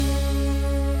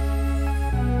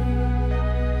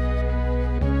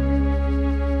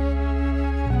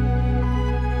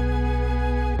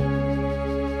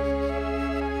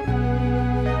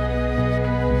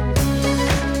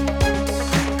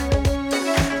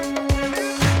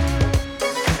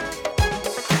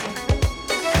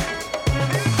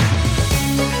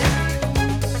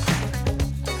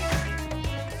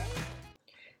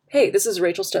Hey, this is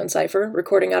Rachel Stone Cipher,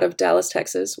 recording out of Dallas,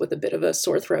 Texas, with a bit of a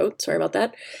sore throat. Sorry about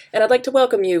that. And I'd like to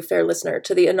welcome you, fair listener,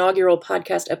 to the inaugural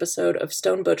podcast episode of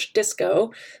Stone Butch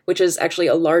Disco, which is actually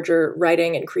a larger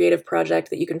writing and creative project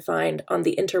that you can find on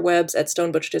the interwebs at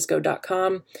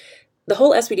stonebutchdisco.com. The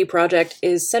whole SBD project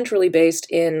is centrally based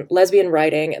in lesbian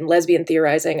writing and lesbian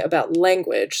theorizing about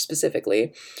language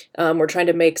specifically. We're trying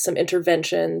to make some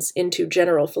interventions into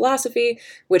general philosophy,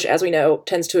 which, as we know,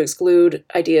 tends to exclude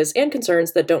ideas and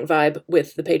concerns that don't vibe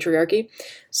with the patriarchy.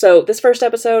 So this first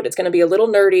episode, it's going to be a little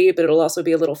nerdy, but it'll also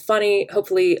be a little funny,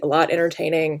 hopefully a lot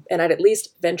entertaining, and I'd at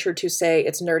least venture to say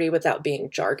it's nerdy without being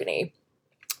jargony.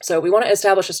 So we want to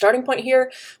establish a starting point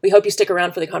here. We hope you stick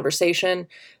around for the conversation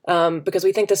because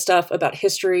we think this stuff about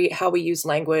history, how we use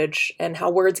language, and how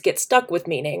words get stuck with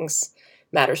meanings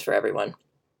matters for everyone.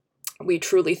 We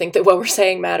truly think that what we're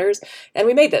saying matters. And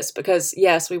we made this because,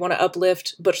 yes, we want to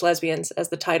uplift butch lesbians as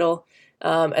the title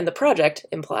and the project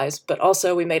implies, but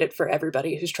also we made it for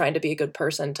everybody who's trying to be a good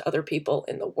person to other people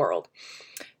in the world.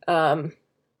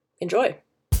 Enjoy.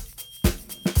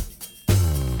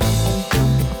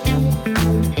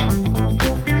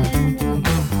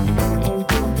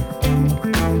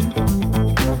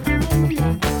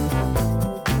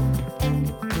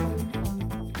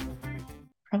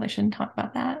 Probably shouldn't talk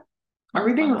about that. Are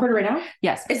we being recorded right now?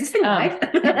 Yes. Is this thing live?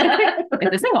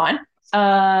 Is this thing on?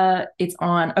 It's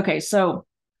on. Okay, so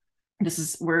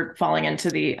we're falling into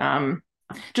the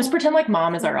just pretend like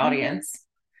mom is our audience.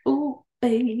 Oh,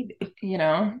 babe. You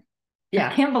know? Yeah.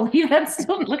 I can't believe that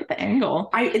still. Look at the angle.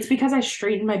 It's because I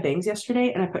straightened my bangs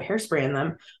yesterday and I put hairspray in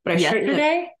them. But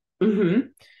yesterday? Mm-hmm.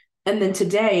 And then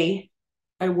today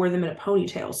I wore them in a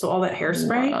ponytail. So all that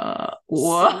hairspray.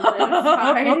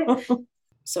 Whoa.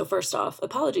 So first off,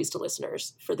 apologies to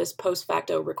listeners for this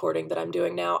post-facto recording that I'm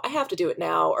doing now. I have to do it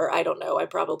now, or I don't know, I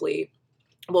probably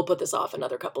will put this off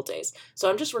another couple days. So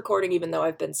I'm just recording even though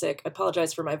I've been sick. I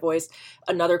apologize for my voice.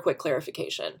 Another quick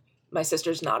clarification. My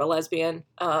sister's not a lesbian,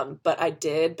 but I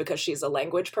did because she's a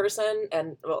language person.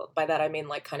 And well, by that I mean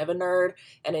like kind of a nerd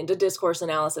and into discourse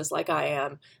analysis like I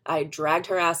am. I dragged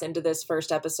her ass into this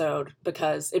first episode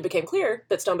because it became clear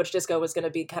that Stone Butch Disco was going to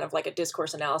be kind of like a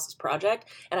discourse analysis project.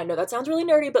 And I know that sounds really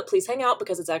nerdy, but please hang out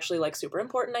because it's actually like super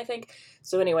important, I think.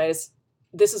 So anyways,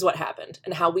 this is what happened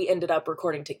and how we ended up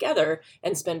recording together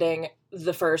and spending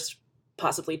the first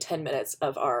possibly 10 minutes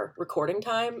of our recording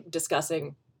time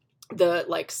discussing the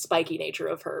like spiky nature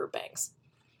of her bangs.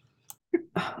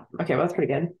 Okay, well that's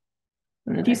pretty good.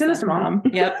 Do you send this to mom?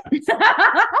 Yep.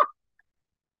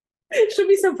 She'll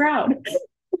be so proud.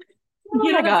 Oh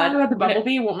my God. About the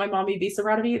bumblebee, won't my mommy be so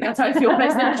proud of me? That's how I feel when I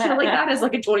say shit like that as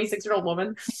like a 26-year-old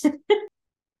woman.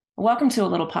 Welcome to a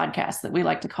little podcast that we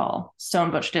like to call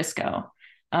Stone Butch Disco.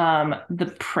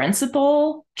 The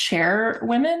principal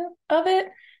chairwomen of it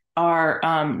are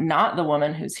not the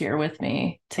woman who's here with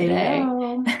me today,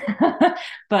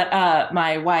 but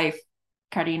my wife,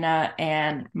 Karina,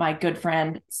 and my good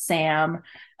friend, Sam.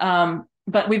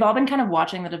 But we've all been kind of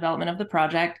watching the development of the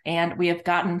project, and we have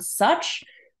gotten such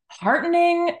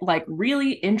heartening, like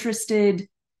really interested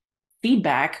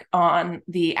feedback on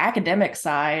the academic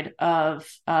side of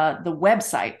the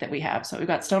website that we have. So we've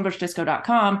got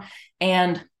stonebutchdisco.com,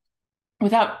 and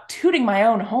without tooting my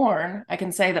own horn, I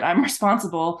can say that I'm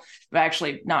responsible,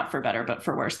 actually not for better, but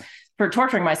for worse, for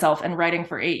torturing myself and writing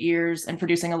for 8 years and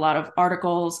producing a lot of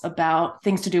articles about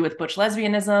things to do with butch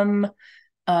lesbianism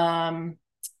and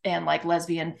like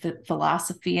lesbian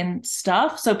philosophy and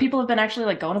stuff. So people have been actually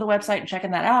like going to the website and checking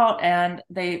that out, and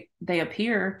they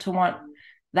appear to want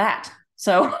that.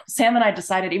 So Sam and I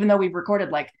decided, even though we've recorded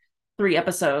like 3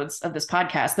 episodes of this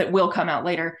podcast that will come out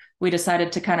later, we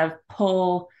decided to kind of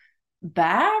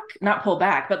not pull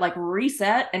back, but like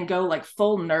reset and go like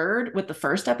full nerd with the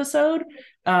first episode,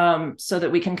 so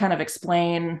that we can kind of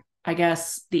explain, I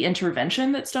guess, the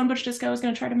intervention that Stone Butch Disco is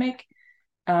going to try to make.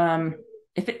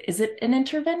 Is it an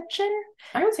intervention?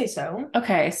 I would say so.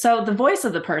 Okay, so the voice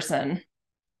of the person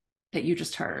that you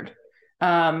just heard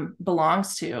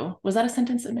belongs to, was that a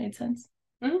sentence that made sense?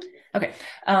 Mm-hmm. Okay,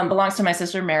 belongs to my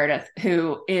sister Meredith,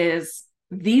 who is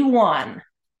the one,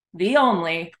 the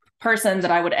only person that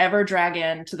I would ever drag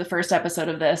in to the first episode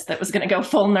of this that was going to go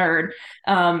full nerd.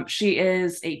 She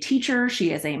is a teacher. She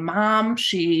is a mom.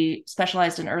 She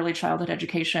specialized in early childhood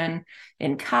education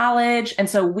in college. And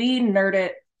so we nerd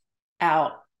it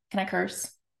out. Can I curse?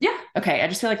 Yeah. Okay. I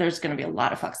just feel like there's going to be a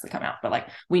lot of fucks that come out, but like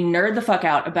we nerd the fuck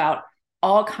out about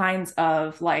all kinds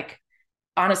of like,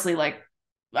 honestly, like,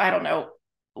 I don't know,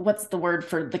 what's the word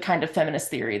for the kind of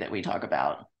feminist theory that we talk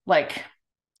about? Like,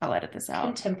 I'll edit this out.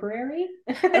 Contemporary?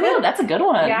 Oh, that's a good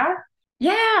one. Yeah.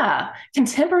 Yeah.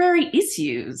 Contemporary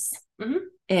issues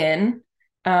in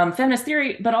feminist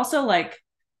theory, but also like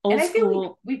old And I feel like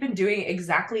school. we've been doing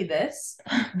exactly this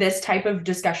type of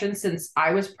discussion since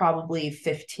I was probably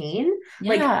 15.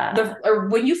 Like Yeah. or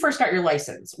when you first got your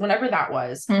license, whenever that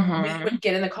was, we Mhm. would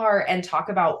get in the car and talk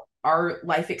about our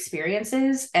life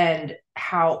experiences and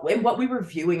what we were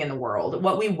viewing in the world,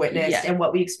 what we witnessed Yeah. and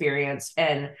what we experienced.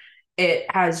 And it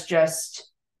has just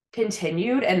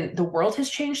continued, and the world has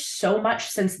changed so much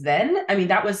since then. I mean,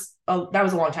 that was a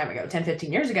long time ago, 10,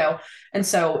 15 years ago. And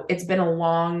so it's been a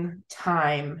long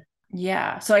time.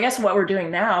 Yeah. So I guess what we're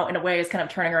doing now in a way is kind of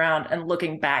turning around and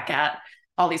looking back at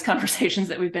all these conversations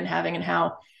that we've been having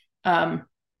and um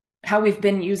how we've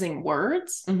been using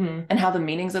words Mm-hmm. and how the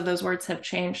meanings of those words have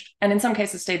changed and in some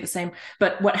cases stayed the same.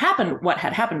 But what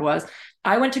had happened was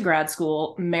I went to grad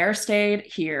school. Mare stayed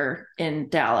here in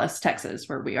Dallas, Texas,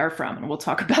 where we are from, and we'll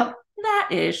talk about that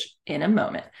ish in a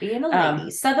moment. Being a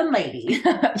lady, Southern lady.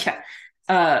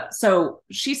 Yeah. So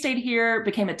she stayed here,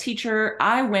 became a teacher.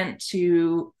 I went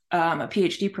to a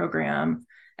PhD program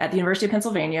at the University of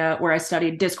Pennsylvania where I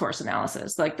studied discourse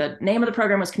analysis. Like the name of the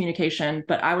program was communication,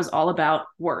 but I was all about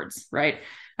words, right?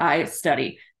 I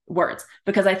study words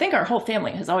because I think our whole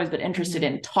family has always been interested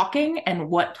in talking and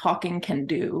what talking can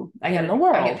do in the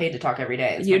world. I get paid to talk every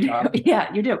day. It's You my do. job.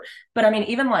 Yeah, you do. But I mean,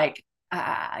 even like,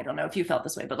 I don't know if you felt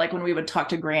this way, but like when we would talk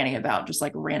to Granny about just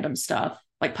like random stuff,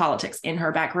 like politics in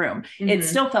her back room, it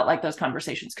still felt like those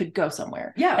conversations could go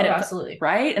somewhere. Yeah, and absolutely.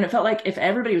 Right. And it felt like if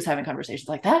everybody was having conversations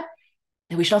like that,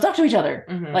 then we should all talk to each other.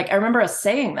 Like I remember us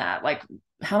saying that. Like,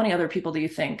 how many other people do you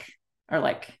think are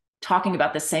like talking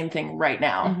about the same thing right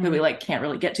now that we like can't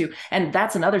really get to? And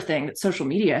that's another thing that social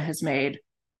media has made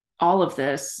all of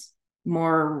this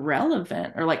more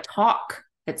relevant, or like talk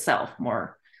itself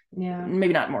more,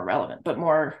 maybe not more relevant, but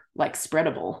more like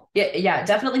spreadable. Yeah,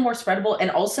 definitely more spreadable, and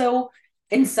also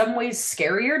in some ways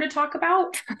scarier to talk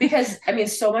about because I mean,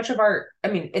 so much of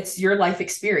it's your life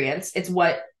experience. It's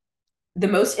what the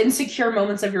most insecure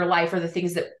moments of your life are, the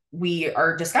things that we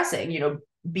are discussing,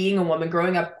 being a woman,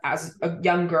 growing up as a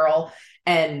young girl,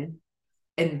 and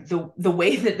the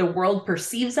way that the world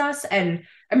perceives us. And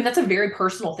I mean, that's a very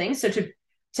personal thing. So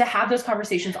to have those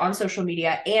conversations on social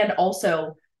media, and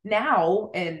also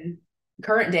now in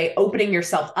current day, opening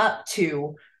yourself up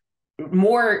to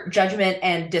more judgment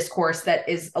and discourse that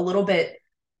is a little bit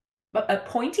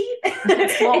pointy.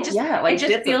 Well, it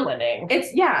just feels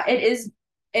it is.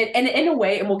 And in a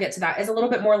way, and we'll get to that, is a little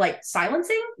bit more like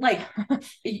silencing. Like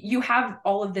you have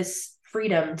all of this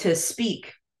freedom to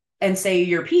speak and say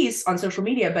your piece on social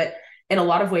media, but in a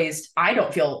lot of ways, I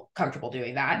don't feel comfortable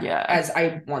doing that as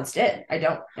I once did. I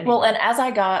don't anymore. Well, and as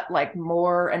I got like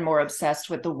more and more obsessed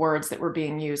with the words that were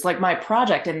being used, like my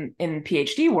project in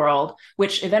PhD world,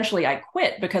 which eventually I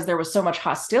quit because there was so much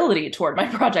hostility toward my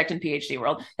project in PhD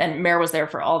world. And Mare was there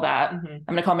for all that. I'm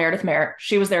going to call Meredith Mare.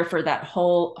 She was there for that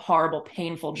whole horrible,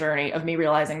 painful journey of me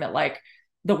realizing that like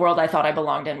the world I thought I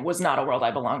belonged in was not a world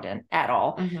I belonged in at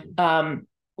all.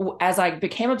 As I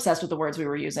became obsessed with the words we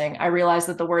were using, I realized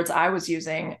that the words I was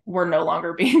using were no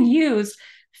longer being used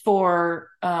for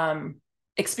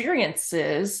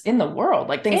experiences in the world.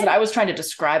 Like things that I was trying to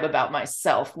describe about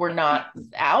myself were not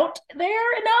out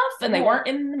there enough, and they weren't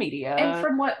in the media. And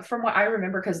from what I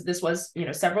remember, because this was,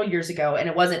 several years ago, and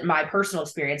it wasn't my personal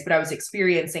experience, but I was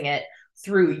experiencing it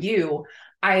through you.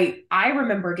 I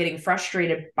remember getting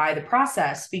frustrated by the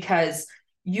process because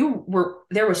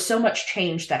there was so much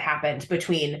change that happened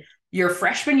between your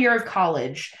freshman year of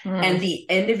college and the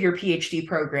end of your PhD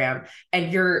program,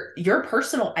 and your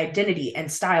personal identity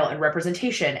and style and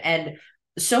representation, and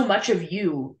so much of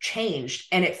you changed.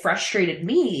 And it frustrated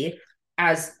me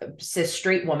as a cis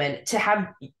straight woman to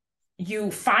have you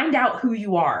find out who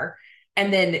you are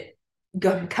and then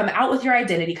come out with your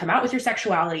identity, come out with your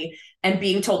sexuality, and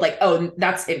being told like, oh,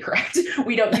 that's incorrect.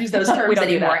 We don't use those terms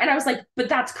anymore. And I was like, but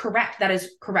that's correct. That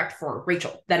is correct for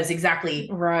Rachel. That is exactly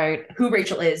right who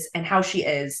Rachel is and how she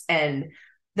is. And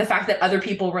the fact that other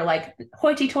people were like,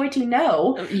 hoity-toity,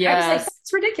 no. Yes. I was like,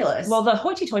 that's ridiculous. Well, the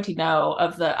hoity-toity no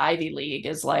of the Ivy League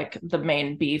is like the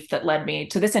main beef that led me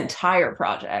to this entire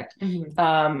project.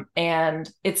 And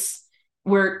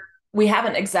we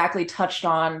haven't exactly touched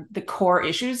on the core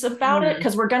issues about it,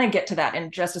 because we're going to get to that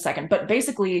in just a second. But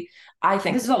basically, I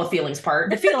think this is all the feelings part.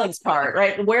 The feelings part,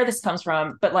 right? Where this comes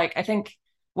from. But like, I think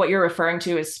what you're referring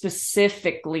to is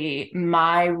specifically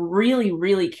my really,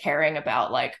 really caring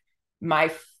about like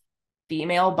my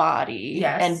female body,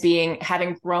 and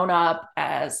having grown up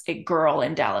as a girl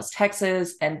in Dallas,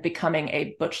 Texas, and becoming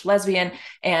a butch lesbian,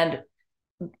 and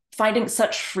finding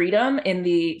such freedom in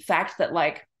the fact that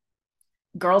like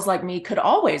girls like me could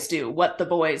always do what the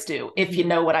boys do, if you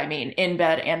know what I mean, in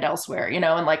bed and elsewhere, you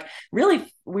know, and like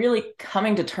really, really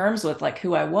coming to terms with like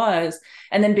who I was,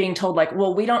 and then being told like,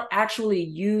 well, we don't actually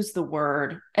use the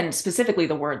word, and specifically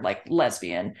the word like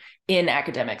lesbian, in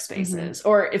academic spaces.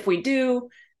 Or if we do,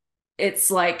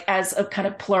 it's like as a kind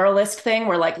of pluralist thing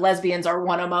where like lesbians are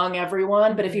one among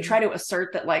everyone. But if you try to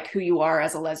assert that like who you are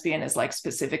as a lesbian is like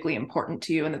specifically important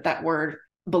to you, and that word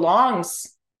belongs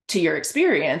to your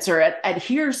experience or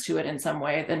adheres to it in some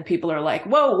way, then people are like,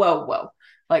 whoa, whoa, whoa.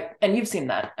 Like, and you've seen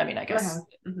that, I mean, I guess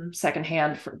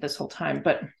secondhand for this whole time.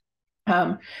 But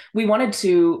we wanted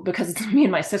to, because it's me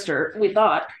and my sister, we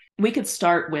thought we could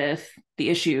start with the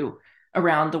issue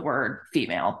around the word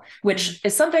female, which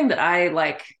is something that I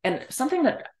like, and something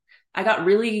that I got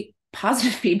really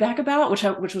positive feedback about,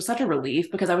 which was such a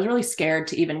relief, because I was really scared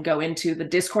to even go into the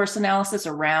discourse analysis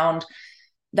around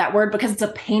that word, because it's a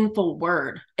painful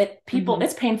word.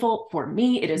 It's painful for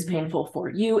me. It is painful for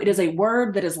you. It is a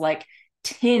word that is like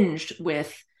tinged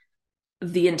with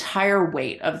the entire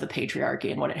weight of the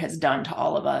patriarchy and what it has done to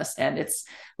all of us. And it's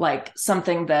like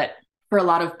something that for a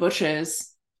lot of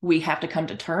Bushes, we have to come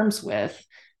to terms with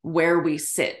where we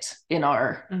sit in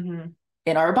our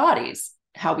bodies,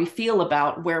 how we feel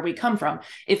about where we come from.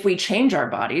 If we change our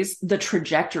bodies, the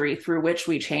trajectory through which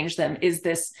we change them is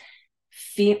this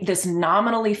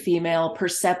nominally female,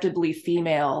 perceptibly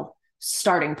female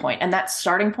starting point. And that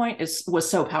starting point was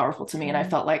so powerful to me. And I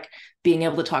felt like being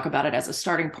able to talk about it as a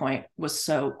starting point was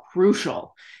so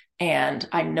crucial. And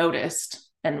I noticed,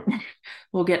 and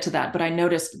we'll get to that, but I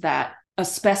noticed that a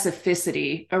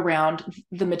specificity around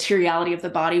the materiality of the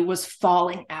body was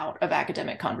falling out of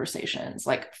academic conversations,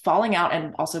 like falling out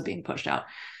and also being pushed out.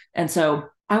 And so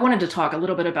I wanted to talk a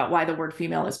little bit about why the word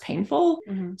female is painful,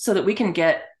 so that we can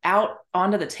get out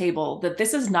onto the table that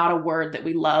this is not a word that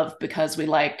we love because we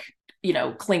like, you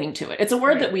know, clinging to it. It's a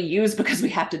word that we use because we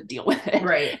have to deal with it.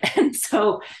 Right. And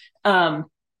so, or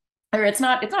it's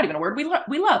not even a word we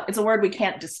love. It's a word we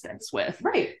can't dispense with.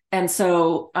 Right. And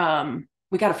so,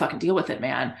 we got to fucking deal with it,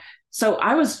 man. So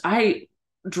I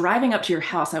driving up to your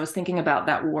house, I was thinking about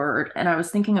that word, and I was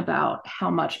thinking about how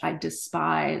much I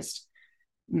despised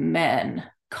men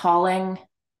calling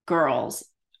girls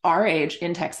our age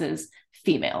in Texas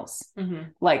females.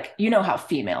 Like, you know how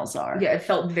females are. Yeah, it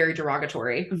felt very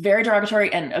derogatory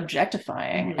And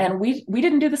objectifying. And we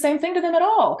didn't do the same thing to them at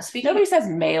all. Nobody says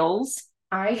males.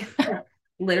 I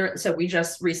literally, so we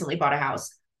just recently bought a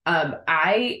house.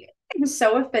 I am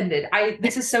so offended.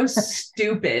 This is so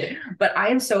stupid, but I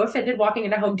am so offended walking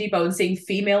into Home Depot and seeing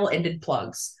female ended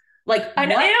plugs. Like, I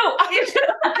know.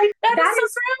 That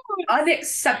is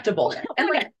unacceptable. And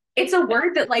like, it's a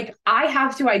word that like I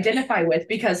have to identify with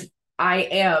because I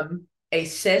am a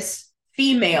cis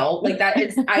female. Like that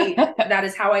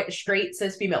is how I straight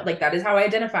cis female. Like that is how I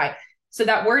identify. So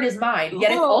that word is mine.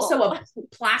 Yet it's also a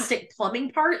plastic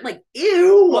plumbing part. Like,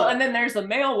 ew. Well, and then there's the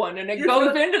male one, and it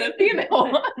goes into the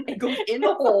female one. It goes in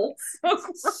the hole.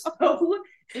 So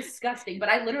disgusting. But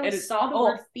I literally saw the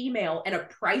word female and a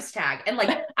price tag. And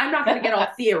like, I'm not going to get all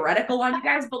theoretical on you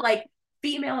guys, but like,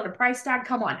 female and a price tag,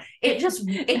 come on. It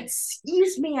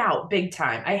skews me out big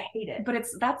time. I hate it. But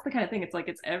that's the kind of thing. It's like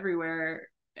it's everywhere.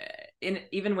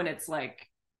 Even when it's like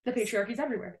the patriarchy's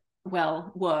everywhere.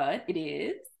 Well, what it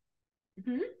is.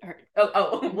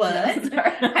 What?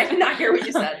 I did not hear what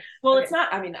you said. Well, okay. It's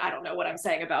not, I mean, I don't know what I'm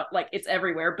saying about like it's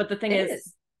everywhere, but the thing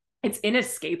is it's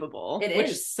inescapable,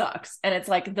 which sucks. And it's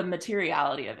like the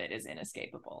materiality of it is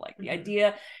inescapable. Like the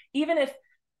idea, even if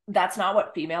that's not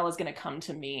what female is going to come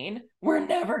to mean, we're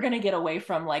never going to get away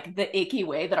from like the icky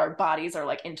way that our bodies are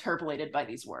like interpolated by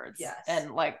these words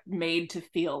and like made to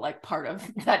feel like part of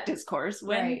that discourse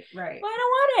when right. I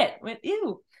don't want it with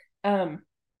you.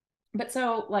 But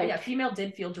so like female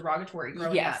did feel derogatory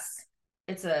growing up.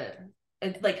 It's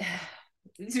like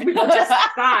we both just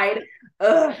sighed.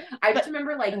 I just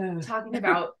remember like talking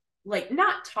about like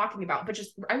not talking about, but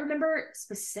just I remember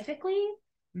specifically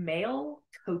male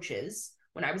coaches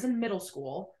when I was in middle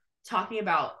school talking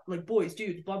about like boys,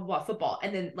 dudes, blah, blah, blah, football.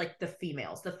 And then like the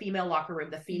female locker room,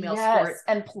 the female sports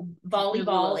and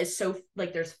volleyball is so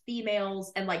like there's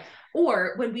females and like,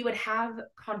 or when we would have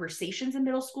conversations in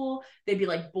middle school, they'd be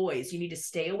like, boys, you need to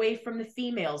stay away from the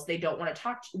females. They don't want to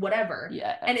talk, whatever.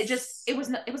 Yeah. And it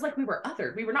was like we were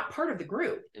othered. We were not part of the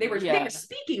group. They were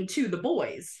speaking to the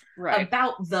boys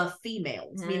about the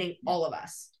females, meaning all of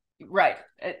us. Right.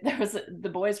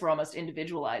 The boys were almost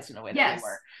individualized in a way that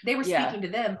they were speaking to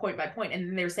them point by point, and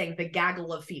then they were saying the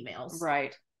gaggle of females.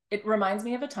 Right. It reminds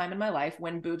me of a time in my life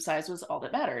when boob size was all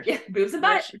that mattered. Yeah, boobs and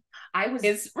butt.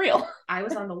 Is real. I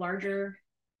was on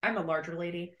I'm a larger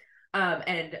lady.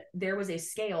 And there was a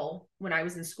scale when I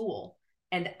was in school,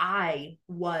 and I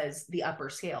was the upper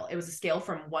scale. It was a scale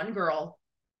from one girl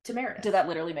to Meredith. Did that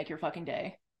literally make your fucking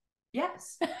day?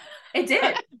 Yes, it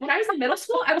did. When I was in middle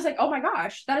school, I was like, oh my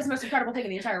gosh, that is the most incredible thing in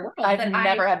the entire world. I've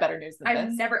never had better news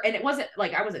than this. And it wasn't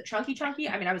like I wasn't chunky.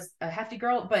 I mean, I was a hefty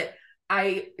girl, but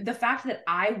the fact that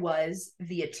I was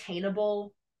the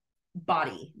attainable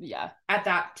body at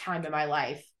that time in my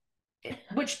life,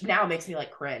 which now makes me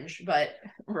like cringe, but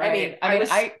right.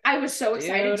 I was so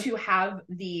excited to have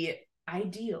the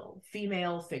ideal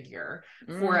female figure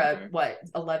for a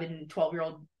 11,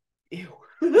 12-year-old. Ew.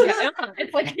 Yeah.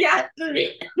 It's like, yeah.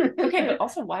 Okay, but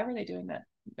also, why were they doing that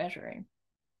measuring?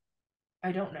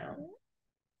 I don't know.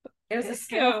 It was a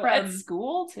scale from at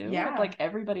school too. Yeah, like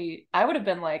everybody. I would have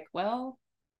been like, well,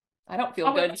 I don't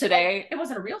feel good today. It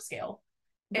wasn't a real scale.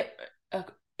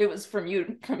 It was from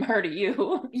her to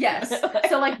you. Yes.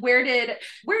 So like, where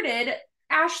did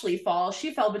Ashley fall?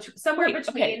 She fell somewhere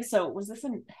between. Okay, so was this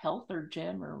in health or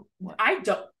gym or what? I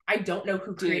don't know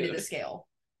who created the scale,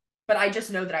 but I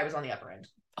just know that I was on the upper end.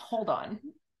 Hold on.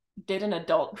 Did an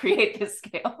adult create this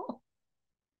scale?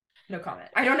 No comment.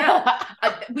 I don't know.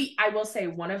 I will say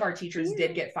one of our teachers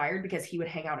did get fired because he would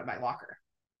hang out at my locker.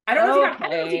 I don't know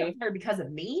if he got fired because of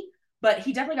me, but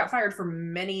he definitely got fired for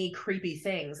many creepy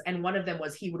things. And one of them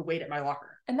was he would wait at my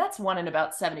locker. And that's one in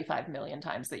about 75 million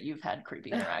times that you've had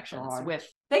creepy interactions with.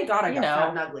 Thank God I got fat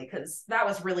and ugly, because that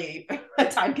was really a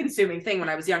time-consuming thing when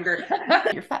I was younger.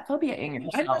 You're fat phobia-ing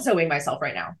yourself. I'm not zoing myself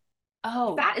right now.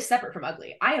 Oh, fat is separate from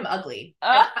ugly. I am ugly.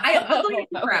 I am ugly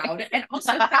and proud, and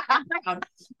also fat and proud.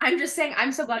 I'm just saying,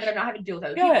 I'm so glad that I'm not having to deal with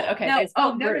those people. Okay.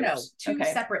 No. Two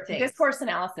separate things. Discourse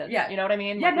analysis. Yeah. You know what I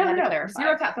mean? Yeah, no.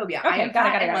 Zero fat phobia. Okay, I am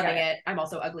fat and loving it. I'm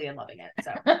also ugly and loving it.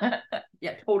 So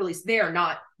yeah, totally. They are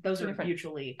not. Those are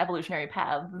mutually evolutionary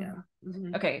paths. Yeah.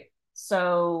 Mm-hmm. Okay.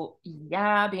 So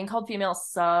yeah, being called female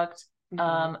sucked.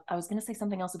 Mm-hmm. I was gonna say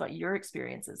something else about your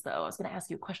experiences though. I was gonna ask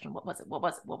you a question. What was it?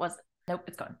 Nope,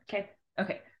 it's gone.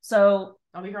 Okay. So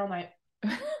I'll be here all night.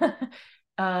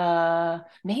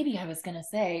 Maybe I was gonna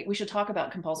say we should talk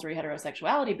about compulsory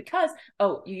heterosexuality because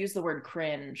you used the word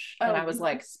cringe, and I was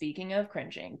like, speaking of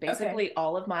cringing, basically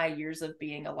all of my years of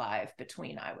being alive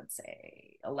between, I would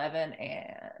say, 11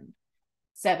 and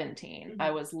 17,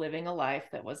 I was living a life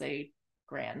that was a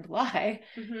grand lie,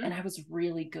 and I was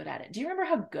really good at it. Do you remember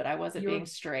how good I was at being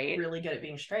straight? Really good at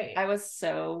being straight. I was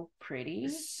so pretty.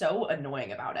 So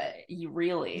annoying about it. You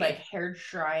really like hair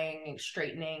drying,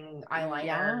 straightening, eyeliner.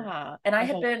 Yeah, and I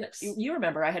had been. You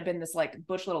remember I had been this like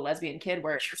butch little lesbian kid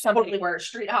where totally were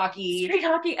street hockey,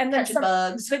 and then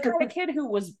bugs. The kind of kid who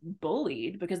was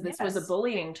bullied because this was a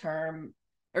bullying term,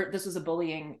 or this was a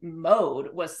bullying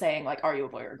mode, was saying like, "Are you a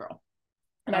boy or a girl?"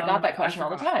 And I got that question all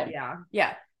the time.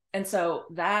 Yeah. And so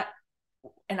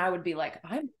and I would be like,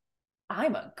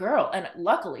 I'm a girl. And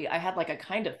luckily I had like a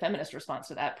kind of feminist response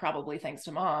to that, probably thanks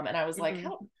to mom. And I was like,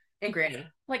 how? And granny.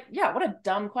 Like, yeah, what a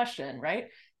dumb question, right?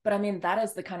 But I mean, that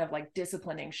is the kind of like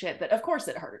disciplining shit that of course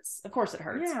it hurts.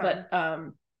 Yeah. But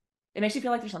it makes you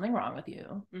feel like there's something wrong with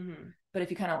you. But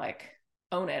if you kind of like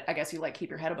own it, I guess you like keep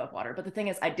your head above water. But the thing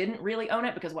is, I didn't really own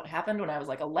it because what happened when I was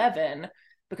like 11,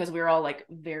 because we were all like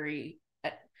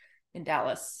in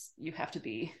Dallas, you have to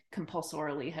be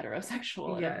compulsorily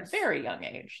heterosexual at a very young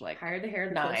age. Like higher the hair,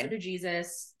 the closer to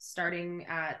Jesus, starting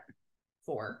at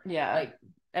 4. Yeah. Like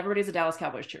everybody's a Dallas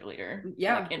Cowboys cheerleader.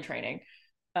 Yeah. Like, in training.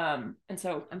 And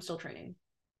so I'm still training.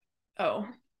 Oh,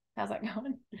 how's that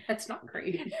going? That's not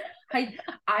great.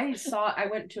 I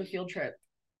went to a field trip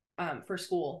for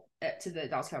school to the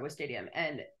Dallas Cowboys stadium,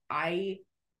 and I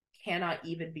cannot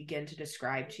even begin to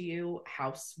describe to you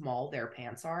how small their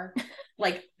pants are.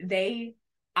 Like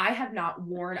I have not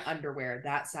worn underwear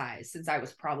that size since I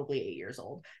was probably 8 years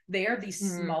old. They are the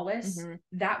smallest.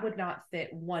 That would not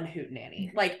fit one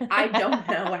hootenanny. Like, I don't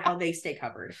know how they stay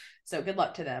covered. So good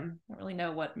luck to them. I don't really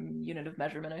know what unit of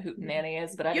measurement a hootenanny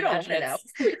is, but I imagine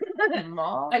it's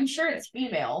small. I'm sure it's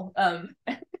female.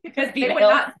 Because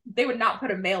they would not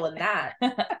put a male in that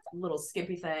little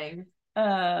skimpy thing.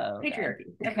 Patriarchy.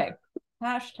 Okay.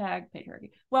 Hashtag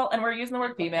patriarchy. Well, and we're using the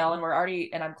word female,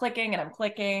 and I'm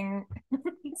clicking.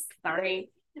 Sorry.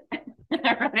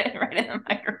 I wrote it right in the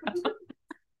microphone.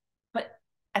 But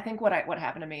I think what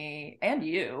happened to me and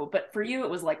you, but for you it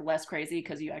was like less crazy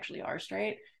because you actually are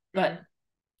straight. But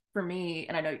for me,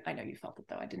 and I know you felt it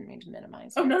though, I didn't mean to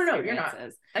minimize. Oh no, you're not.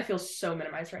 I feel so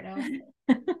minimized right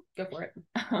now. Go for it.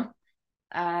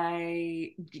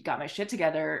 I got my shit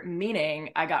together,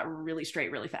 meaning I got really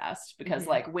straight really fast because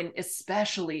like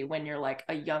especially when you're like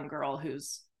a young girl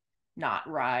who's not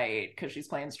right because she's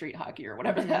playing street hockey or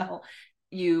whatever the hell,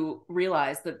 you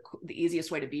realize that the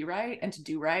easiest way to be right and to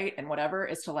do right and whatever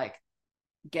is to like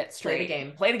get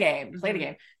straight, play the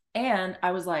game. And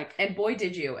I was like, and boy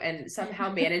did you, and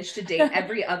somehow managed to date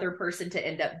every other person to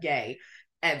end up gay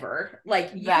ever.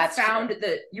 Like you found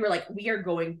that you were like, we are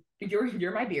going,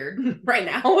 you're my beard right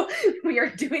now. We are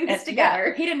doing this together.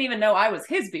 Yeah, he didn't even know I was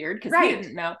his beard because he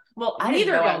didn't know. Well, I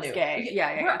didn't know I was gay.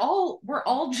 Yeah. We're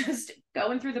all just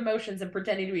going through the motions and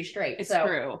pretending to be straight. It's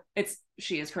true.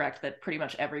 She is correct that pretty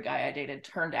much every guy I dated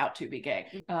turned out to be gay.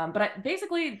 But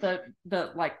basically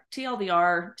the like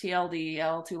TLDR,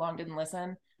 TLDL, too long didn't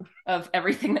listen of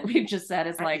everything that we've just said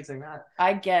is like,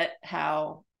 I get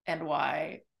how and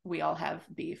why we all have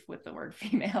beef with the word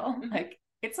female. Like,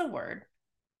 it's a word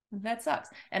that sucks.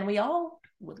 And we all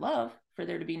would love for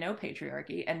there to be no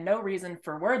patriarchy and no reason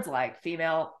for words like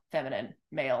female, feminine,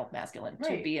 male, masculine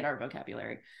to be in our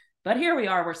vocabulary. But here we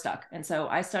are, we're stuck. And so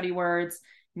I study words.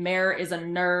 Mare is a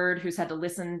nerd who's had to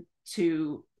listen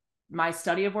to my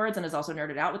study of words and is also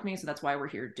nerded out with me. So that's why we're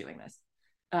here doing this.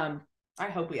 I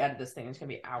hope we edit this thing. It's going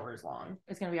to be hours long.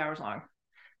 It's going to be hours long.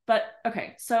 But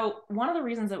okay, so one of the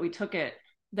reasons that we took it,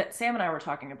 that Sam and I were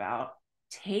talking about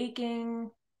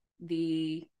taking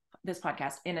this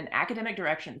podcast in an academic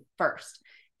direction first,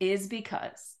 is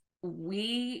because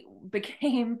we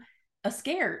became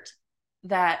scared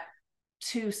that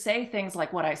to say things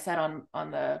like what I said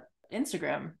on the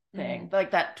Instagram thing,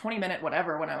 like that 20-minute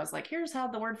whatever, when I was like, here's how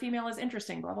the word female is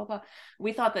interesting, blah, blah, blah.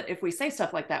 We thought that if we say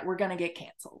stuff like that, we're going to get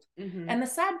canceled. And the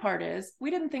sad part is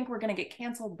we didn't think we're going to get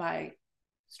canceled by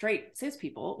straight cis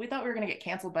people. We thought we were going to get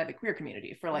canceled by the queer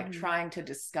community for like trying to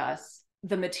discuss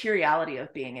the materiality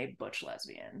of being a butch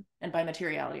lesbian. And by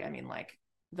materiality, I mean like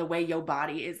the way your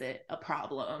body is a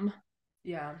problem.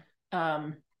 Yeah.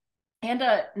 And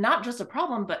not just a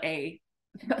problem, but a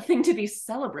thing to be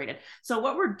celebrated. So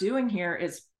what we're doing here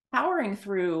is powering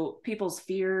through people's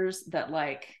fears that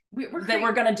like that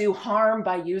we're going to do harm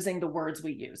by using the words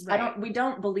we use. We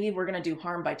don't believe we're going to do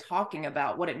harm by talking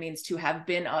about what it means to have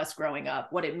been us growing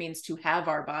up, what it means to have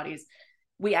our bodies.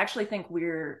 We actually think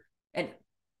and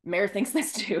Mare thinks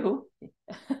this too.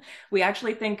 We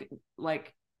actually think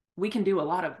like we can do a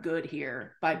lot of good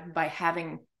here by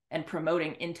having and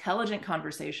promoting intelligent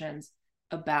conversations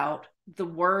about the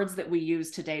words that we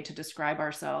use today to describe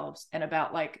ourselves, and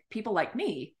about like people like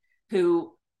me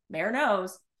who, Mare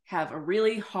knows, have a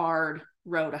really hard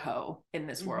row to hoe in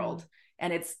this world.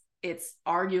 And it's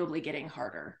arguably getting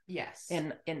harder. Yes.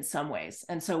 In some ways.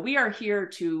 And so we are here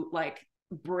to like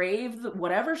brave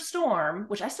whatever storm,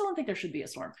 which I still don't think there should be a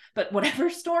storm, but whatever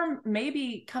storm may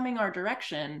be coming our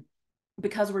direction,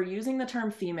 because we're using the term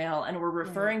female and we're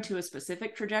referring to a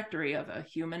specific trajectory of a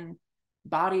human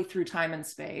body through time and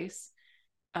space.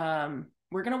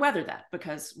 We're going to weather that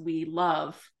because we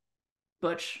love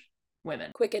butch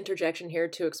women. Quick interjection here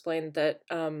to explain that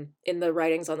in the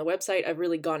writings on the website, I've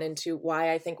really gone into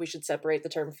why I think we should separate the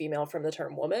term female from the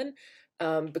term woman,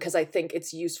 because I think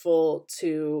it's useful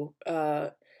to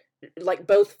like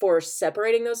both for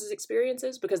separating those as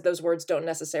experiences, because those words don't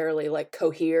necessarily like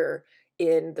cohere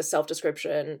in the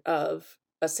self-description of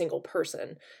a single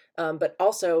person, but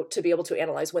also to be able to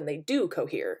analyze when they do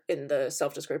cohere in the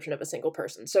self-description of a single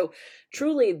person. So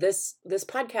truly this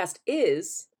podcast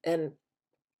is, and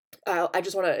I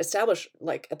just want to establish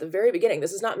like at the very beginning,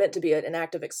 this is not meant to be an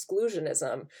act of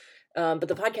exclusionism, but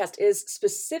the podcast is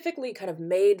specifically kind of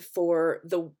made for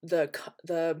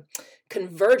the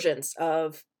convergence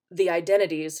of the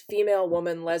identities female,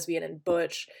 woman, lesbian, and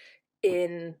butch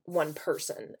in one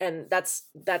person. And that's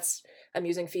I'm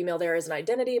using female there as an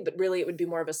identity, but really it would be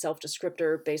more of a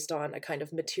self-descriptor based on a kind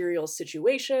of material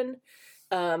situation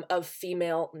of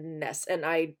femaleness. And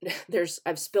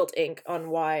I've spilt ink on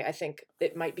why I think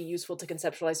it might be useful to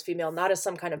conceptualize female not as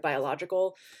some kind of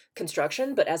biological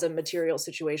construction, but as a material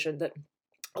situation that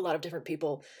a lot of different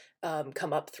people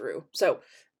come up through. So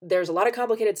there's a lot of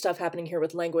complicated stuff happening here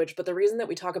with language, but the reason that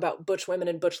we talk about butch women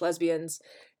and butch lesbians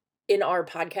in our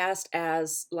podcast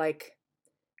as like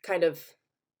kind of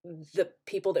the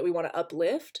people that we want to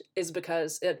uplift is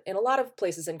because in a lot of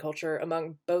places in culture,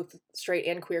 among both straight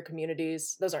and queer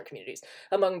communities, those aren't communities,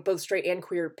 among both straight and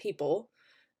queer people,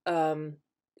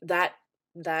 that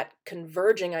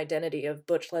converging identity of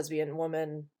butch, lesbian,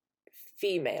 woman,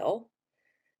 female,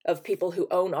 of people who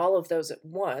own all of those at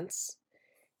once,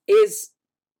 is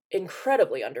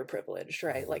incredibly underprivileged,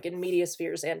 right? Like in media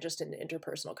spheres and just in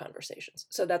interpersonal conversations.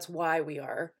 So that's why we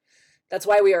are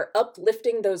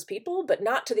uplifting those people, but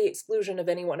not to the exclusion of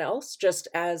anyone else, just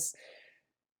as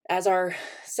our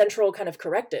central kind of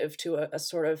corrective to a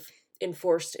sort of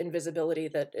enforced invisibility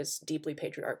that is deeply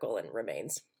patriarchal and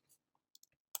remains.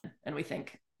 And we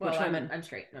think Well, Butch women I'm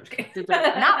straight. No, I'm just kidding. deserve,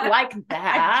 not like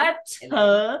that. I'm just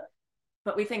kidding.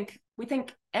 But we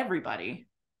think everybody,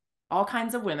 all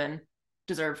kinds of women,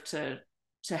 deserve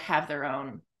to have their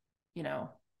own, you know,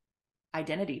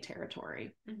 identity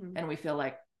territory. Mhm. And we feel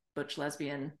like butch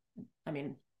lesbian, I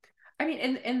mean,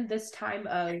 in this time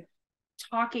of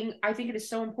talking, I think it is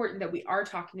so important that we are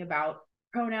talking about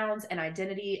pronouns and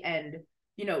identity, and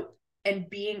you know, and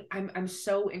being, I'm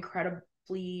so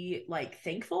incredibly like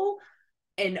thankful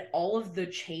and all of the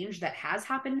change that has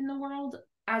happened in the world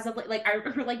as of like I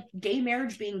remember like gay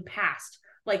marriage being passed.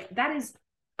 Like that is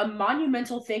a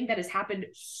monumental thing that has happened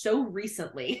so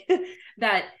recently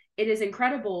that it is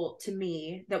incredible to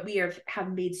me that we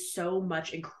have made so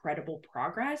much incredible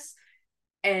progress.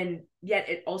 And yet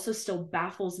it also still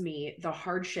baffles me the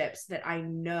hardships that I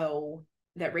know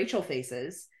that Rachel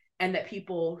faces, and that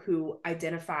people who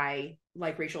identify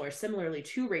like Rachel or similarly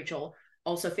to Rachel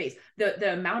also face.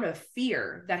 The amount of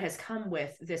fear that has come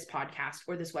with this podcast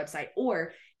or this website,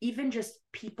 or even just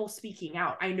people speaking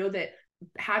out. I know that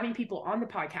having people on the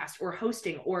podcast or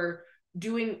hosting or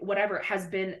doing whatever has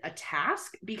been a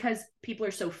task because people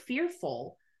are so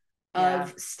fearful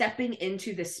of stepping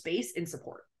into this space in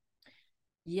support.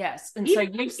 Yes. And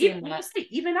even, so you've seen that.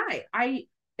 Even I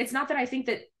it's not that I think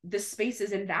that this space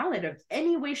is invalid of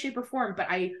any way, shape, or form, but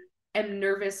I am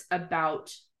nervous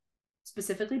about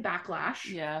specifically backlash.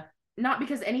 Yeah. Not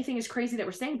because anything is crazy that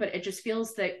we're saying, but it just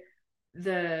feels that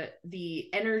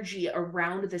the energy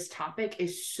around this topic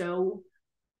is so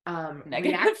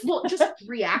negative. just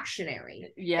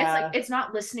reactionary. Yeah. It's like it's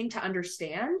not listening to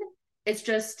understand. It's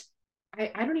just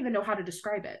I don't even know how to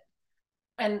describe it.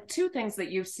 And two things that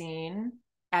you've seen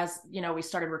as, you know, we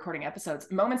started recording episodes,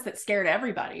 moments that scared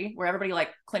everybody, where everybody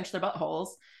like clenched their buttholes,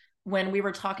 when we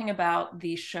were talking about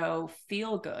the show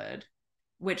Feel Good,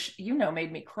 which, you know, made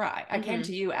me cry. I came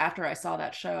to you after I saw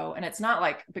that show, and it's not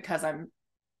like because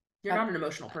you're not an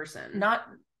emotional person. Not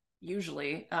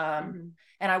usually. And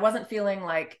I wasn't feeling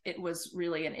like it was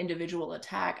really an individual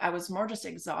attack. I was more just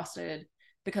exhausted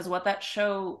because what that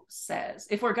show says,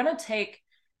 if we're going to take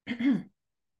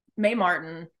Mae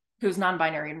Martin, who's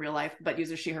non-binary in real life, but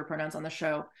uses she, her pronouns on the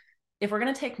show, if we're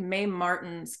going to take Mae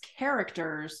Martin's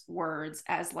character's words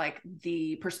as like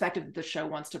the perspective that the show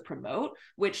wants to promote,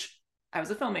 which I was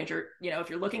a film major, you know,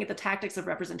 if you're looking at the tactics of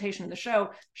representation in the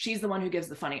show, she's the one who gives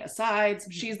the funny asides.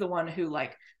 She's the one who,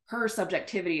 like, her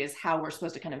subjectivity is how we're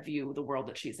supposed to kind of view the world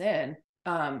that she's in.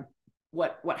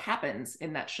 What happens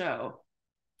in that show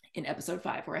in episode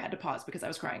 5, where I had to pause because I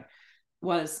was crying,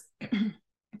 was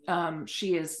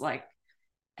she is like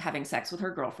having sex with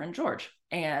her girlfriend George,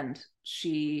 and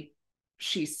she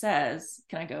says,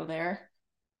 can I go there?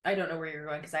 I don't know where you're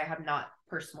going because I have not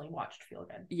personally watched Feel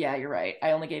Good. Yeah, you're right.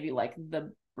 I only gave you like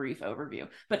the brief overview,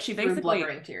 but she basically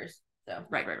blubbering tears. So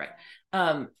right.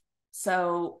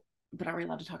 So, but are we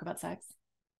allowed to talk about sex?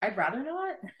 I'd rather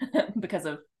not because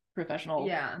of professional.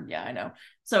 Yeah, I know.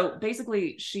 So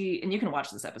basically, and you can watch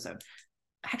this episode.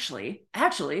 Actually,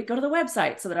 go to the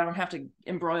website so that I don't have to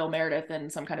embroil Meredith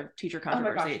in some kind of teacher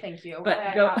controversy. Oh my gosh, thank you.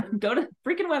 But go to the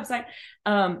freaking website,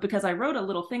 because I wrote a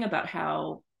little thing about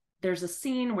how there's a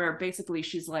scene where basically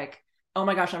she's like, oh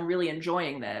my gosh, I'm really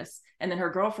enjoying this. And then her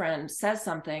girlfriend says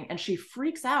something and she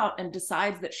freaks out and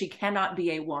decides that she cannot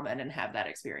be a woman and have that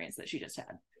experience that she just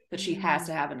had, that she has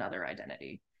to have another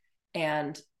identity.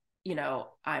 And, you know,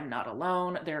 I'm not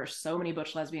alone. There are so many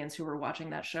butch lesbians who were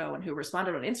watching that show and who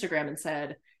responded on Instagram and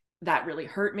said, that really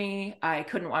hurt me. I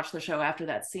couldn't watch the show after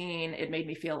that scene. It made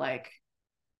me feel like,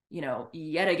 you know,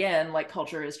 yet again, like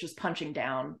culture is just punching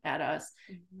down at us.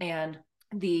 And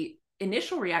the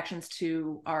initial reactions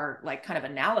to our like kind of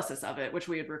analysis of it, which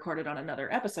we had recorded on another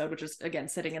episode, which is again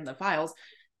sitting in the files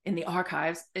in the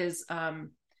archives, is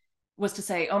was to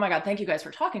say, oh my God, thank you guys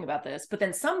for talking about this. But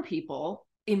then some people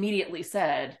immediately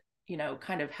said, you know,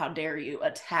 kind of, how dare you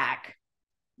attack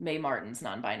Mae Martin's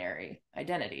non-binary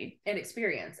identity and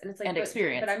experience. And it's like,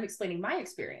 experience. But I'm explaining my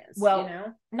experience. Well, you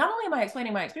know, not only am I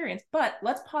explaining my experience, but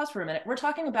let's pause for a minute. We're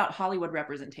talking about Hollywood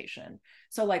representation.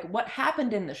 So like what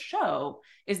happened in the show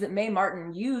is that Mae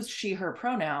Martin used she, her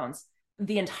pronouns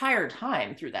the entire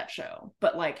time through that show,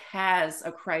 but like has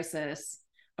a crisis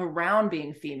around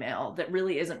being female that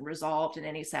really isn't resolved in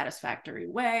any satisfactory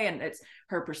way. And it's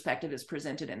her perspective is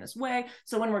presented in this way.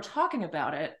 So when we're talking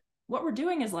about it, what we're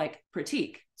doing is like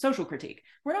critique, social critique.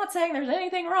 We're not saying there's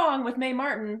anything wrong with Mae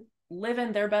Martin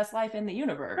living their best life in the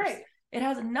universe. Right. It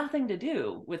has nothing to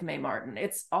do with Mae Martin.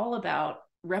 It's all about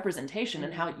representation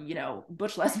and how, you know,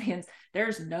 butch lesbians,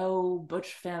 there's no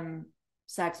butch femme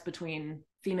sex between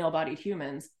female bodied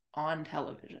humans on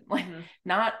television, like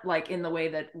not like in the way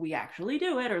that we actually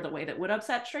do it or the way that would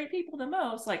upset straight people the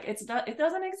most. Like it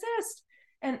doesn't exist.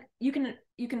 And you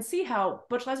can see how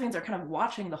butch lesbians are kind of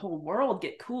watching the whole world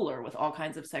get cooler with all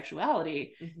kinds of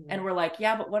sexuality. And we're like,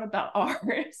 yeah, but what about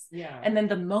ours? Yeah. And then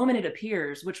the moment it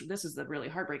appears, which this is the really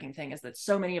heartbreaking thing, is that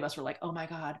so many of us were like, oh my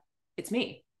God, it's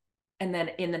me. And then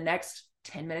in the next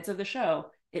 10 minutes of the show,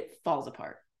 it falls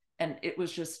apart. And it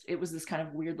was this kind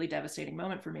of weirdly devastating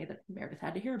moment for me that Meredith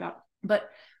had to hear about. But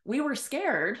we were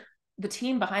scared, the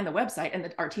team behind the website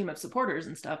and our team of supporters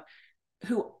and stuff,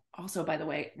 who also, by the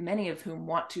way, many of whom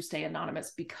want to stay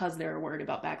anonymous because they're worried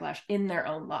about backlash in their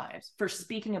own lives for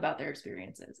speaking about their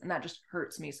experiences. And that just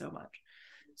hurts me so much.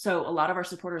 So a lot of our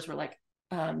supporters were like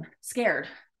scared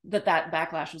that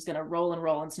backlash was going to roll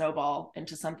and snowball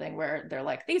into something where they're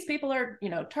like, these people are,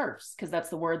 TERFs, because that's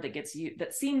the word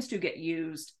that seems to get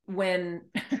used when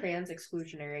trans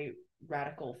exclusionary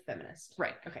radical feminist.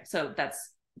 Right. Okay. So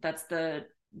that's the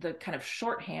kind of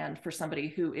shorthand for somebody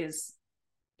who is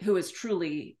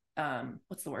truly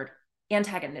what's the word,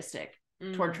 antagonistic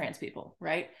toward trans people,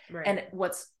 right? And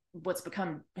what's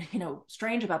become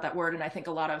strange about that word, and I think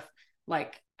a lot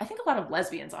of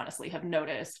lesbians honestly have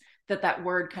noticed that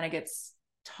word kind of gets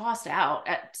tossed out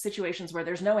at situations where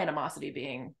there's no animosity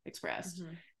being expressed.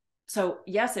 So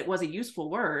yes, it was a useful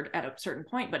word at a certain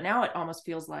point, but now it almost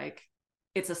feels like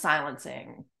it's a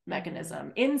silencing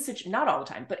mechanism not all the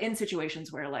time, but in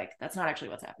situations where like that's not actually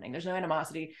what's happening. There's no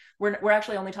animosity. We're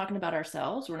actually only talking about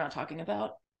ourselves. We're not talking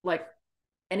about like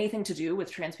anything to do with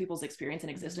trans people's experience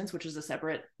and existence, which is a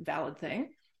separate valid thing.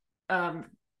 And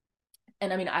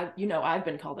I mean, I've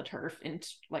been called a TERF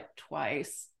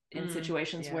twice in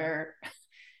situations where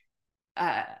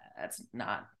that's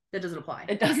not. That doesn't apply.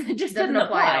 It just doesn't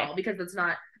apply at all, because it's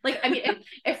not like, I mean,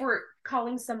 if we're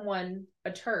calling someone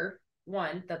a TERF,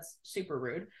 one, that's super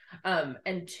rude.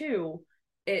 And two,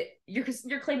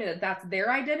 you're claiming that that's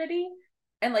their identity,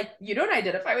 and like you don't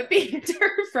identify with being a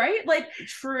TERF, right? Like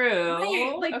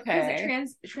true. Like okay.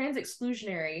 Trans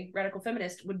exclusionary radical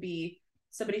feminist would be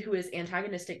somebody who is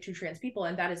antagonistic to trans people,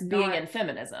 and that is being in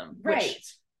feminism, right?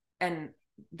 And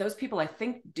those people I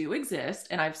think do exist,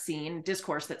 and I've seen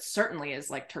discourse that certainly is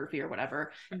like TERFy or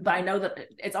whatever, but I know that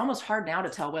it's almost hard now to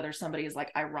tell whether somebody is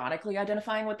like ironically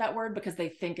identifying with that word because they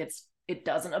think it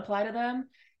doesn't apply to them.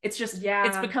 It's just,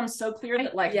 it's become so clear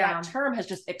that that term has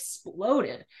just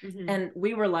exploded. And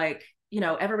we were like,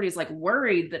 everybody's like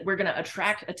worried that we're going to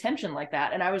attract attention like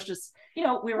that. And I was just, we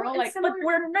were all like, but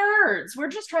we're nerds. We're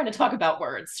just trying to talk about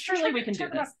words. Surely we can do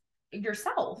this.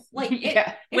 Yourself, like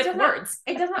with words.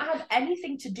 It does not have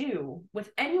anything to do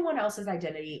with anyone else's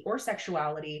identity or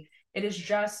sexuality. It is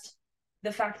just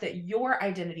the fact that your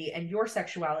identity and your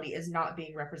sexuality is not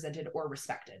being represented or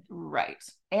respected. Right.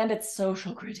 And it's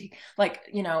social critique. Like,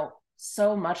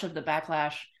 so much of the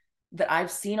backlash that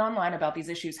I've seen online about these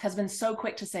issues has been so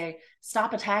quick to say,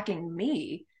 stop attacking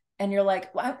me. And you're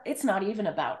like, well, it's not even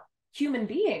about human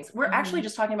beings. We're actually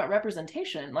just talking about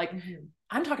representation. Like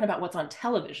I'm talking about what's on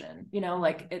television,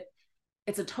 like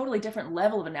it's a totally different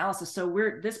level of analysis. So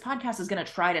this podcast is going to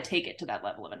try to take it to that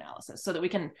level of analysis so that we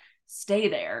can stay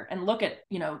there and look at,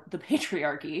 the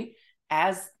patriarchy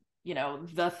as,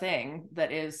 the thing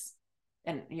that is,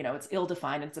 and, it's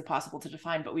ill-defined, it's impossible to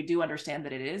define, but we do understand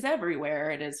that it is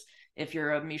everywhere. It is, if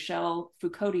you're a Michel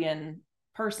Foucauldian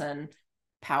person,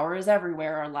 power is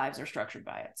everywhere. Our lives are structured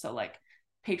by it. So like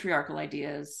patriarchal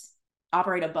ideas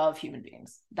operate above human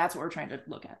beings. That's what we're trying to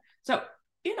look at. So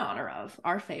in honor of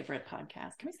our favorite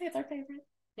podcast, can we say it's our favorite?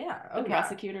 Yeah. The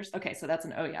Prosecutors. Okay. So that's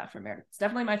an, oh yeah, from Meredith. It's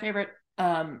definitely my favorite.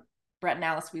 Brett and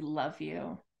Alice, we love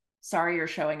you. Sorry you're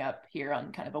showing up here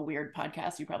on kind of a weird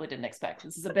podcast you probably didn't expect.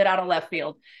 This is a bit out of left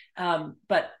field.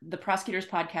 But the Prosecutors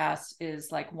podcast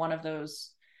is like one of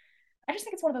those, I just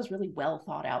think it's one of those really well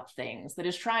thought out things that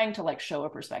is trying to like show a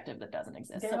perspective that doesn't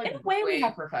exist. They're so like in a way we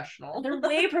have professional. They're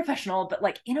way professional, but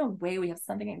like in a way we have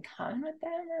something in common with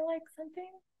them, or like something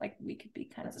like we could be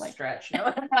kind of like stretch.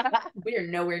 No, we are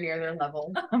nowhere near their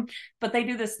level. But they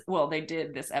do this. Well, they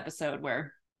did this episode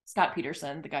where Scott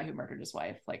Peterson, the guy who murdered his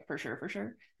wife, like for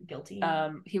sure guilty.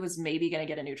 He was maybe going to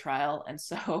get a new trial, and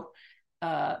so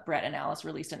Brett and Alice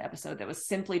released an episode that was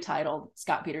simply titled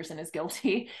 "Scott Peterson is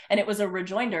Guilty," and it was a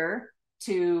rejoinder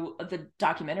to the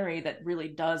documentary that really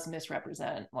does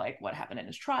misrepresent like what happened in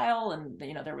his trial. And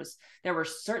there were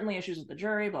certainly issues with the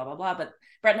jury, blah blah blah, but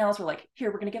Brett and Alice were like,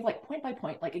 here, we're going to give like point by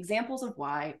point like examples of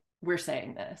why we're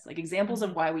saying this, like examples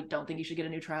of why we don't think you should get a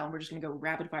new trial, and we're just going to go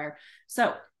rapid fire.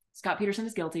 So Scott Peterson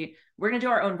is guilty. We're going to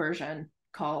do our own version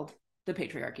called The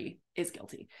Patriarchy is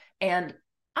Guilty. And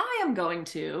I am going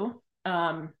to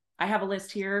I have a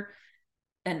list here,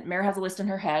 and Mare has a list in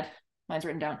her head, mine's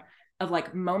written down, of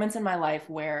like moments in my life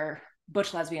where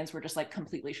butch lesbians were just like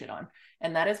completely shit on.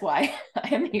 And that is why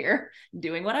I am here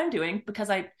doing what I'm doing, because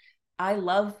I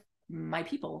love my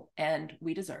people and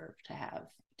we deserve to have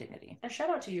dignity. And shout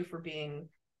out to you for being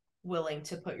willing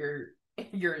to put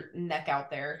your neck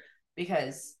out there,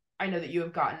 because I know that you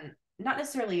have gotten, not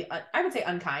necessarily, I would say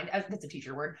unkind, that's a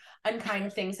teacher word,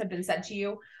 unkind things have been said to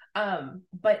you.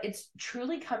 But it's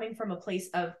truly coming from a place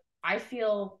of, I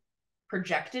feel,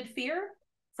 projected fear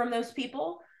from those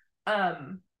people. I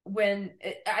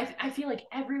feel like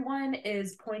everyone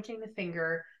is pointing the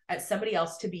finger at somebody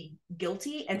else to be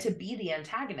guilty and to be the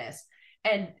antagonist.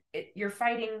 And you're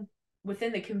fighting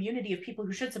within the community of people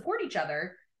who should support each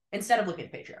other instead of looking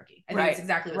at patriarchy. I think that's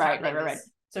exactly what's happening. Right.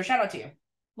 So shout out to you.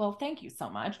 Well, thank you so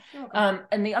much.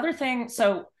 And the other thing,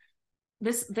 so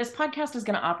this podcast is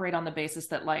going to operate on the basis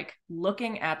that like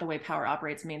looking at the way power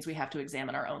operates means we have to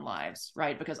examine our own lives,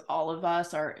 right? Because all of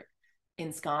us are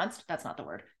ensconced, that's not the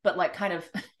word, but like kind of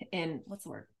in, what's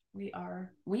the word? We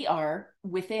are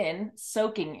within,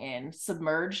 soaking in,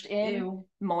 submerged in, Ew.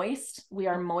 moist. We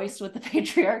are moist with the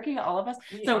patriarchy, all of us.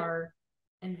 We are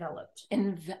enveloped.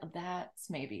 That's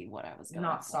maybe what I was going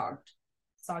Not for.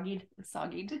 Soggied.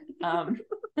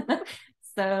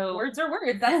 So words are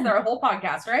words. That's their whole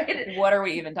podcast, right? What are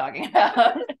we even talking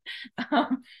about?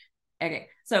 Okay,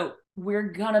 so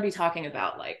we're gonna be talking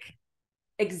about like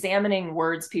examining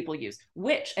words people use,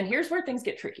 and here's where things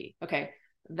get tricky. Okay,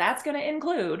 that's gonna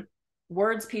include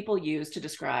words people use to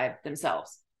describe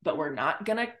themselves, but we're not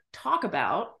gonna talk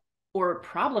about or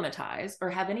problematize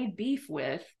or have any beef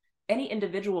with any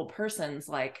individual person's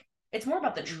like, it's more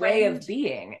about the trend, way of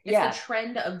being. It's the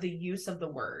trend of the use of the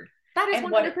word. That is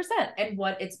 100%. And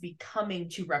what it's becoming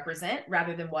to represent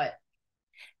rather than what.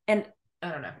 And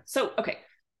I don't know. So, okay.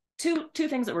 Two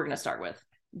things that we're going to start with.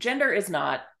 Gender is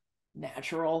not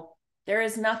natural. There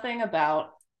is nothing about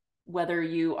whether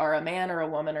you are a man or a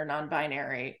woman or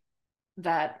non-binary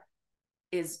that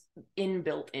is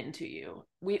inbuilt into you.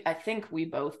 I think we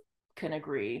both can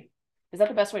agree. Is that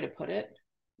the best way to put it?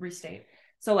 Restate.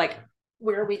 So like,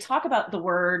 where we talk about the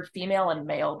word female and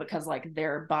male because like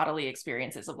their bodily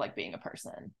experiences of like being a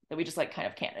person that we just like kind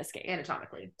of can't escape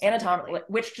anatomically,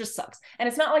 which just sucks. And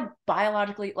it's not like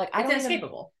biologically, like it's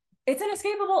inescapable. It's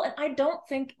inescapable. And I don't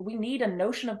think we need a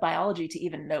notion of biology to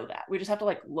even know that. We just have to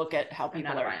like look at how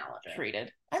people are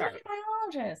treated. I'm not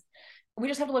a biologist. We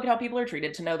just have to look at how people are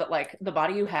treated to know that like the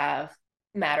body you have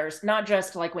matters, not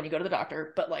just like when you go to the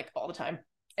doctor, but like all the time.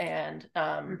 And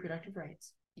reproductive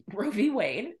rights. Roe v.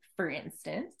 Wade, for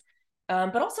instance.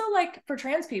 But also like for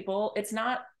trans people, it's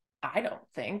not, I don't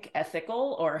think,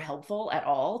 ethical or helpful at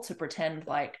all to pretend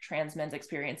like trans men's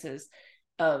experiences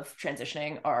of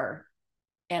transitioning are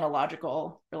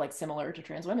analogical or like similar to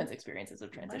trans women's experiences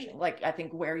of transitioning. Right. Like I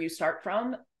think where you start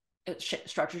from, it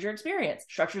structures your experience,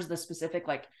 structures the specific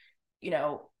like, you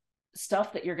know,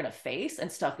 stuff that you're going to face and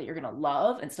stuff that you're going to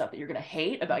love and stuff that you're going to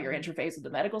hate about your interface with the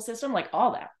medical system, like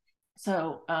all that.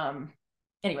 So,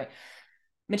 anyway,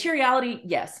 materiality,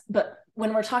 yes. But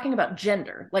when we're talking about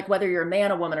gender, like whether you're a man,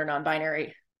 a woman, or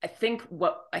non-binary, I think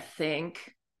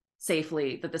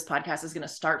safely that this podcast is going to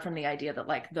start from the idea that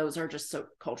like those are just so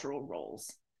cultural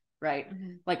roles, right?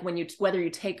 Mm-hmm. Like whether you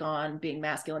take on being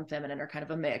masculine, feminine, or kind of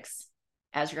a mix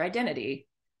as your identity,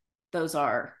 those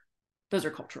are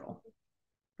cultural,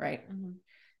 right? Mm-hmm.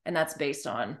 And that's based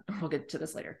on, we'll get to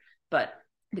this later, but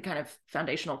the kind of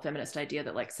foundational feminist idea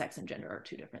that like sex and gender are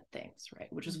two different things, right?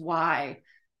 Which is why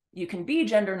you can be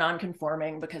gender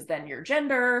non-conforming, because then your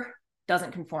gender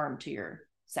doesn't conform to your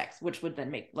sex, which would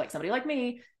then make like somebody like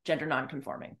me gender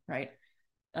non-conforming, right?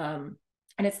 And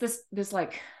it's this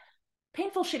like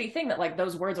painful, shitty thing that like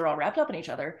those words are all wrapped up in each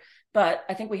other. But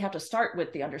I think we have to start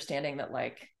with the understanding that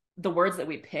like the words that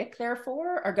we pick,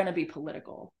 therefore, are going to be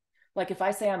political. Like if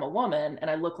I say I'm a woman and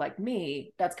I look like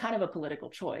me, that's kind of a political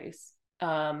choice.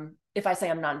 If I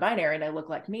say I'm non-binary and I look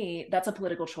like me, that's a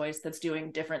political choice that's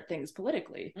doing different things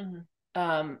politically.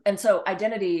 Mm-hmm. And so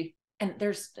identity, and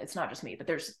it's not just me, but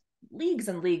there's leagues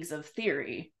and leagues of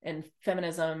theory in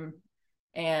feminism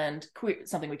and queer,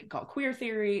 something we could call queer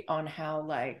theory, on how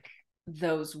like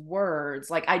those words,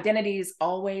 like identities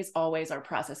always are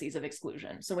processes of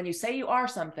exclusion. So when you say you are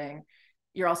something,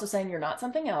 you're also saying you're not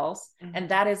something else. Mm-hmm. And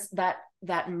that is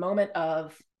that moment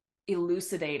of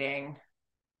elucidating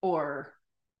or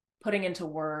putting into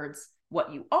words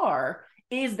what you are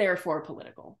is therefore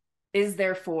political, is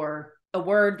therefore a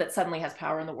word that suddenly has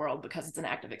power in the world because it's an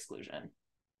act of exclusion.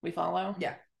 We follow?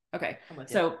 Yeah. Okay.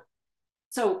 So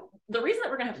the reason that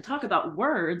we're going to have to talk about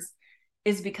words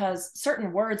is because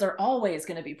certain words are always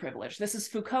going to be privileged. This is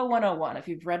Foucault 101. If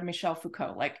you've read Michel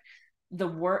Foucault, like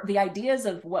the ideas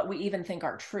of what we even think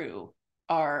are true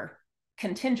are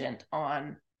contingent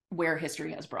on where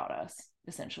history has brought us,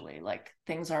 essentially. Like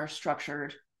things are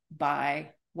structured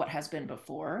by what has been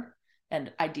before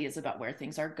and ideas about where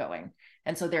things are going.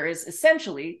 And so there is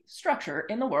essentially structure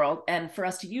in the world. And for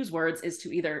us to use words is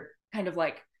to either kind of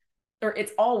like, or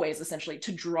it's always essentially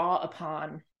to draw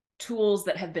upon tools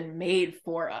that have been made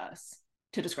for us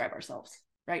to describe ourselves,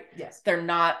 right? Yes. They're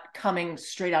not coming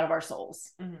straight out of our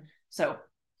souls. Mm-hmm. So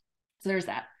there's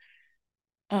that.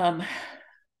 And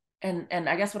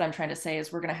I guess what I'm trying to say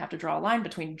is we're going to have to draw a line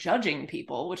between judging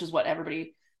people, which is what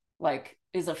everybody like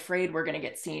is afraid we're going to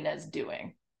get seen as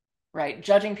doing, right?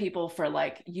 Judging people for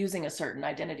like using a certain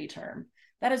identity term.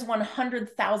 That is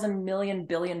 100,000 million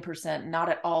billion % not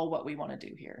at all what we want to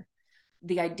do here.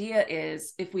 The idea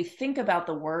is if we think about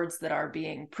the words that are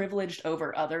being privileged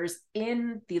over others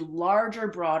in the larger,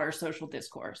 broader social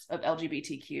discourse of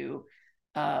LGBTQ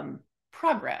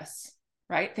progress,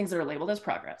 right? Things that are labeled as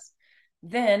progress,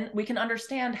 then we can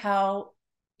understand how,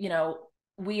 you know,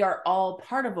 we are all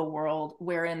part of a world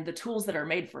wherein the tools that are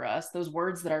made for us, those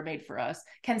words that are made for us,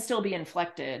 can still be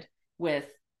inflected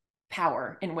with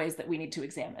power in ways that we need to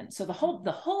examine. So the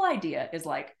whole idea is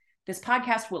like, this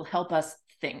podcast will help us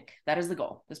think. That is the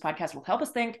goal. This podcast will help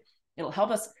us think. It'll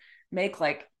help us make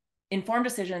like informed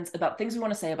decisions about things we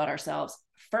want to say about ourselves.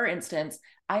 For instance,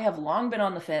 I have long been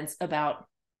on the fence about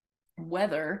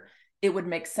whether it would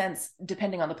make sense,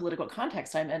 depending on the political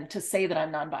context I'm in, to say that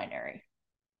I'm non-binary,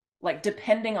 like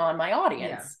depending on my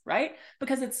audience, right?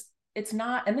 Because it's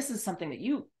not, and this is something that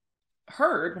you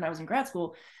heard when I was in grad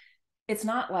school, it's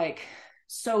not like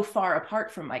so far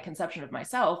apart from my conception of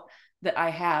myself that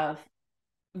I have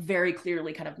very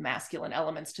clearly kind of masculine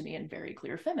elements to me and very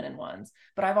clear feminine ones.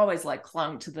 But I've always like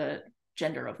clung to the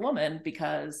gender of woman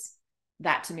because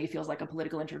that to me feels like a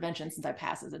political intervention since I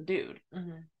pass as a dude.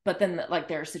 Mm-hmm. But then like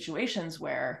there are situations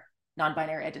where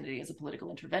non-binary identity is a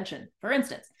political intervention. For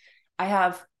instance, I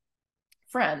have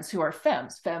friends who are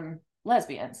femme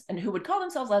lesbians and who would call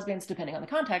themselves lesbians depending on the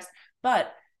context,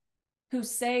 but who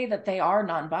say that they are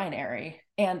non-binary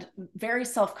and very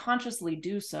self-consciously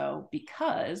do so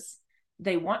because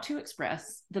they want to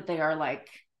express that they are like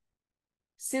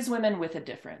cis women with a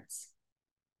difference,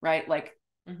 right? Like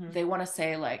they want to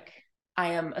say like,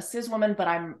 I am a cis woman, but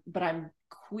I'm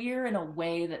queer in a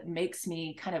way that makes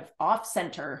me kind of off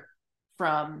center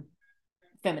from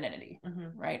femininity,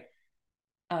 right?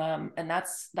 And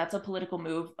that's a political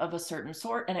move of a certain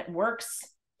sort, and it works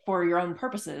for your own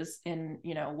purposes in,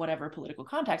 you know, whatever political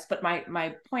context. But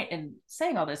my point in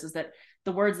saying all this is that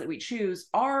the words that we choose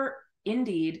are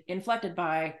indeed inflected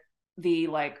by the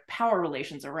like power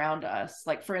relations around us.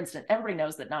 Like, for instance, everybody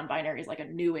knows that non-binary is like a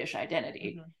newish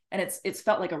identity. And it's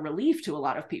felt like a relief to a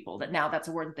lot of people that now that's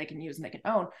a word that they can use and they can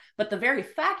own. But the very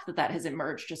fact that that has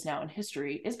emerged just now in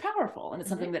history is powerful. And it's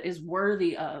something that is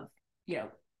worthy of, you know,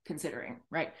 considering,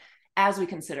 right? As we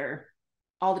consider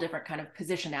all the different kind of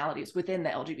positionalities within the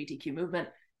LGBTQ movement,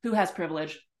 who has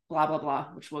privilege, blah, blah, blah,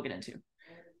 which we'll get into.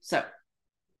 So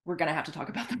we're going to have to talk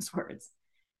about those words.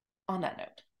 On that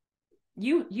note,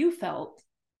 you felt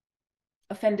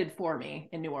offended for me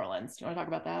in New Orleans. Do you want to talk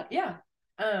about that? Yeah.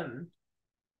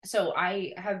 So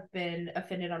I have been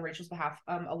offended on Rachel's behalf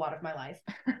a lot of my life.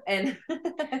 And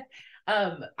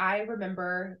I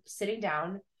remember sitting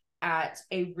down at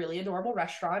a really adorable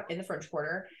restaurant in the French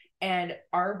Quarter, and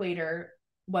our waiter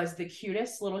was the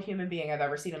cutest little human being I've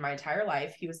ever seen in my entire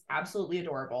life. He was absolutely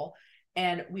adorable.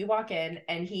 And we walk in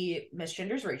and he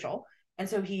misgenders Rachel. And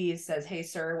so he says, "Hey,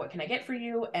 sir, what can I get for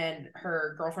you?" And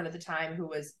her girlfriend at the time, who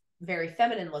was very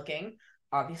feminine looking,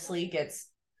 obviously gets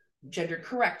gendered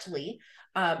correctly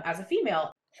as a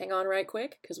female. Hang on right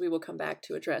quick, because we will come back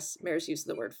to address Mayor's use of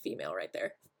the word female right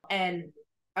there. And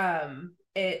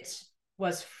it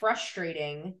was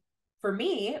frustrating for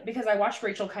me because I watched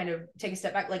Rachel kind of take a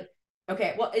step back, like,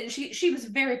 okay, well, she was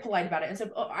very polite about it and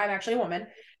said, "Oh, I'm actually a woman."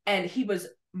 And he was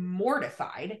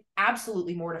mortified,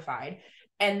 absolutely mortified.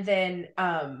 And then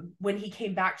when he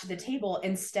came back to the table,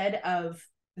 instead of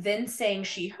then saying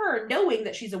she, her, knowing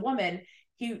that she's a woman,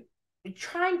 he,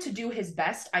 trying to do his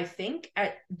best, I think,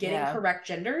 at getting correct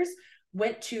genders,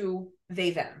 went to they,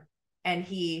 them. And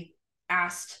he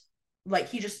asked, like,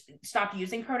 he just stopped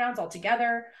using pronouns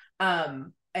altogether.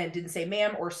 And didn't say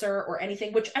ma'am or sir or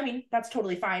anything, which, I mean, that's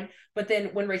totally fine. But then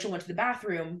when Rachel went to the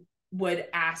bathroom, would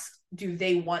ask, do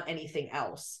they want anything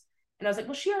else? And I was like,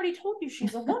 well, she already told you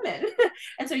she's a woman.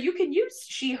 And so you can use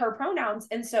she, her pronouns.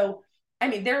 And so, I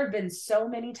mean, there have been so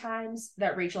many times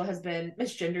that Rachel has been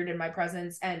misgendered in my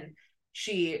presence. And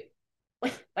she,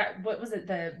 like, what was it?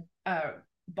 The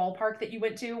ballpark that you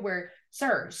went to where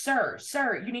sir,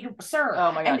 you need to, sir.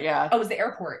 Oh my God, and yeah. it was the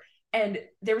airport. And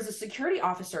there was a security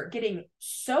officer getting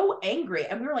so angry.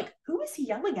 And we were like, who is he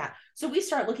yelling at? So we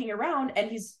start looking around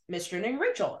and he's misgendering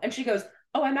Rachel. And she goes,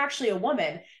 oh, I'm actually a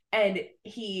woman. And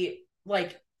he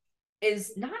like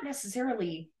is not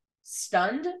necessarily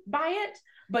stunned by it,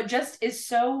 but just is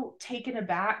so taken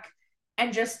aback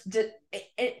and just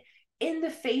it in the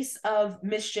face of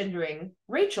misgendering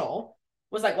Rachel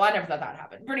was like, well, I never thought that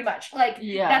happened. Pretty much. Like,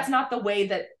 that's not the way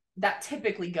that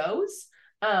typically goes.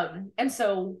 And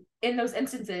so in those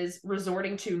instances,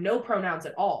 resorting to no pronouns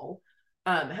at all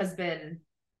has been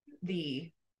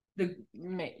the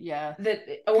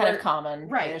kind of common,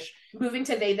 right? Moving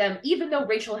to they them, even though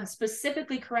Rachel has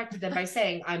specifically corrected them by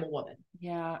saying I'm a woman.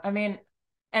 Yeah, I mean,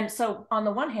 and so on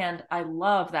the one hand, I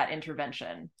love that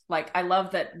intervention. Like, I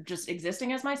love that just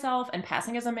existing as myself and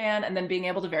passing as a man, and then being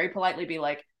able to very politely be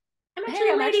like, I'm actually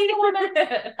a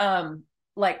woman.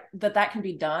 Like that can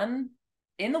be done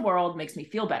in the world makes me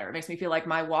feel better. It makes me feel like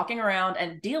my walking around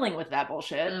and dealing with that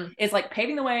bullshit is like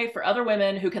paving the way for other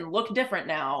women who can look different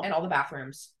now. And all the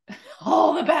bathrooms.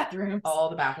 All the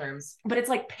bathrooms. But it's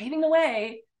like paving the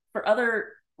way for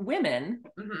other women.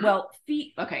 Mm-hmm. Well,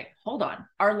 okay, hold on.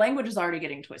 Our language is already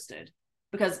getting twisted.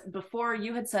 Because before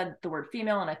you had said the word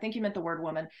female, and I think you meant the word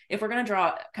woman. If we're going to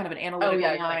draw kind of an analytical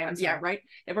line, right?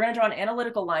 If we're going to draw an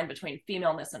analytical line between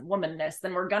femaleness and womanness,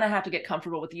 then we're going to have to get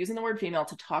comfortable with using the word female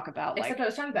to talk about. Except I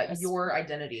was talking about your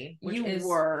identity, which is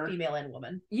female and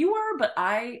woman. You were, but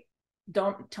I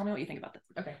don't. Tell me what you think about this.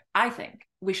 Okay. I think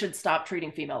we should stop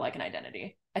treating female like an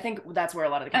identity. I think that's where a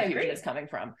lot of the confusion is coming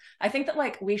from. I think that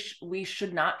like we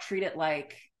should not treat it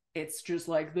like it's just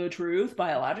like the truth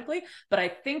biologically, but I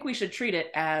think we should treat it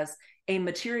as a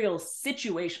material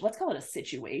situation. Let's call it a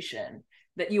situation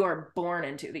that you are born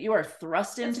into, that you are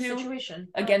thrust into situation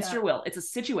against your will. It's a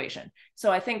situation.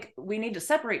 So I think we need to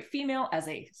separate female as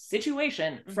a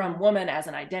situation from woman as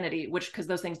an identity, because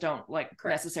those things don't like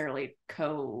necessarily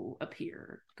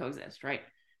coexist, right?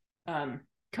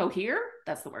 Cohere,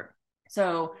 that's the word.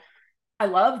 So I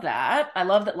love that. I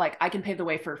love that, like, I can pave the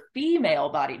way for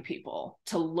female-bodied people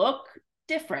to look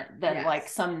different than like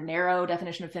some narrow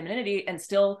definition of femininity and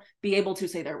still be able to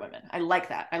say they're women. I like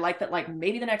that. I like that, like,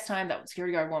 maybe the next time that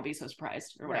security guard won't be so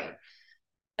surprised or whatever.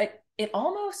 It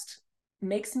almost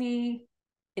makes me,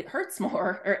 it hurts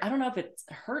more, or I don't know if it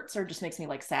hurts or just makes me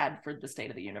like sad for the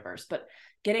state of the universe, but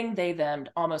getting they, them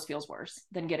almost feels worse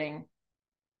than getting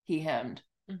he, himmed,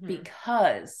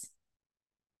 because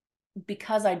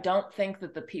I don't think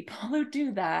that the people who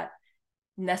do that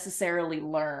necessarily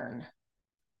learn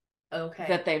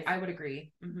that I would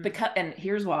agree. Because, and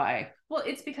here's why. Well,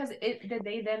 it's because the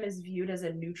they them is viewed as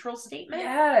a neutral statement.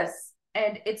 Yes.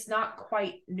 And it's not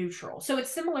quite neutral. So it's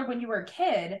similar when you were a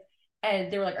kid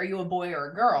and they were like, are you a boy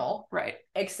or a girl? Right.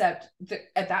 Except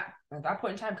at that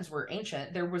point in time, because we're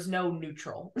ancient, there was no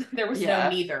neutral. There was no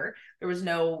neither. There was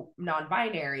no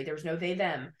non-binary. There was no they,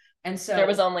 them. And so there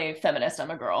was only feminist,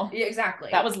 I'm a girl. Yeah, exactly.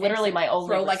 That was literally my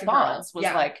only response was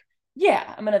like,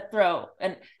 I'm going to throw.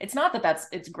 And it's not that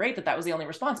it's great that was the only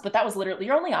response, but that was literally,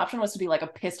 your only option was to be like a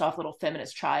pissed off little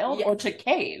feminist child or to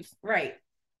cave. Right.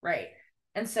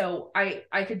 And so I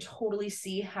could totally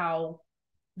see how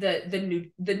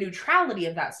the neutrality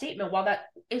of that statement, while that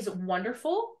is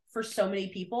wonderful for so many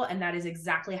people, and that is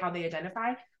exactly how they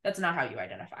identify, that's not how you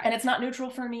identify. And it's not neutral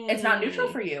for me. It's not neutral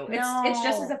for you. No. It's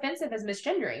just as offensive as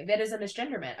misgendering. That is a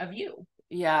misgenderment of you.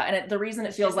 Yeah. And the reason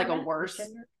it feels like a worse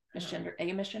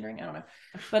misgendering, I don't know.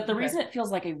 But the reason it feels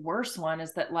like a worse one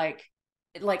is that like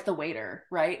the waiter,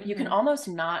 right? You can almost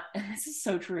not, and this is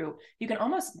so true, you can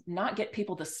almost not get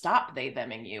people to stop they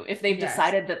theming you if they've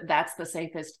decided that that's the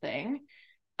safest thing.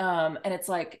 And it's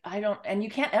like, and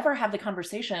you can't ever have the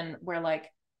conversation where like,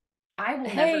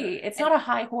 it's not a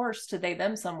high horse to they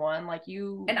them someone, like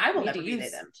you, and I will never be they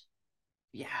them.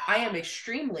 Yeah, I am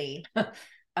extremely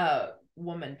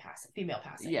woman passive, female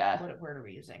passive. Yeah, what word are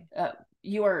we using?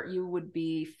 You would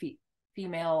be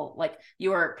female, like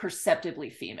you are perceptibly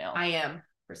female. I am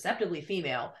perceptibly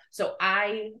female, so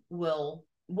I will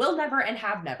never and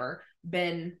have never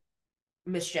been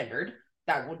misgendered.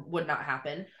 That would not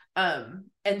happen. And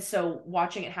so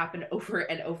watching it happen over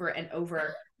and over and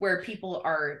over, where people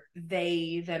are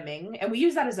they theming, and we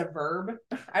use that as a verb.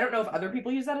 I don't know if other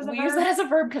people use that as a verb. We use that as a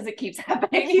verb because it keeps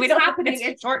happening.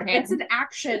 It's shorthand. It's an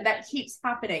action that keeps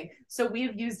happening. So we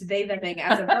have used they theming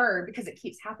as a verb because it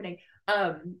keeps happening.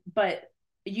 But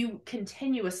you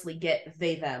continuously get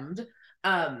they themed.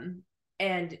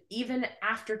 And even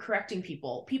after correcting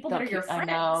people that are your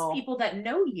friends, people that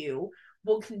know you,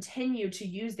 will continue to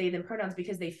use they them pronouns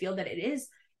because they feel that it is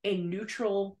a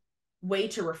neutral way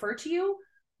to refer to you,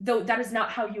 though that is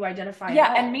not how you identify.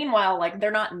 Yeah, and meanwhile, like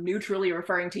they're not neutrally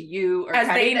referring to you or as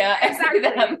Karina exactly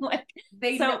them. Like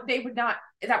they would not,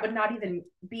 that would not even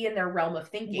be in their realm of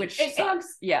thinking. Which and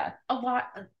yeah, a lot,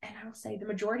 and I will say the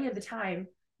majority of the time,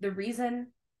 the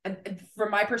reason, from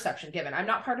my perception, given I'm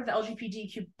not part of the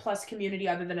LGBTQ plus community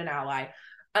other than an ally,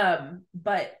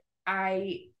 but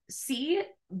I see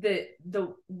the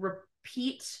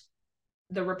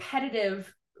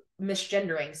repetitive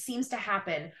misgendering seems to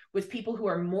happen with people who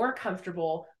are more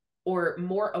comfortable or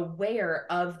more aware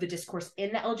of the discourse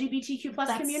in the LGBTQ plus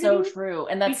community. That's so true.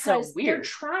 And that's so weird. They're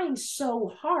trying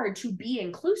so hard to be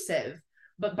inclusive,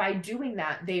 but by doing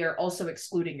that, they are also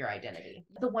excluding your identity.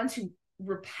 The ones who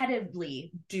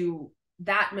repetitively do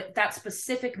that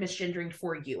specific misgendering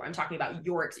for you, I'm talking about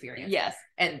your experience. Yes.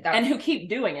 And who keep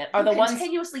doing it are the ones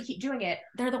continuously keep doing it.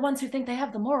 They're the ones who think they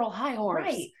have the moral high horse.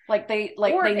 Right. Like they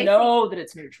know that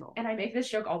it's neutral. And I make this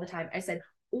joke all the time. I said,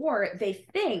 or they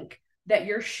think that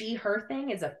your she/her thing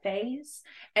is a phase,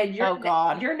 and your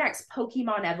next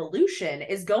Pokemon evolution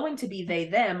is going to be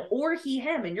they/them or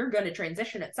he/him, and you're going to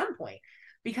transition at some point.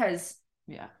 Because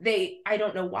I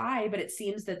don't know why, but it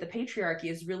seems that the patriarchy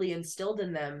is really instilled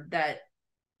in them that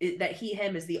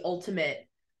he/him is the ultimate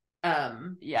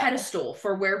pedestal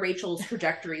for where Rachel's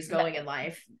trajectory is going in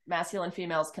life. Masculine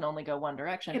females can only go one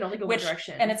direction. One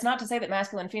direction. And it's not to say that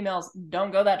masculine females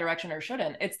don't go that direction or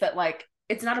shouldn't. It's that like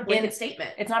it's not a blanket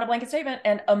statement. It's not a blanket statement.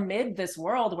 And amid this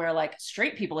world where like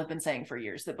straight people have been saying for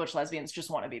years that butch lesbians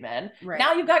just want to be men. Right.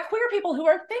 Now you've got queer people who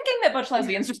are thinking that butch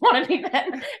lesbians just want to be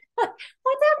men.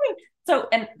 What's happening? So,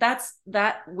 and that's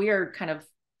that weird kind of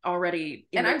already.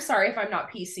 And I'm sorry if I'm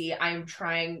not PC. I'm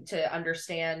trying to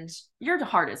understand. Your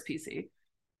heart is PC.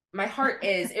 My heart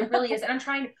is. It really is. And I'm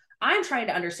trying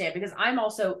to understand, because I'm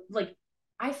also like,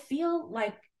 I feel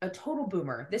like a total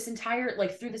boomer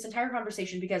through this entire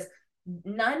conversation, because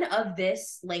none of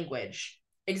this language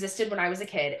existed when I was a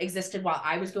kid, existed while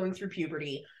I was going through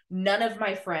puberty. None of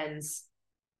my friends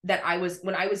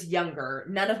when I was younger,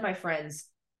 none of my friends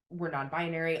were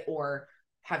non-binary or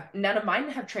none of mine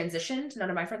have transitioned. None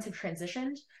of my friends have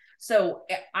transitioned. So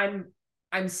I'm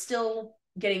still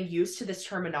getting used to this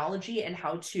terminology and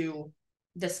how to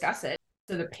discuss it.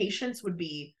 So the patience would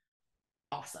be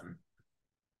awesome.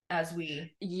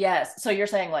 Yes. So you're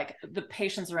saying like the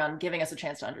patience around giving us a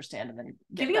chance to understand and then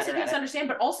giving us a chance to understand,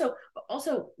 but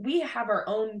also we have our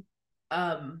own,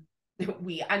 I'm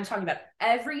talking about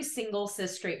every single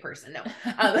cis straight person.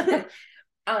 No,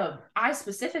 I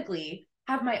specifically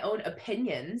have my own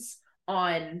opinions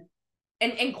on,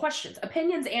 and questions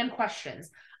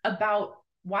about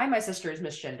why my sister is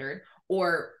misgendered,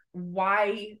 or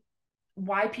why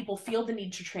people feel the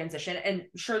need to transition. And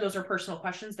sure, those are personal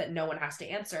questions that no one has to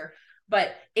answer,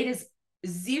 but it is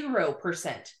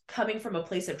 0% coming from a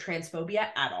place of transphobia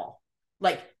at all.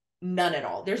 Like none at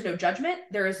all. There's no judgment.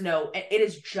 It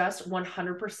is just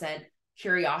 100%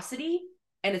 curiosity.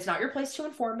 And it's not your place to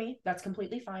inform me. That's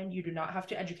completely fine. You do not have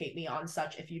to educate me on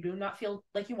such if you do not feel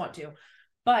like you want to.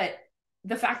 But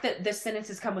the fact that this sentence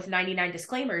has come with 99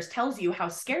 disclaimers tells you how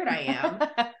scared I am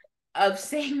of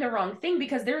saying the wrong thing,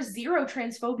 because there's zero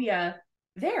transphobia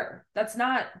there. That's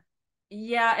not.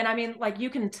 Yeah. And I mean, like,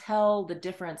 you can tell the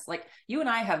difference. Like, you and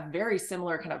I have very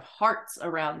similar kind of hearts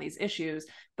around these issues,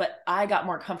 but I got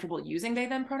more comfortable using they,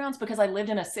 them pronouns because I lived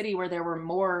in a city where there were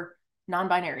more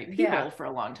non-binary people for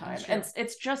a long time. And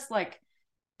it's just like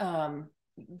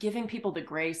giving people the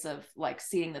grace of like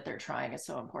seeing that they're trying is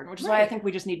so important, which is why I think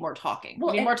we just need more talking.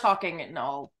 We need more talking in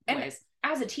all ways.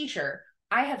 As a teacher,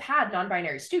 I have had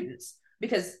non-binary students,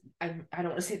 because I don't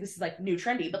want to say this is like new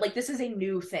trendy, but like this is a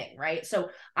new thing, right? So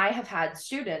I have had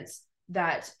students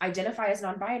that identify as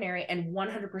non-binary, and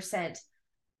 100%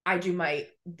 I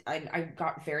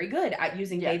got very good at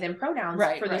using they, them pronouns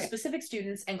for those specific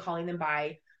students and calling them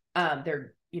by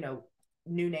their,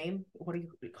 new name. What do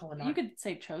you call it? You could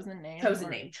say chosen name. Chosen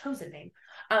name.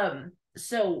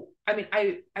 So, I mean,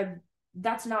 I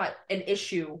that's not an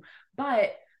issue,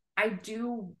 but I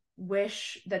do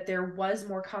wish that there was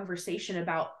more conversation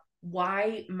about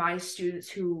why my students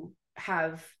who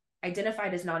have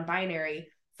identified as non-binary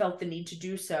felt the need to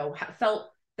do so, felt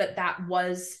that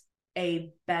was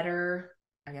a better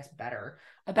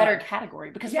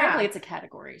category, because frankly it's a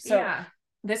category. So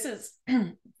this is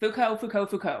Foucault,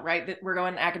 right? That we're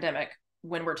going academic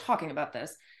when we're talking about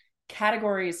this.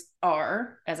 Categories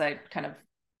are, as I kind of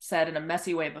said in a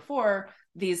messy way before,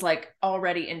 these like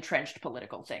already entrenched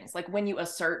political things. Like when you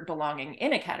assert belonging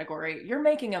in a category, you're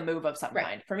making a move of some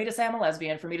kind. For me to say I'm a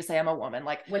lesbian, for me to say I'm a woman,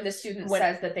 like when the student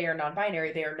says that they are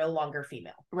non-binary, they are no longer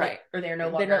female, right? Like, or they're no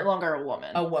longer a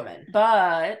woman. A woman.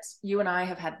 But you and I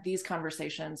have had these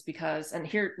conversations because, and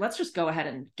here, let's just go ahead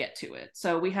and get to it.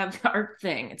 So we have our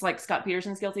thing. It's like Scott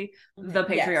Peterson's guilty. The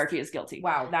patriarchy is guilty.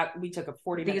 Wow, that we took a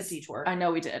 40-minute detour. I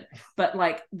know we did, but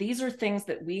like these are things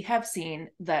that we have seen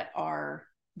that are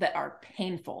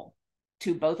painful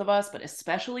to both of us, but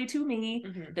especially to me,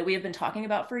 that we have been talking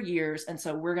about for years. And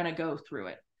so we're going to go through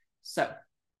it. So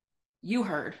you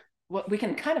heard what we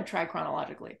can kind of try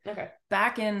chronologically. Okay.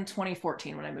 Back in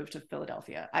 2014, when I moved to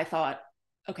Philadelphia, I thought,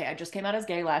 okay, I just came out as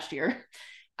gay last year.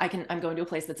 I'm going to a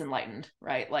place that's enlightened,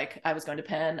 right? Like I was going to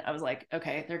Penn. I was like,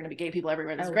 okay, there are going to be gay people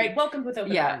everywhere. That's great. Welcome with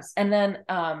open arms. And then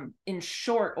in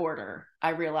short order,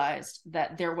 I realized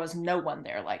that there was no one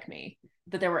there like me,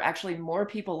 that there were actually more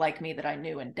people like me that I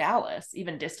knew in Dallas,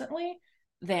 even distantly,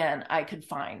 than I could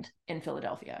find in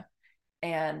Philadelphia.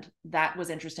 And that was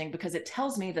interesting because it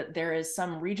tells me that there is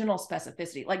some regional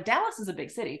specificity. Like Dallas is a big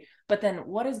city, but then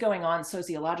what is going on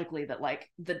sociologically that like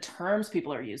the terms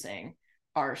people are using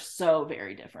are so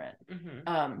very different.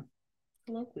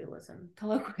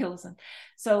 Colloquialism.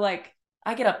 So like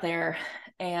I get up there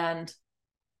and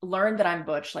learn that I'm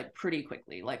butch like pretty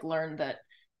quickly, like learn that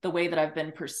the way that I've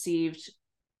been perceived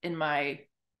in my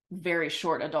very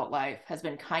short adult life has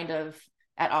been kind of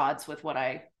at odds with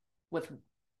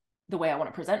the way I want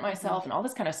to present myself and all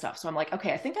this kind of stuff. So I'm like,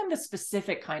 okay, I think I'm this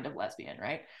specific kind of lesbian,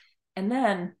 right? And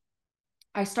then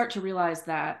I start to realize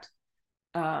that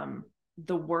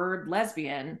the word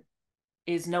lesbian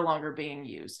is no longer being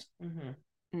used.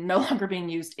 No longer being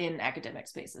used in academic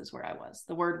spaces where I was.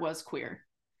 The word was queer.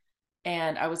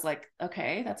 And I was like,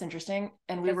 okay, that's interesting.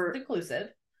 And we were inclusive.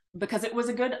 Because it was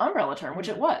a good umbrella term, which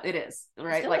it is,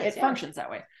 right? Like it functions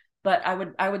that way. But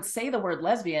I would say the word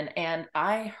lesbian, and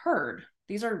I heard,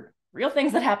 these are real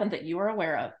things that happened that you are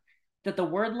aware of, that the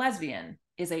word lesbian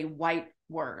is a white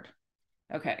word.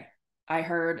 Okay. I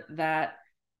heard that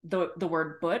the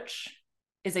word butch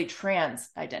is a trans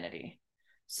identity.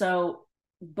 So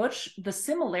the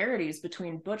similarities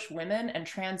between butch women and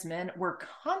trans men were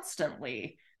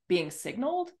constantly being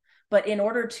signaled, but in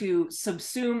order to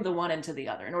subsume the one into the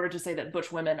other, in order to say that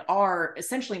butch women are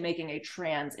essentially making a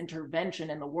trans intervention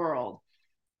in the world.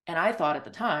 And I thought at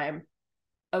the time,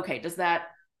 okay, does that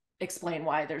explain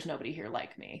why there's nobody here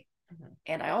like me?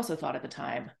 And I also thought at the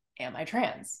time, am I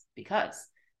trans? Because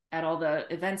at all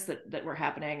the events that were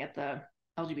happening at the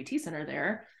LGBT center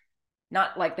there,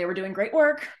 not like they were doing great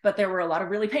work, but there were a lot of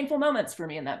really painful moments for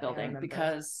me in that building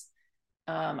because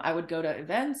I would go to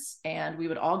events and we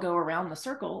would all go around the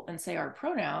circle and say our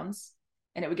pronouns,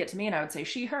 and it would get to me and I would say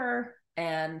she, her.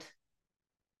 And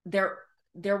there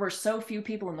were so few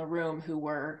people in the room who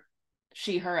were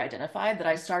she, her identified that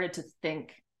I started to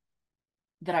think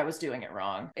that I was doing it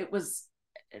wrong.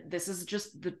 This is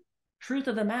just the truth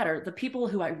of the matter. The people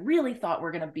who I really thought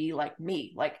were going to be like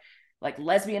me, like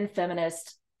lesbian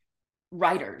feminist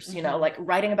writers, like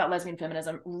writing about lesbian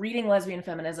feminism, reading lesbian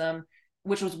feminism,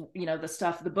 which was,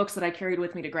 the books that I carried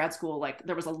with me to grad school. Like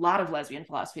there was a lot of lesbian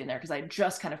philosophy in there because I had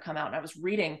just kind of come out and I was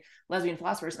reading lesbian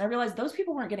philosophers, and I realized those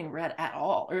people weren't getting read at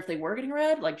all. Or if they were getting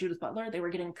read, like Judith Butler, they were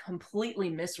getting completely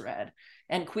misread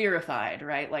and queerified,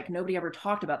 right? Like nobody ever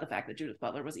talked about the fact that Judith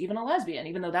Butler was even a lesbian,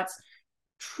 even though that's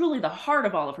truly the heart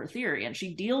of all of her theory. And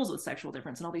she deals with sexual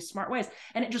difference in all these smart ways.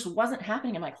 And it just wasn't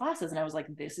happening in my classes. And I was like,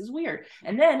 this is weird.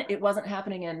 And then it wasn't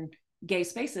happening in gay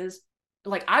spaces.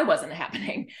 Like I wasn't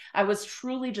happening. I was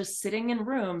truly just sitting in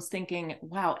rooms thinking,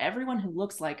 wow, everyone who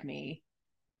looks like me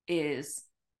is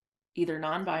either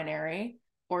non-binary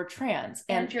or trans.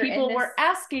 And people were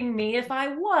asking me if I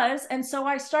was. And so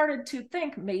I started to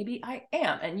think maybe I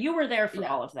am. And you were there for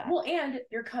all of that. Well, and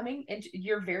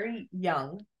you're very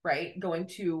young, right? Going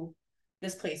to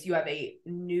this place, you have a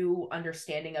new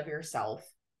understanding of yourself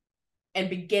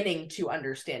and beginning to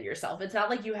understand yourself. It's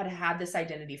not like you had this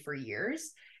identity for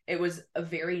years. It was a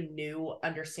very new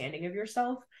understanding of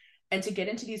yourself. And to get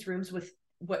into these rooms with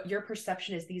what your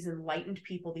perception is, these enlightened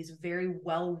people, these very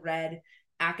well-read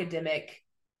academic,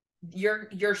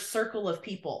 your circle of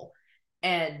people,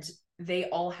 and they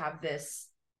all have this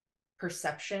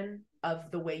perception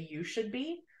of the way you should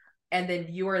be. And then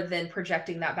you are then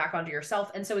projecting that back onto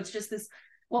yourself. And so it's just this.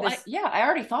 Well, I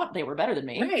already thought they were better than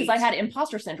me because I had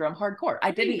imposter syndrome hardcore.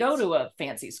 I didn't go to a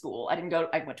fancy school. I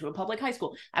went to a public high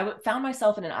school. I found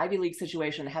myself in an Ivy League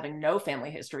situation, having no family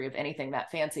history of anything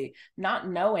that fancy, not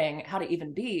knowing how to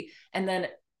even be. And then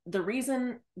the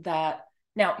reason that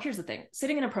Now, here's the thing.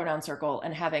 Sitting in a pronoun circle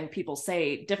and having people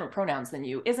say different pronouns than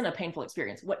you isn't a painful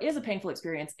experience. What is a painful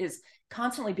experience is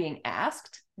constantly being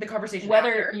asked The conversation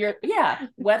whether after.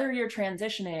 whether you're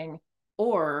transitioning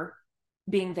or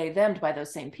being they them'd by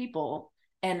those same people,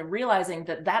 and realizing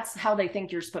that that's how they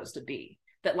think you're supposed to be.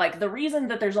 That like the reason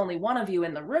that there's only one of you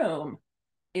in the room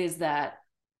is that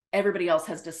everybody else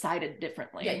has decided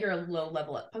differently. Yeah, you're a low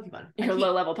level Pokemon. You're a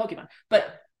low level Pokemon.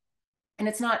 But and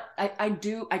it's not, I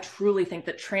truly think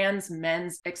that trans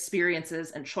men's experiences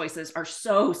and choices are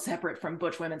so separate from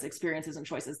butch women's experiences and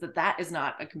choices that is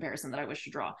not a comparison that I wish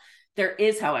to draw. There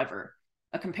is, however,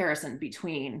 a comparison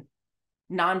between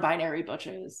non-binary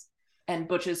butches and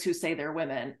butches who say they're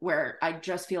women, where I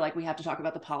just feel like we have to talk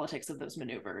about the politics of those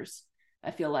maneuvers. I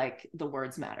feel like the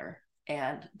words matter.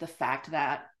 And the fact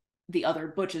that the other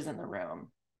butches in the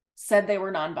room said they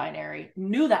were non-binary,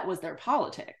 knew that was their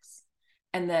politics.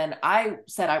 And then I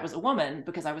said I was a woman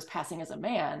because I was passing as a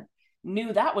man,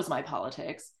 knew that was my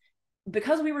politics.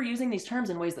 Because we were using these terms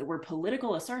in ways that were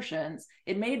political assertions,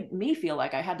 it made me feel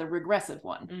like I had the regressive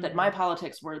one, mm-hmm. that my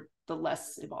politics were the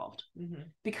less evolved. Mm-hmm.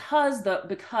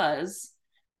 Because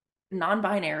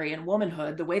non-binary and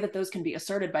womanhood, the way that those can be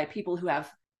asserted by people who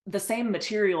have the same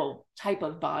material type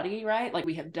of body, right? Like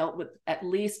we have dealt with at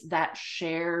least that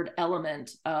shared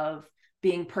element of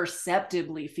being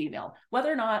perceptibly female, whether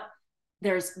or not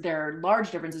there are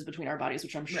large differences between our bodies,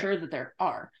 which I'm sure that there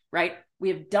are, right? We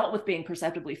have dealt with being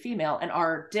perceptibly female, and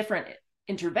our different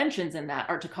interventions in that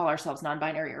are to call ourselves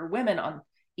non-binary or women on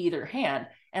either hand.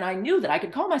 And I knew that I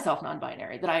could call myself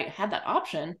non-binary, that I had that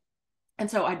option.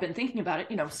 And so I'd been thinking about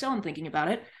it, still am thinking about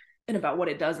it and about what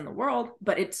it does in the world,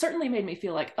 but it certainly made me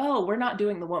feel like, oh, we're not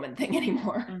doing the woman thing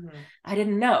anymore. Mm-hmm. I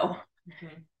didn't know.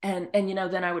 Mm-hmm.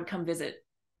 And then I would come visit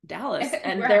Dallas,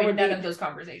 and there would be none of those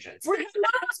conversations. We're having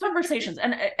none of those conversations,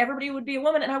 and everybody would be a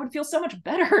woman, and I would feel so much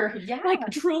better. Yeah, like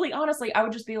truly, honestly, I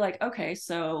would just be like, okay,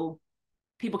 so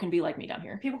people can be like me down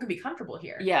here. People can be comfortable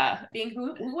here. Yeah, being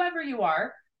whoever you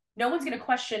are, no one's going to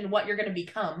question what you're going to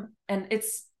become. And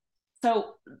it's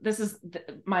so. This is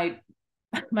my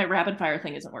rapid fire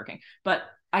thing isn't working, but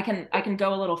I can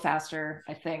go a little faster.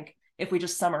 I think if we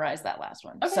just summarize that last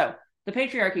one. Okay. So the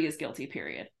patriarchy is guilty.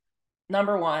 Period.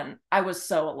 Number one, I was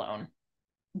so alone,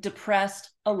 depressed,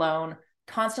 alone,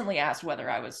 constantly asked whether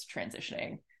I was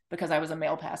transitioning because I was a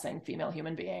male passing female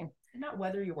human being. Not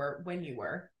whether you were, when you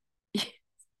were.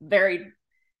 Very,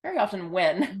 very often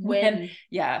when.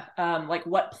 Yeah. Like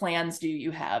what plans do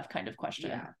you have kind of question.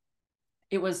 Yeah.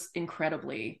 It was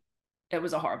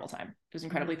a horrible time. It was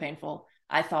incredibly mm-hmm. painful.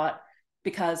 I thought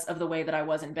because of the way that I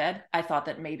was in bed, I thought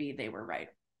that maybe they were right.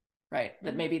 Mm-hmm.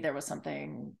 That maybe there was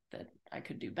something that I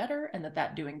could do better, and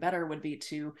that doing better would be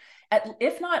to,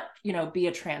 if not, be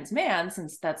a trans man,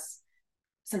 since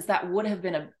that would have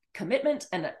been a commitment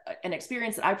and an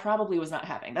experience that I probably was not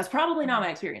having. That's probably not my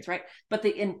experience, right? But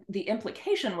the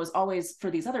implication was always for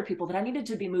these other people that I needed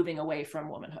to be moving away from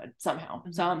womanhood somehow,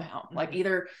 mm-hmm. like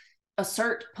either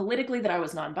assert politically that I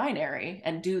was non-binary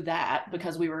and do that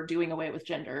because we were doing away with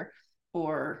gender,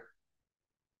 or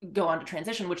go on to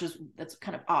transition, that's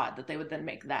kind of odd that they would then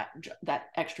make that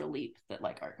extra leap that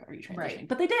like, are you transitioning? Right.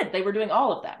 But they did. They were doing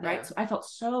all of that, right? Yeah. So I felt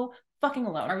so fucking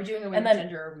alone. Are we doing away with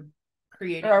gender?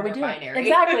 Creating or are we doing binary?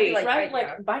 Exactly, right?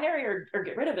 Like binary or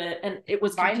get rid of it. And it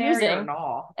was binary confusing. Or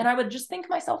all. And I would just think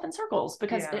myself in circles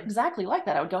because exactly like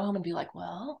that. I would go home and be like,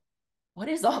 well, what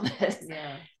is all this?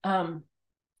 Yeah.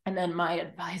 And then my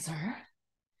advisor,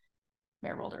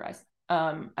 Mayor rolled her eyes.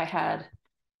 I had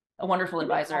a wonderful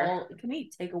advisor. Can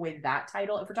we take away that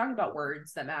title? If we're talking about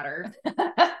words that matter,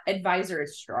 advisor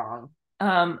is strong.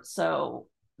 So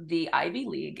the Ivy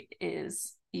League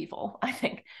is evil. I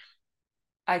think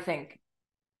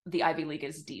the Ivy League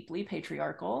is deeply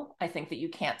patriarchal. I think that you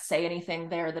can't say anything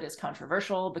there that is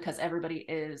controversial because everybody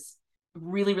is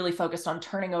really, really focused on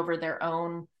turning over their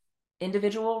own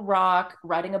individual rock,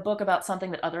 writing a book about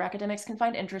something that other academics can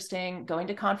find interesting, going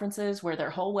to conferences where their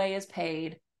whole way is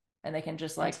paid, and they can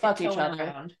just like fuck each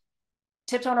other,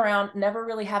 tiptoeing around, never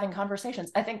really having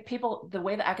conversations. I think the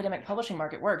way the academic publishing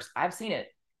market works, I've seen it,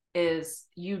 is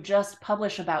you just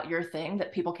publish about your thing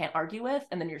that people can't argue with,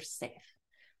 and then you're safe.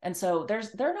 And so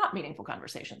there are not meaningful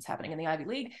conversations happening in the Ivy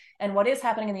League. And what is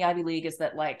happening in the Ivy League is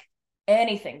that like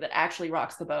anything that actually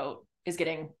rocks the boat is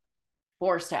getting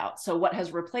forced out. So what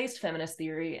has replaced feminist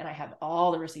theory, and I have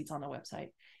all the receipts on the website,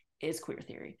 is queer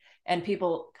theory. And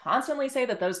people constantly say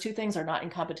that those two things are not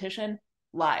in competition.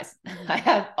 Lies. I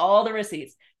have all the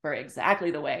receipts for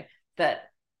exactly the way that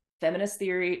feminist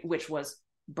theory, which was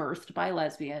birthed by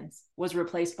lesbians, was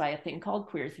replaced by a thing called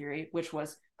queer theory, which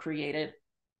was created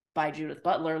by Judith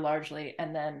Butler largely,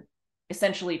 and then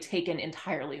essentially taken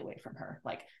entirely away from her.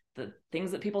 Like the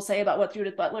things that people say about what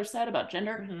Judith Butler said about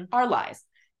gender are lies.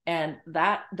 And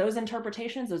that those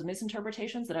interpretations, those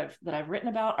misinterpretations that I've written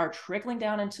about are trickling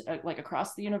down into like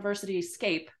across the university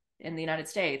scape in the United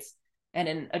States and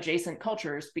in adjacent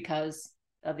cultures because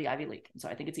of the Ivy League. And so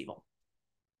I think it's evil.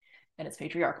 And it's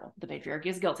patriarchal. The patriarchy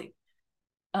is guilty.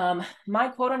 My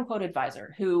quote unquote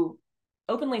advisor, who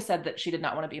openly said that she did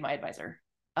not want to be my advisor,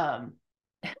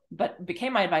 but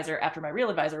became my advisor after my real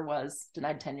advisor was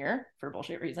denied tenure for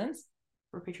bullshit reasons.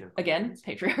 For patriarchy. Again,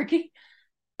 patriarchy.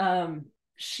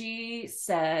 She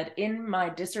said in my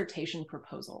dissertation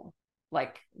proposal,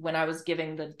 like when I was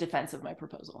giving the defense of my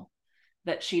proposal,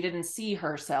 that she didn't see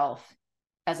herself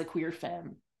as a queer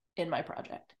femme in my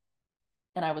project.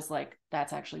 And I was like,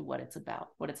 that's actually what it's about.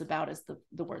 What it's about is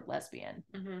the word lesbian.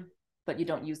 But you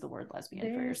don't use the word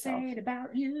lesbian for yourself. It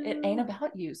about you. It ain't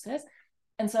about you, sis.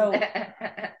 And so,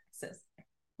 sis.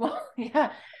 Well,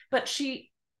 yeah, but she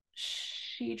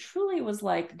truly was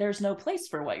like, there's no place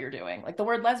for what you're doing. Like the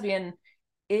word lesbian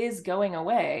is going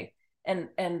away. And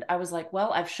I was like,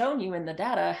 well, I've shown you in the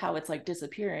data how it's like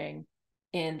disappearing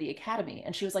in the academy.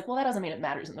 And she was like, well, that doesn't mean it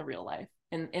matters in the real life,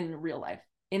 in real life,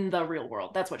 in the real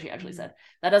world. That's what she actually said.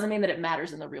 That doesn't mean that it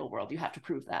matters in the real world. You have to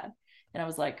prove that. And I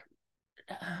was like,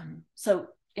 so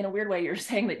in a weird way, you're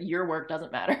saying that your work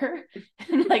doesn't matter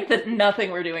and like that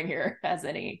nothing we're doing here has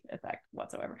any effect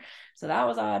whatsoever. So that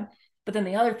was odd. But then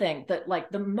the other thing that like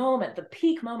the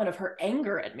peak moment of her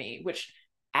anger at me, which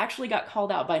actually got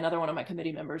called out by another one of my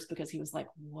committee members because he was like,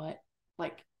 what?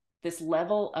 Like this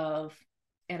level of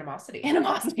animosity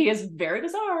is very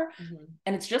bizarre.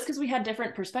 And it's just because we had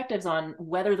different perspectives on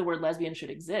whether the word lesbian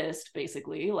should exist,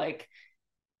 basically, like,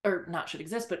 or not should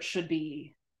exist, but should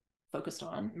be focused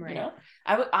on, right. You know,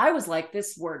 I was like,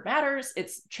 this word matters,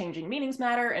 it's changing meanings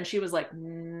matter, and she was like,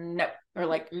 no, or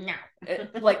like, no,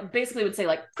 like basically would say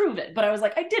like, prove it, but I was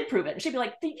like, I did prove it, and she'd be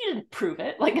like, you didn't prove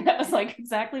it, like that was like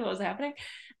exactly what was happening.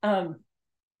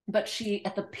 But she,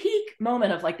 at the peak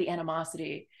moment of like the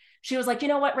animosity, she was like, you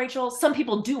know what, Rachel, some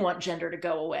people do want gender to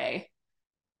go away.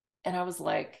 And I was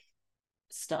like,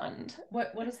 stunned.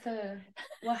 What is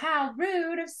well, how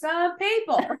rude of some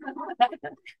people.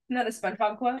 Another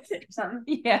SpongeBob quote or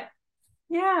something.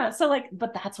 Yeah, so like,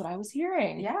 but that's what I was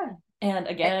hearing. Yeah. And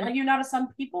again, are you not a some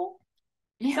people?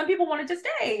 Yeah. Some people want it to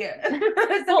stay.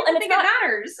 Well, and it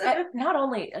matters. Not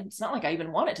only, it's not like I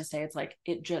even want it to stay, it's like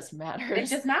it just matters.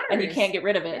 It just matters. And you can't get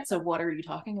rid of it. Yeah. So what are you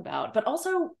talking about? But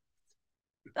also,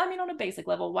 I mean, on a basic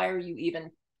level, why are you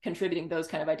even contributing those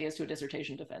kind of ideas to a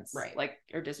dissertation defense, right? Like,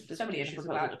 or dissertation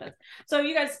proposal defense. So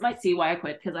you guys might see why I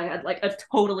quit, because I had like a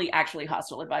totally actually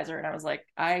hostile advisor, and I was like,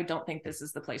 I don't think this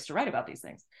is the place to write about these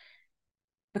things,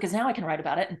 because now I can write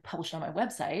about it and publish it on my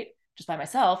website just by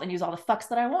myself and use all the fucks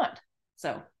that I want.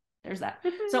 So there's that.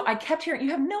 So I kept hearing,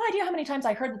 you have no idea how many times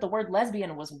I heard that the word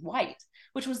lesbian was white,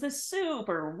 which was this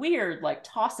super weird, like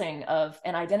tossing of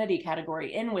an identity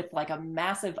category in with like a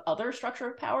massive other structure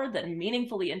of power that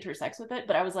meaningfully intersects with it.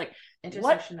 But I was like,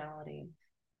 intersectionality.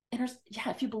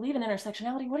 Yeah, if you believe in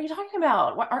intersectionality, what are you talking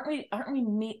about? Why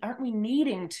aren't we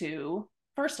needing to,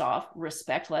 first off,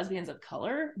 respect lesbians of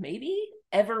color? Maybe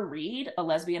ever read a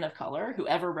lesbian of color who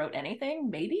ever wrote anything?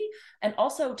 Maybe. And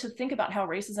also to think about how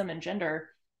racism and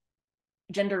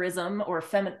genderism or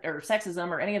sexism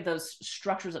or any of those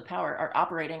structures of power are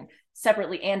operating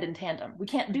separately and in tandem. We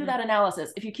can't do that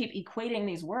analysis if you keep equating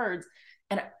these words.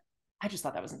 And I just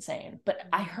thought that was insane, but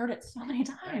I heard it so many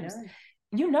times.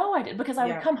 I did, because I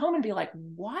would come home and be like,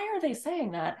 why are they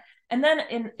saying that? And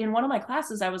then in one of my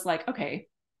classes, I was like, okay,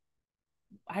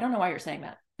 I don't know why you're saying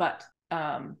that, but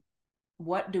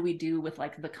what do we do with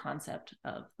like the concept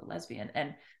of the lesbian?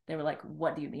 And they were like,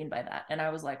 what do you mean by that? And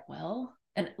I was like, well,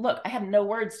 and look, I had no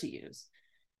words to use.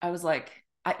 I was like,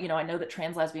 I know that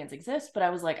trans lesbians exist, but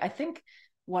I was like, I think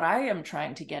what I am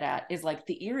trying to get at is like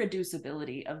the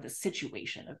irreducibility of the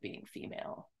situation of being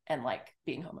female and like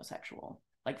being homosexual,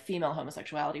 like female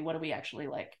homosexuality. What do we actually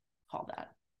like call that?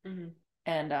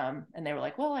 And they were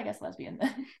like, well, I guess lesbian.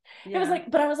 It was like,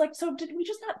 but I was like, so did we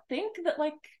just not think that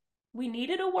like we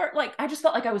needed a word? Like, I just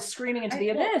felt like I was screaming into the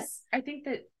abyss. I think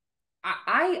that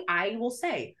I will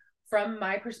say, from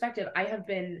my perspective, I have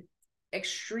been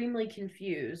extremely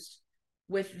confused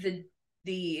with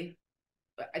the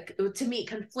to me,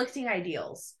 conflicting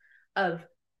ideals of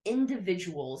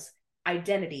individuals'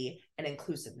 identity and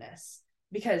inclusiveness.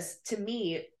 Because to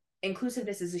me,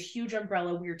 inclusiveness is a huge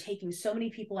umbrella. We're taking so many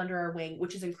people under our wing,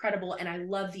 which is incredible. And I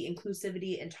love the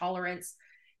inclusivity and tolerance.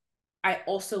 I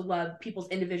also love people's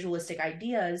individualistic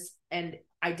ideas and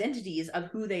identities of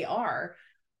who they are.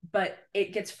 But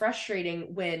it gets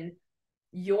frustrating when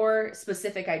your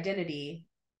specific identity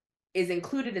is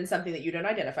included in something that you don't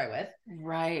identify with.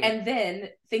 Right. And then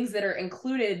things that are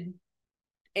included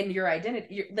in your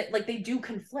identity, like they do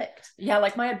conflict. Yeah,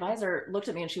 like my advisor looked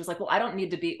at me and she was like, well, I don't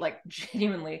need to be, like,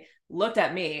 genuinely looked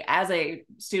at me as a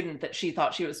student that she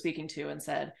thought she was speaking to and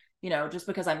said, you know, just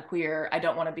because I'm queer, I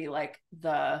don't want to be like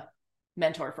the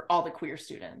mentor for all the queer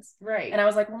students. Right. And I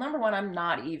was like, well, number one, I'm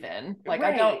not even like,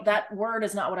 Right. I don't, that word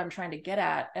is not what I'm trying to get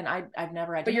at. And I've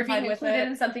never identified with it. But you're being included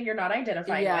in something you're not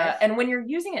identifying with. And when you're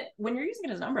using it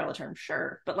as an umbrella term,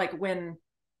 sure. But like when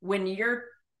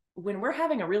we're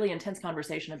having a really intense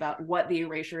conversation about what the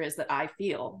erasure is that I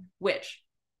feel, which,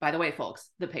 by the way, folks,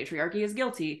 the patriarchy is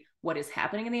guilty. What is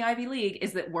happening in the Ivy League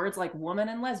is that words like woman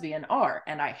and lesbian are,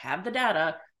 and I have the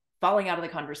data, falling out of the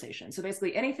conversation. So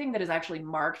basically anything that is actually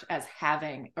marked as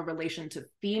having a relation to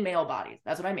female bodies,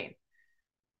 that's what I mean.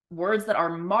 Words that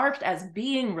are marked as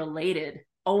being related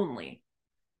only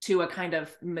to a kind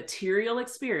of material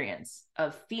experience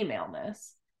of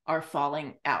femaleness are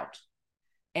falling out.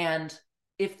 And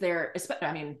if they're,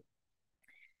 I mean,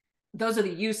 those are the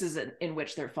uses in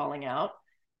which they're falling out.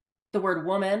 The word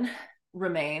woman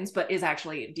remains, but is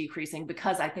actually decreasing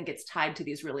because I think it's tied to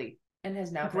these really and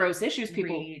has now gross issues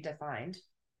people redefined.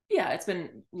 Yeah, it's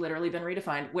been literally been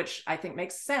redefined, which I think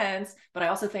makes sense. But I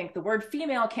also think the word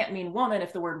female can't mean woman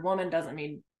if the word woman doesn't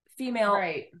mean female.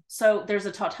 Right. So there's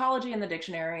a tautology in the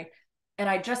dictionary. And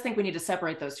I just think we need to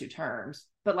separate those two terms.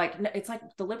 But like, it's like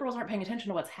the liberals aren't paying attention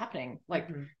to what's happening, like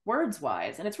words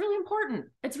wise. And it's really important.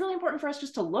 It's really important for us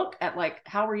just to look at like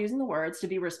how we're using the words, to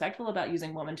be respectful about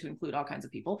using woman to include all kinds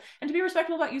of people, and to be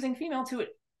respectful about using female to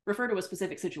refer to a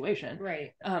specific situation.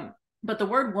 Right. But the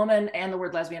word woman and the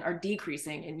word lesbian are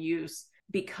decreasing in use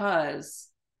because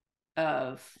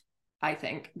of, I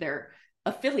think, their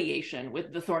affiliation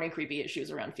with the thorny, creepy issues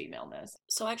around femaleness.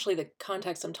 So actually the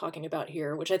context I'm talking about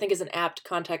here, which I think is an apt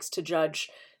context to judge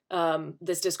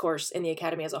this discourse in the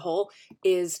academy as a whole,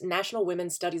 is National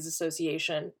Women's Studies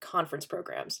Association conference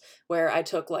programs, where I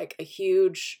took like a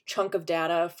huge chunk of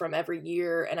data from every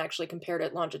year and actually compared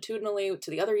it longitudinally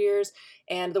to the other years.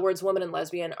 And the words woman and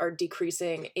lesbian are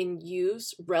decreasing in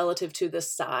use relative to the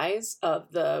size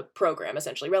of the program,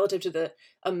 essentially, relative to the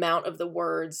amount of the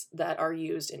words that are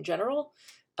used in general,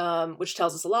 which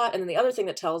tells us a lot. And then the other thing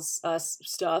that tells us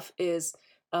stuff is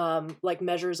like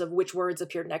measures of which words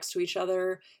appear next to each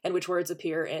other and which words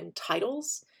appear in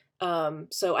titles.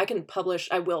 So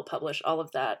I will publish all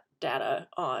of that data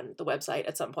on the website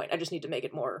at some point. I just need to make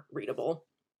it more readable.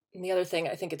 And the other thing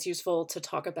I think it's useful to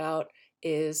talk about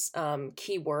is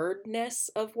keywordness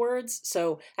of words.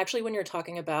 So actually when you're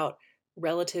talking about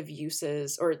relative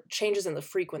uses or changes in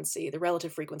the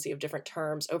relative frequency of different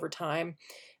terms over time,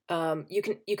 you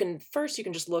can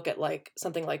just look at like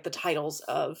something like the titles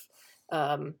of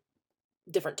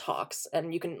different talks,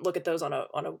 and you can look at those on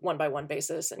a one-by-one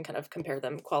basis and kind of compare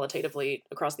them qualitatively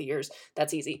across the years.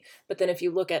 That's easy. But then if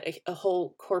you look at a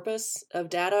whole corpus of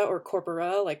data, or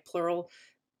corpora, like plural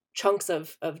chunks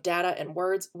of data and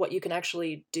words, what you can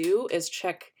actually do is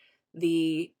check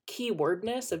the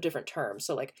keywordness of different terms.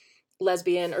 So like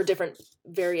lesbian, or different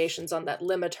variations on that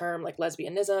lemma term, like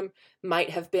lesbianism,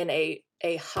 might have been a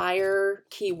higher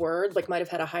keyword, like might have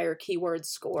had a higher keyword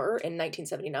score in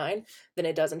 1979 than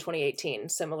it does in 2018.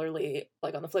 Similarly,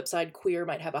 like on the flip side, queer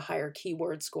might have a higher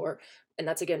keyword score, and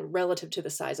that's again relative to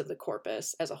the size of the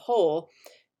corpus as a whole.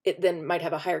 It then might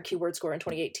have a higher keyword score in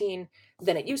 2018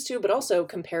 than it used to, but also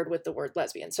compared with the word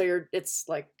lesbian. So it's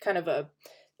like kind of a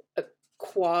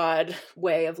quad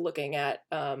way of looking at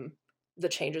the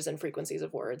changes in frequencies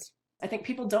of words. I think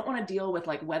people don't want to deal with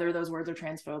like whether those words are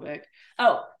transphobic.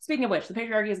 Oh, speaking of which, the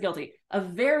patriarchy is guilty. A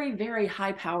very, very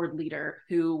high-powered leader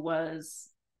who was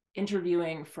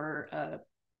interviewing for a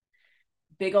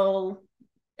big ol'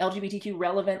 LGBTQ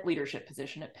relevant leadership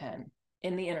position at Penn,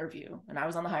 in the interview, and I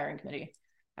was on the hiring committee,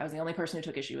 I was the only person who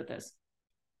took issue with this,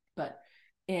 but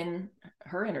in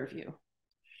her interview,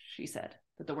 she said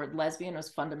that the word lesbian was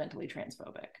fundamentally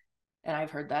transphobic. And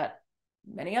I've heard that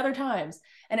many other times.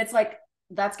 And it's like,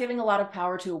 that's giving a lot of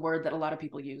power to a word that a lot of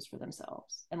people use for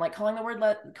themselves. And like calling the word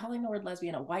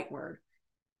lesbian a white word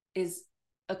is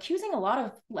accusing a lot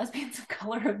of lesbians of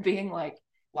color of being like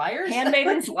liars,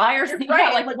 handmaidens, liars. Right. Yeah,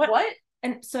 like what?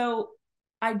 And so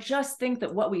I just think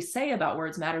that what we say about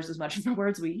words matters as much as the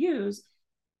words we use.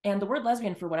 And the word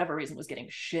lesbian, for whatever reason, was getting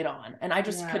shit on. And I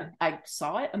just I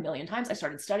saw it a million times. I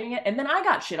started studying it. And then I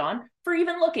got shit on for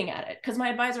even looking at it, because my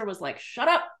advisor was like, shut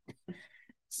up.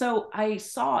 So I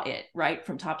saw it right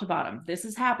from top to bottom. This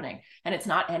is happening. And it's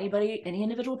not any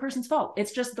individual person's fault.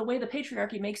 It's just the way the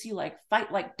patriarchy makes you like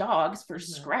fight like dogs for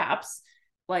scraps.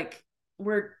 Like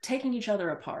we're taking each other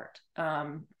apart.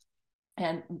 And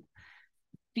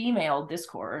female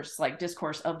discourse, like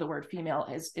discourse of the word female,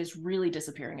 is really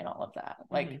disappearing in all of that,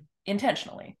 like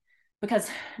intentionally. Because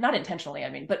not intentionally, I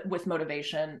mean, but with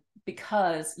motivation,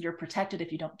 because you're protected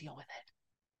if you don't deal with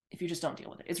it. If you just don't deal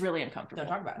with it, it's really uncomfortable.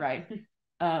 Don't talk about it. Right.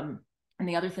 And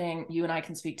the other thing, you and I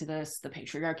can speak to this, the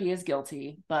patriarchy is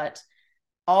guilty, but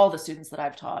all the students that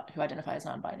I've taught who identify as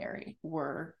non-binary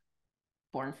were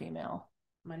born female.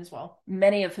 Mine as well.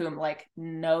 Many of whom like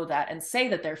know that and say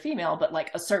that they're female, but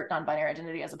like assert non-binary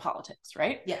identity as a politics,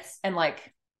 right? Yes. And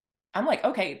like, I'm like,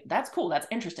 okay, that's cool. That's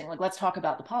interesting. Like, let's talk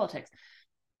about the politics.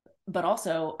 But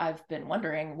also I've been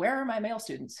wondering, where are my male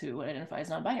students who identify as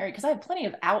non-binary? Because I have plenty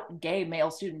of out gay male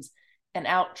students and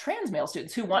out trans male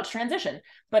students who want to transition,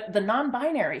 but the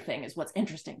non-binary thing is what's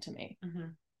interesting to me.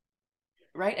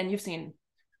 Right. And you've seen,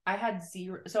 I had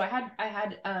zero. So I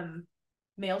had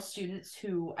male students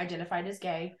who identified as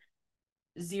gay.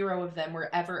 Zero of them were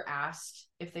ever asked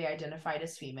if they identified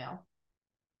as female.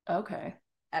 Okay.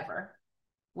 Ever.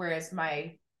 Whereas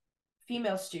my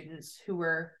female students who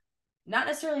were not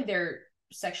necessarily their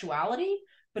sexuality,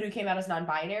 but who came out as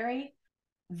non-binary,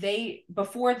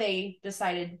 before they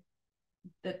decided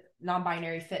that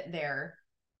non-binary fit their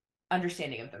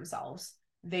understanding of themselves,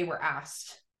 they were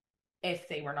asked if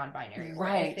they were non-binary,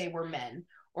 right, or if they were men,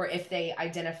 or if they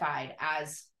identified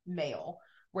as male.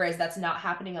 Whereas that's not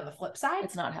happening on the flip side.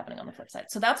 It's not happening on the flip side.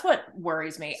 So that's what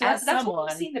worries me. So that's what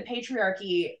we've seen, the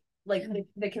patriarchy, like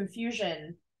the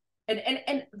confusion.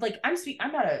 And like I'm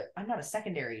not a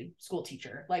secondary school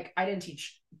teacher. Like I didn't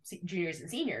teach juniors and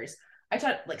seniors. I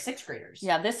taught like sixth graders.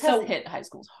 Yeah, this has hit high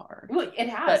schools hard. Well, it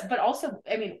has, but also,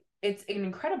 I mean, it's an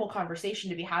incredible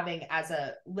conversation to be having as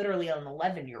literally an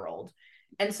 11-year-old.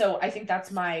 And so I think that's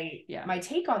my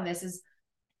take on this is,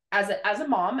 as a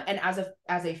mom and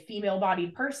as a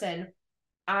female-bodied person,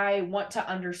 I want to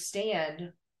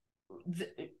understand.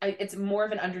 It's more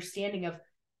of an understanding of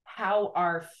how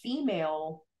our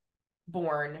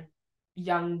female-born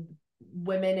young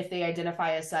women, if they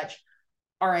identify as such,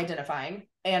 are identifying,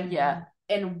 and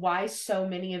why so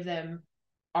many of them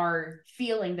are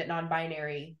feeling that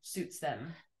non-binary suits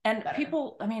them. And better.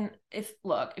 People, I mean, if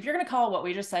you're going to call what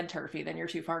we just said turfy, then you're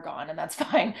too far gone, and that's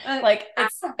fine. Like,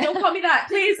 don't call me that,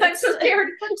 please. I'm so scared.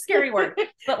 Scary word.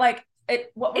 But like,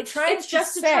 what we're trying to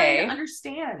say, trying to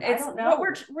understand. I don't know.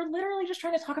 We're literally just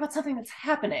trying to talk about something that's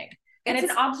happening. And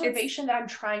it's an observation that I'm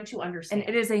trying to understand. And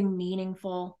it is a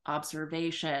meaningful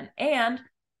observation. And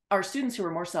our students who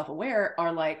are more self-aware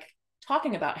are like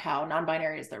talking about how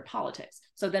non-binary is their politics.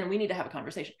 So then we need to have a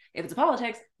conversation. If it's a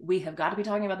politics, we have got to be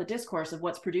talking about the discourse of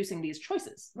what's producing these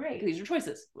choices. Right. These are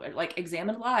choices. Like,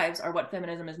 examined lives are what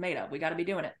feminism is made of. We got to be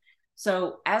doing it.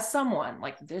 So as someone,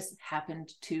 like, this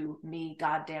happened to me,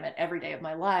 God damn it, every day of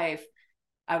my life,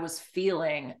 I was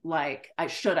feeling like I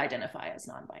should identify as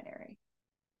non-binary,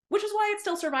 which is why it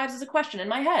still survives as a question in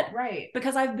my head. Right.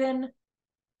 Because I've been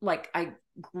like, I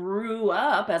grew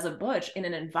up as a butch in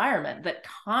an environment that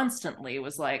constantly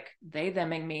was like they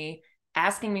theming me,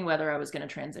 asking me whether I was going to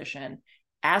transition,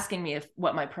 asking me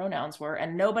what my pronouns were,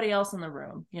 and nobody else in the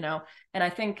room, you know? And I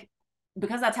think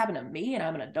because that's happened to me and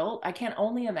I'm an adult, I can't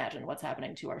only imagine what's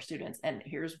happening to our students. And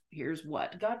here's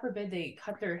what. God forbid they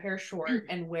cut their hair short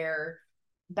and wear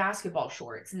basketball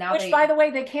shorts. Now, which by the way,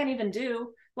 they can't even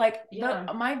do. Like,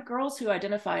 my girls who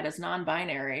identified as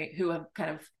non-binary, who have kind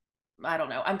of, I don't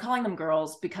know, I'm calling them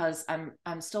girls because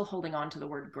I'm still holding on to the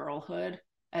word girlhood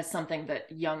as something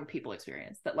that young people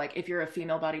experience, that like, if you're a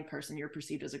female-bodied person, you're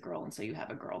perceived as a girl, and so you have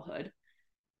a girlhood.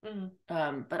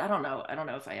 But I don't know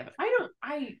if I have it. I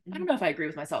don't know if I agree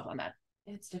with myself on that.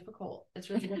 It's difficult. It's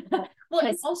really difficult. Well,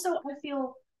 it's also, I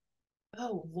feel,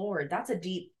 oh Lord, that's a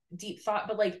deep thought.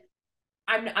 But like,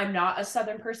 I'm not a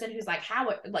Southern person who's like,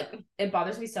 it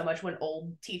bothers me so much when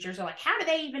old teachers are like, how do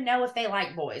they even know if they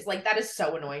like boys? Like, that is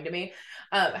so annoying to me.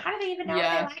 How do they even know if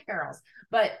they like girls?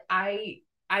 But I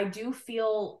do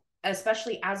feel,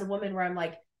 especially as a woman, where I'm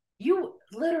like,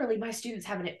 my students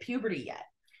haven't hit puberty yet.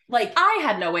 Like, I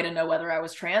had no way to know whether I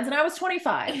was trans, and I was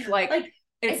 25. Like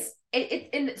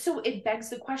and so it begs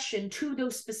the question to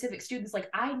those specific students. Like,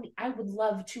 I would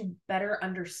love to better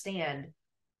understand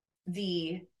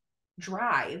the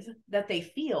drive that they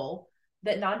feel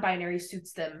that non-binary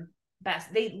suits them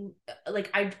best. They like,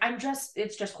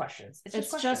 it's just questions.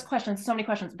 It's just questions. So many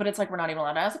questions, but it's like, we're not even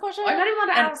allowed to ask a question. I'm not even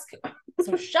allowed to ask.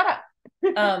 So shut up.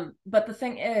 But the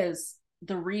thing is,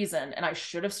 the reason, and I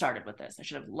should have started with this, I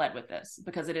should have led with this,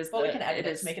 because it is, we can edit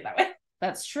it to make it that way.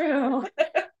 That's true.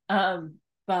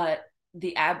 But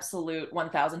the absolute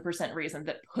 1000% reason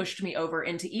that pushed me over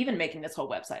into even making this whole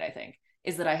website, I think,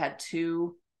 is that I had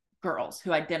two girls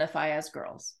who identify as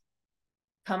girls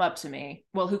come up to me,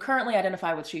 well, who currently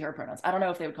identify with she, her pronouns. I don't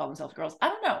know if they would call themselves girls. I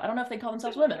don't know. I don't know if they call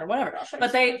themselves women or whatever.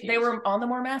 But they were on the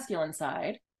more masculine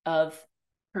side of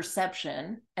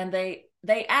perception. And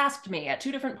they asked me at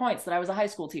 2 different points that I was a high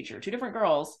school teacher. 2 different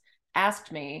girls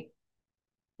asked me,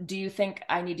 do you think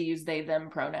I need to use they, them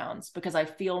pronouns because I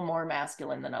feel more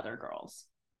masculine than other girls?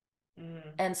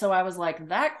 And so I was like,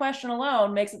 that question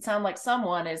alone makes it sound like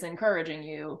someone is encouraging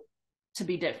you to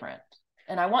be different.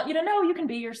 And I want you to know you can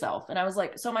be yourself. And I was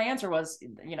like, so my answer was,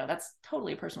 that's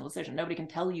totally a personal decision. Nobody can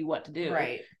tell you what to do.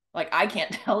 Right. Like I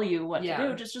can't tell you what to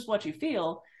do, just what you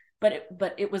feel. But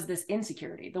it was this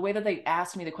insecurity. The way that they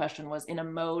asked me the question was in a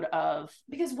mode of,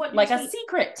 because what like a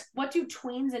secret. What do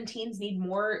tweens and teens need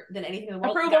more than anything in the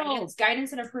world? Approval.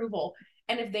 Guidance and approval.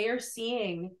 And if they are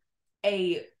seeing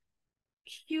a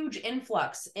huge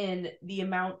influx in the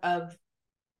amount of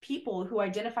people who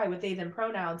identify with they, them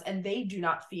pronouns, and they do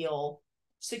not feel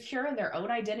secure in their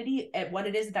own identity at what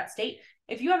it is at that state.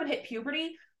 If you haven't hit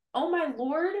puberty, oh my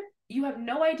Lord, you have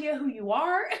no idea who you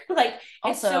are. Like,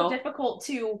 it's so difficult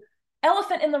to...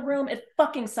 Elephant in the room, it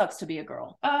fucking sucks to be a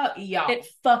girl. Yeah. It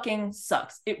fucking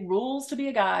sucks. It rules to be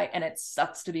a guy and it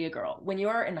sucks to be a girl. When you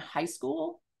are in high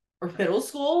school or middle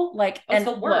school, like, and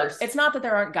the worst. Look, it's not that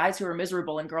there aren't guys who are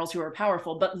miserable and girls who are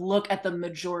powerful, but look at the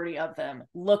majority of them.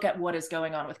 Look at what is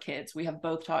going on with kids. We have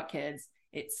both taught kids.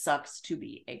 It sucks to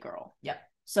be a girl. Yeah.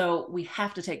 So we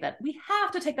have to take that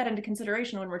into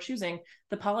consideration when we're choosing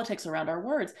the politics around our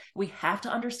words. We have to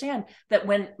understand that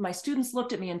when my students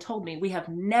looked at me and told me, we have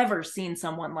never seen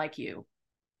someone like you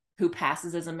who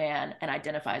passes as a man and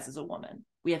identifies as a woman.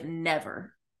 We have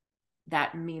never.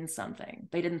 That means something.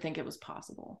 They didn't think it was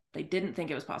possible. They didn't think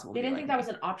that was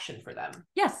an option for them.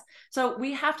 Yes. So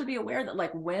we have to be aware that,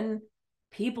 like, when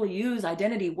people use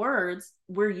identity words,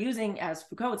 we're using, as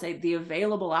Foucault would say, the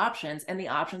available options and the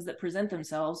options that present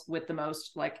themselves with the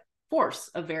most, like, force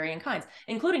of varying kinds,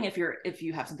 including if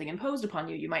you have something imposed upon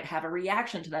you, you might have a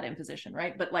reaction to that imposition,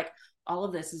 right? But like, all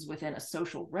of this is within a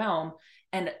social realm.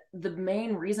 And the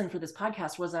main reason for this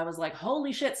podcast was I was like,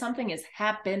 holy shit, something is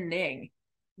happening.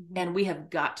 And we have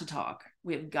got to talk.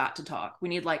 We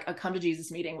need like a come to Jesus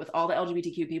meeting with all the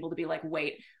LGBTQ people to be like,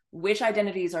 wait, which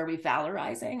identities are we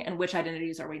valorizing and which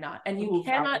identities are we not? And you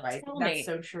cannot tell me. That's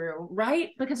so true.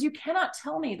 Right? Because you cannot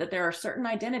tell me that there are certain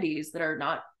identities that are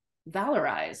not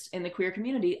valorized in the queer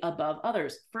community above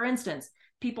others. For instance,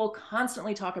 people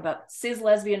constantly talk about cis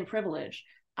lesbian privilege.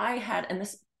 And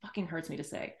this fucking hurts me to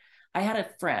say, I had a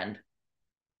friend,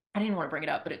 I didn't want to bring it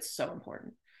up, but it's so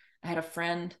important. I had a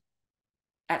friend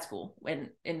at school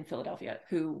in Philadelphia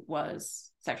who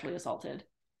was sexually assaulted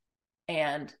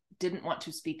and didn't want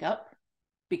to speak up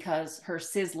because her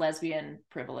cis lesbian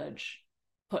privilege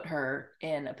put her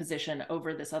in a position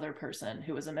over this other person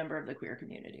who was a member of the queer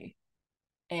community.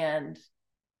 And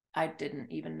I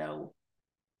didn't even know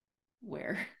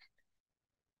where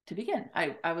to begin.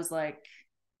 I was like,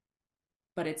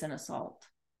 but it's an assault.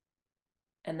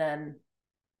 And then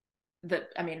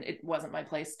it wasn't my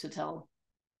place to tell,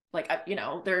 like,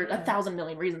 there are 1,000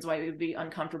 million reasons why it would be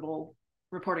uncomfortable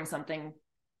reporting something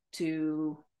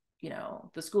to,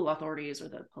 the school authorities or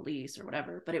the police or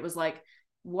whatever. But it was like,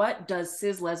 what does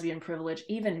cis lesbian privilege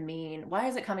even mean? Why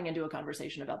is it coming into a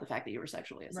conversation about the fact that you were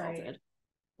sexually assaulted? Right.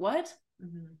 What?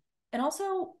 Mm-hmm. And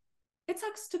also, it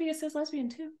sucks to be a cis lesbian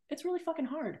too. It's really fucking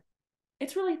hard.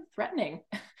 It's really threatening.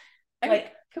 I mean,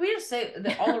 can we just say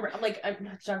that all around, like, I'm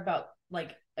not talking about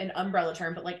like an umbrella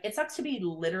term, but like, it sucks to be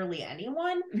literally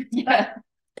anyone. Yeah.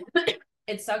 But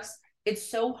it sucks. It's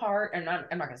so hard. And I'm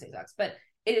not gonna say it sucks, but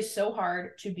it is so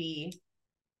hard to be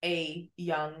a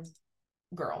young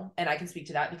girl. And I can speak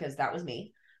to that because that was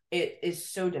me. It is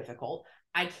so difficult.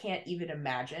 I can't even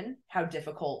imagine how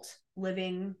difficult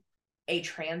living a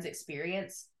trans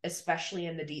experience, especially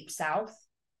in the deep South,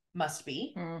 must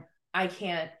be. I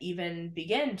can't even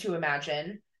begin to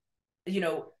imagine,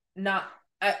 I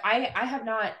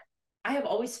have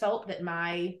always felt that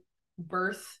my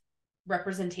birth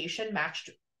representation matched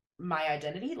my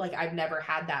identity. Like, I've never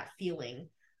had that feeling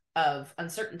of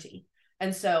uncertainty.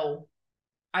 And so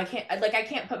I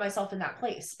can't put myself in that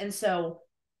place. And so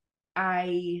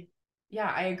I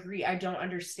agree. I don't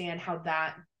understand how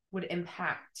that would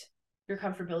impact your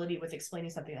comfortability with explaining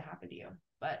something that happened to you,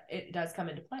 but it does come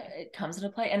into play. It comes into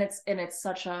play, and it's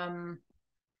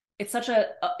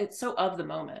so of the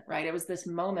moment, right? It was this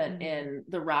moment in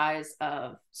the rise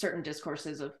of certain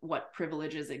discourses of what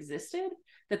privileges existed,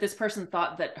 that this person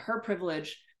thought that her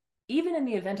privilege, even in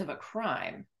the event of a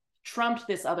crime, trumped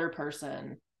this other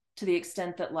person to the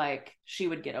extent that, like, she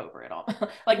would get over it all.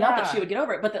 Like, not that she would get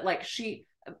over it, but that, like, she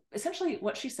essentially,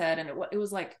 what she said, and it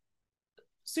was like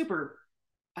super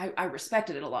I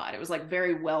respected it a lot. It was like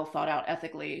very well thought out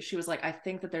ethically. She was like, I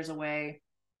think that there's a way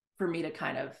for me to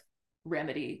kind of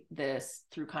remedy this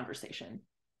through conversation.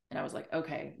 And I was like,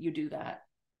 okay, you do that.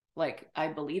 Like, I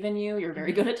believe in you. You're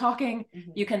very good at talking.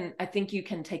 I think you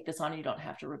can take this on and you don't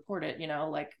have to report it,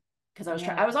 like, because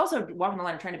I was also walking the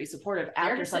line trying to be supportive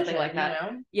after something like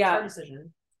that. Yeah.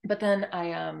 Decision. But then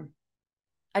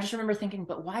I just remember thinking,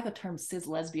 but why the term cis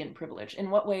lesbian privilege? In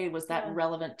what way was that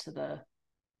relevant to the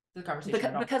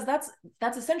conversation? Because that's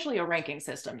essentially a ranking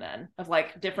system then of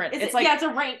like different. It's like it's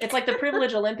a rank. It's like the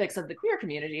privilege Olympics of the queer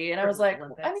community, and I was like,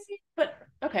 but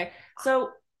okay, so.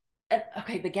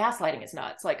 Okay, the gaslighting is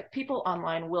nuts. Like, people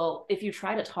online will, if you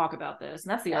try to talk about this,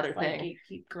 and that's the other thing.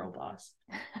 Gatekeep girl boss.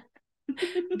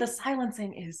 The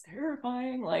silencing is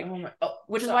terrifying. Like,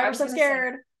 which is why we're so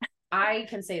scared. I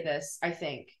can say this, I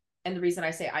think, and the reason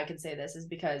I say I can say this is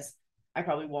because I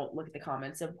probably won't look at the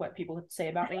comments of what people say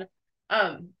about me.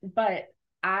 But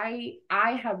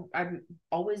I've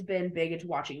always been big into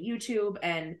watching YouTube,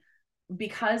 and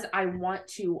because I want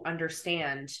to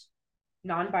understand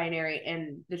non-binary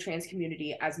and the trans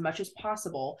community as much as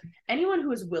possible, anyone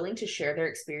who is willing to share their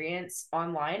experience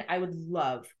online, I would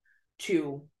love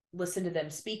to listen to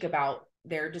them speak about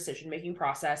their decision-making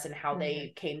process and how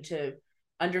they came to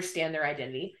understand their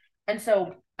identity. And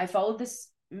so I followed this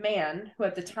man who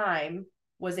at the time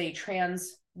was a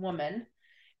trans woman,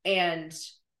 and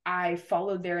I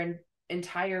followed their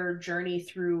entire journey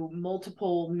through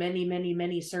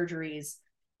many surgeries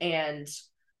and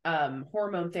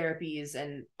hormone therapies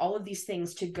and all of these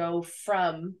things to go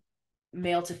from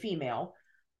male to female,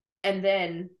 and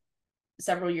then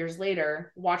several years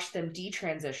later watch them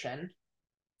detransition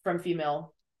from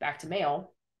female back to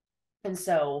male. And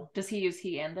so does he use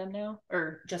he and them now,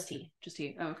 or just he?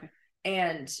 Oh, okay.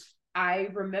 And I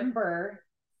remember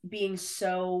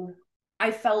I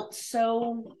felt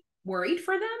so worried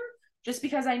for them, just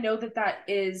because I know that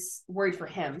is worried for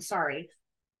him. Sorry.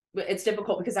 It's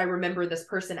difficult because I remember this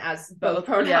person as both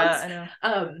pronouns. Yeah, I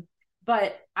know.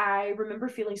 But I remember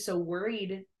feeling so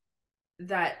worried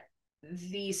that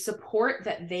the support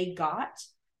that he got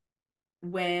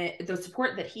when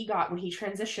he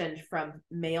transitioned from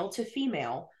male to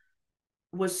female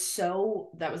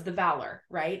that was the valor,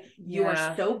 right? You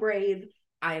are so brave.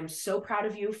 I am so proud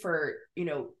of you for,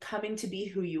 coming to be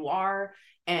who you are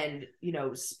and,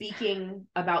 speaking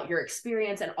about your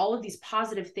experience and all of these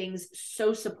positive things.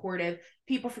 So supportive.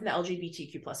 People from the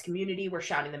LGBTQ plus community were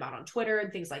shouting them out on Twitter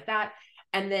and things like that.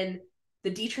 And then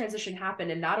the detransition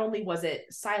happened, and not only was it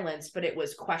silenced, but it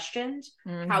was questioned.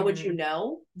 How would you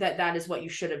know that is what you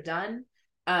should have done?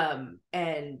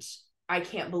 And I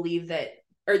can't believe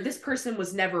this person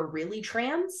was never really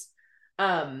trans,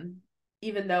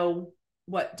 even though,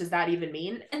 what does that even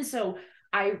mean? And so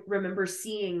I remember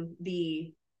seeing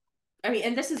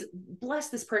and this is, bless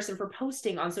this person for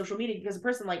posting on social media, because a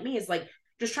person like me is like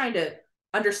just trying to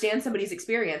understand somebody's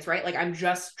experience, right? Like, I'm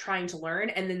just trying to learn,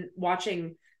 and then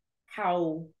watching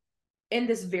how in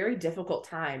this very difficult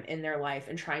time in their life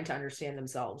and trying to understand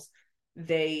themselves,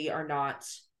 they are not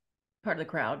part of the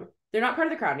crowd. They're not part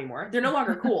of the crowd anymore. They're no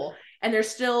longer cool. And they're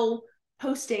still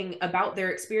posting about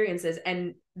their experiences,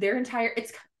 and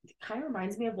it kind of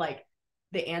reminds me of like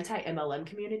the anti-MLM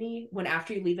community, when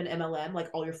after you leave an MLM, like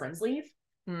all your friends leave.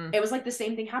 It was like the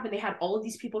same thing happened. They had all of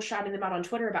these people shouting them out on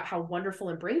Twitter about how wonderful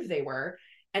and brave they were.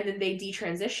 And then they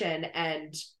detransition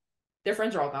and their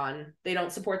friends are all gone. They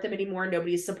don't support them anymore.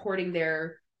 Nobody's supporting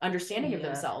their understanding of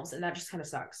themselves. And that just kind of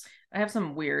sucks. I have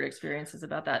some weird experiences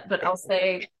about that, but I'll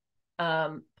say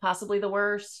possibly the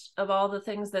worst of all the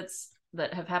things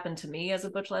that have happened to me as a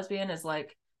butch lesbian is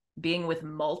like being with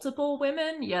multiple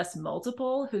women,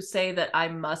 multiple, who say that I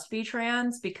must be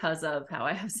trans because of how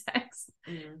I have sex,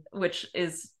 which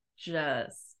is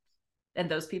just,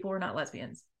 and those people were not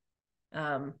lesbians,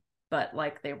 but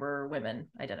like they were women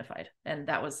identified, and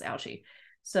that was ouchy.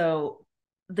 So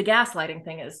the gaslighting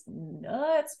thing is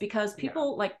nuts, because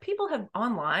people have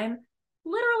online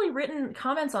literally written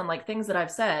comments on like things that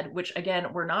I've said, which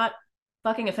again were not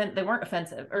fucking they weren't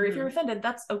offensive, or if you're offended,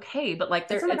 that's okay, but like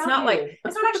it's not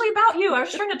actually about you. I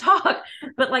was trying to talk,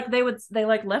 but like they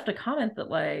left a comment that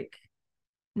like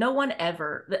no one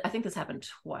ever, I think this happened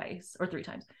twice or three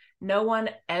times, no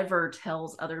one ever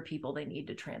tells other people they need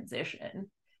to transition.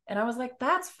 And I was like,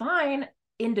 that's fine.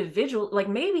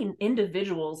 Maybe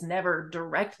individuals never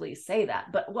directly say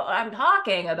that, but what I'm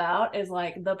talking about is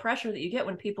like the pressure that you get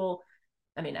when people,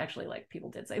 I mean, actually, like, people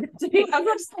did say that to me.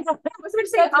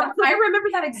 I remember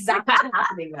that exactly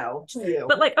happening, though, to you.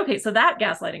 But, like, okay, so that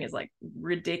gaslighting is, like,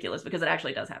 ridiculous, because it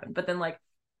actually does happen. But then, like,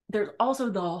 there's also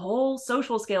the whole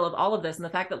social scale of all of this, and the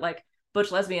fact that, like,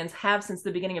 butch lesbians have since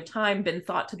the beginning of time been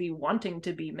thought to be wanting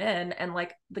to be men, and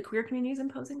like the queer community is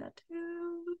imposing that too.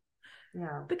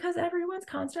 Yeah. Because everyone's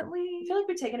constantly I feel like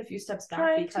we've taken a few steps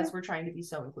back because we're trying to be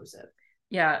so inclusive.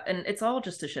 Yeah, and it's all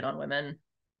just to shit on women.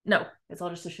 No, it's all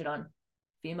just to shit on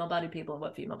female-bodied people and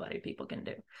what female-bodied people can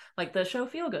do. Like the show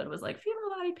Feel Good was like,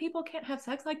 female-bodied people can't have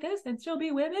sex like this and still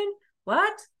be women?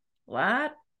 What?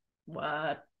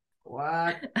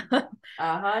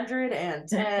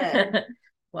 110.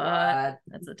 What?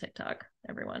 That's a TikTok,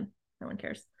 everyone. No one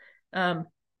cares. That's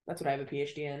what I have a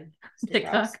PhD in.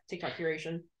 TikTok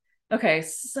curation. Okay,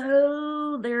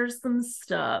 so there's some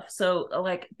stuff. So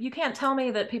like, you can't tell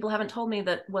me that people haven't told me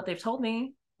that what they've told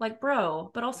me, like, bro.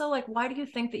 But also, like, why do you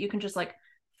think that you can just like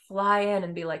fly in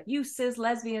and be like, you cis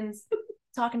lesbians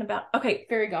talking about, okay,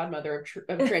 fairy godmother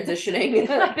of transitioning,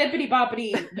 bippity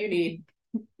boppity, you need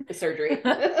a surgery.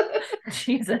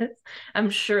 Jesus, I'm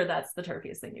sure that's the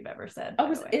turfiest thing you've ever said.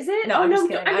 Oh, is it? No, I'm just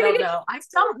kidding. I don't know. I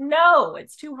don't know.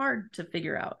 It's too hard to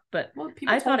figure out. But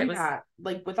people I thought it was that,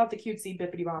 like, without the cutesy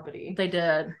bippity boppity. They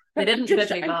did. They didn't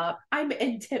bippity bop. I'm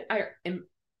imitating. I'm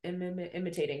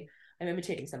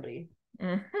imitating somebody.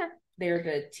 Mm-hmm. They're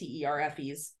the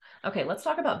TERFs. Okay, let's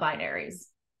talk about binaries.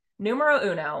 Numero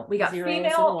uno. We got Zeros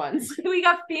female and ones. We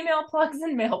got female plugs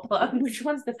and male plugs. Which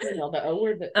one's the female? The O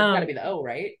or the? It's gotta be the O,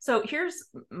 right? So here's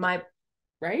my.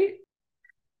 Right?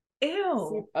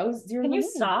 Ew. Can you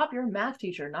stop? You're a math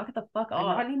teacher. Knock it the fuck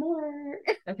off. Not anymore.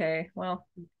 Okay, well,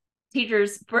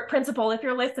 teachers, principal, if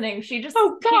you're listening, she just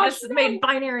made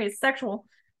binaries sexual.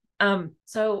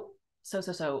 So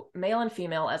male and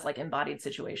female as like embodied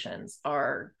situations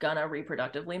are gonna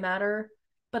reproductively matter,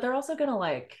 but they're also gonna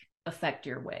like affect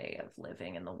your way of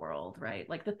living in the world, right?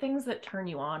 Like the things that turn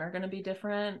you on are gonna be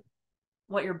different.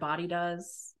 What your body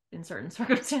does in certain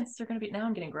circumstances are going to be. Now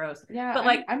I'm getting gross. Yeah, but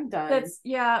like I'm done. That's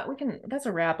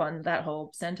a wrap on that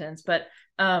whole sentence. But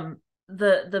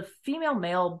the female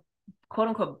male quote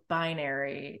unquote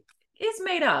binary is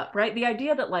made up, right? The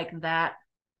idea that like that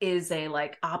is a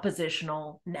like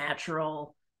oppositional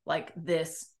natural like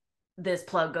this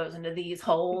plug goes into these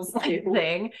holes like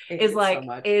thing is like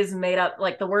is made up.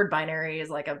 Like the word binary is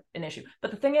like an issue.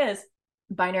 But the thing is,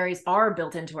 binaries are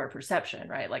built into our perception,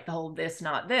 right? Like the whole this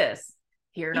not this,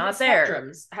 here not there.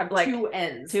 Spectrums have like two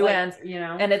ends, you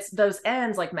know, and it's those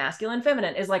ends like masculine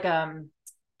feminine is like a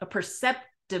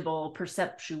perceptual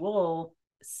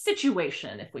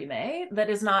situation, if we may, that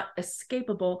is not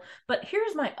escapable. But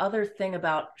here's my other thing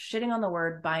about shitting on the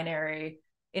word binary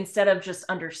instead of just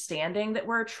understanding that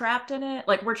we're trapped in it.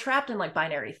 Like we're trapped in like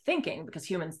binary thinking because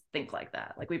humans think like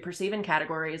that. Like we perceive in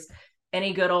categories.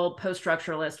 Any good old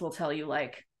post-structuralist will tell you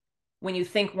like when you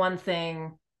think one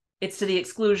thing, it's to the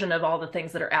exclusion of all the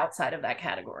things that are outside of that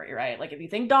category, right? Like if you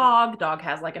think dog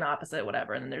has like an opposite,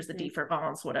 whatever, and then there's the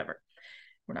difference, whatever.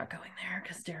 We're not going there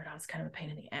because Derrida's kind of a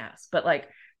pain in the ass, but like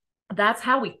that's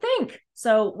how we think.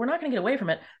 So we're not going to get away from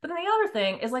it. But then the other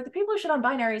thing is like the people who shit on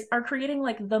binaries are creating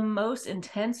like the most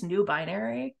intense new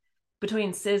binary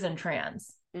between cis and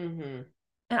trans. Mm-hmm.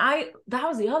 And that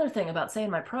was the other thing about saying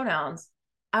my pronouns.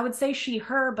 I would say she,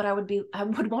 her, but I would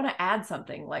want to add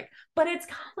something like, but it's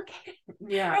complicated.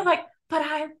 Yeah. Or like, but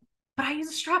I use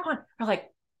a strap on. Or like,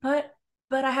 but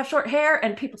I have short hair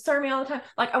and people serve me all the time.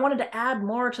 Like I wanted to add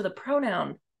more to the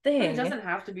pronoun thing. But it doesn't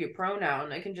have to be a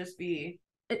pronoun. It can just be.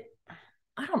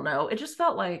 I don't know. It just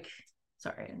felt like,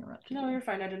 sorry, I interrupted. No, you're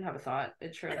fine. I didn't have a thought.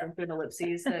 It sure had been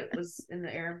ellipses that was in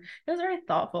the air. It was a very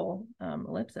thoughtful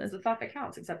ellipsis. It's the thought that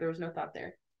counts, except there was no thought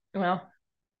there. Well,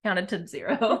 counted to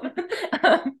 0.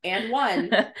 And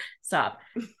 1. Stop.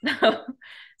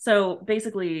 So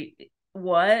basically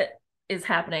what is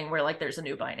happening where like there's a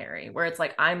new binary where it's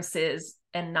like I'm cis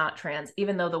and not trans,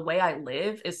 even though the way I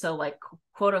live is so like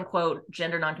quote unquote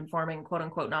gender nonconforming, quote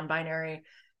unquote non-binary,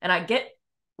 and I get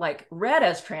like read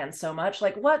as trans so much.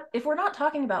 Like what if we're not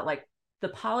talking about like the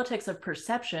politics of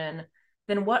perception,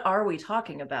 then what are we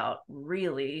talking about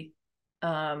really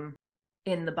in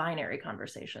the binary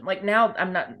conversation? Like now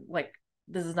I'm not like,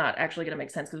 this is not actually going to make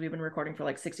sense because we've been recording for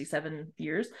like 67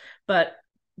 years, but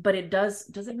it does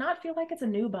it not feel like it's a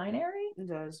new binary? It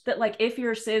does. That like if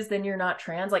you're cis then you're not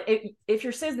trans. Like if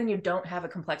you're cis then you don't have a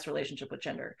complex relationship with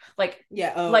gender. Like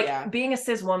being a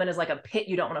cis woman is like a pit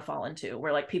you don't want to fall into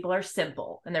where like people are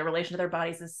simple and their relation to their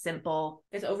bodies is simple.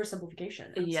 It's oversimplification.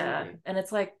 Absolutely. Yeah. And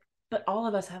it's like, but all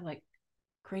of us have like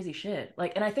crazy shit.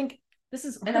 Like, and I think this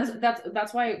is, and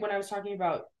that's why when I was talking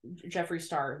about Jeffree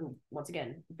Star, who once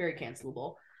again very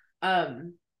cancelable,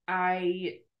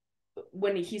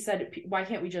 when he said why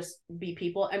can't we just be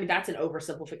people? I mean that's an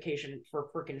oversimplification for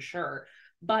freaking sure,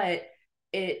 but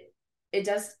it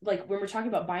does, like when we're talking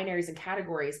about binaries and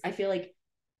categories, I feel like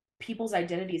people's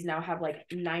identities now have like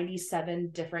 97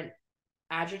 different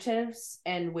adjectives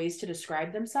and ways to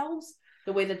describe themselves,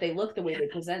 the way that they look, the way they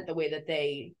present, the way that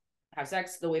they have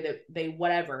sex, the way that they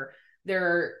whatever. There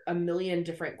are a million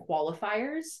different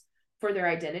qualifiers for their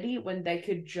identity when they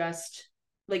could just,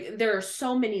 like, there are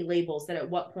so many labels that at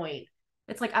what point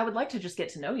it's like, I would like to just get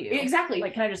to know you. Exactly.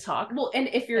 Like, can I just talk? Well, and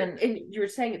if you're and you're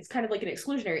saying it's kind of like an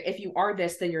exclusionary, if you are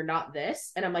this, then you're not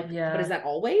this. And I'm like, but is that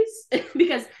always?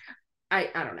 Because I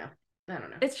don't know.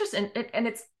 It's just, and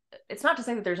it's not to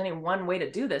say that there's any one way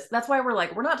to do this. That's why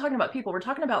we're not talking about people. We're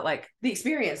talking about like the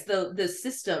experience, the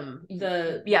system,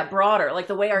 broader, like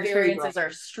the way our experiences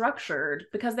are structured,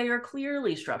 because they are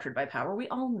clearly structured by power. We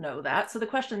all know that. So the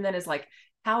question then is like,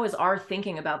 how is our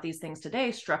thinking about these things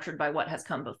today structured by what has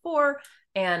come before?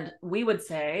 And we would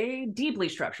say deeply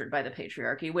structured by the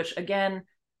patriarchy, which again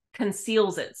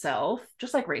conceals itself,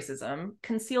 just like racism,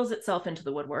 conceals itself into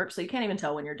the woodwork. So you can't even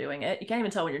tell when you're doing it. You can't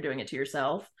even tell when you're doing it to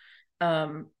yourself.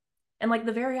 And like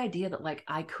the very idea that like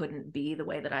I couldn't be the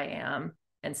way that I am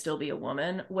and still be a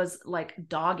woman was like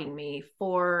dogging me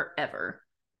forever.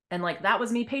 And like that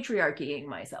was me patriarchying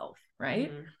myself,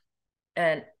 right? Mm-hmm.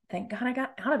 And thank God I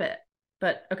got out of it.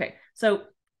 But okay, so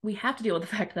we have to deal with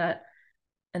the fact that,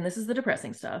 and this is the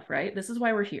depressing stuff, right? This is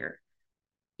why we're here.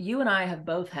 You and I have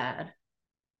both had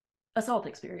assault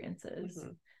experiences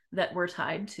that were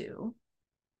tied to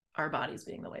our bodies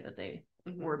being the way that they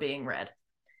were being read.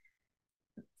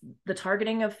 The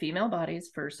targeting of female bodies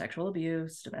for sexual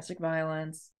abuse, domestic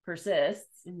violence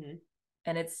persists,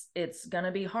 and it's going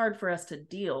to be hard for us to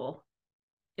deal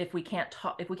if we can't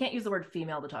use the word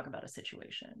female to talk about a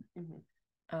situation.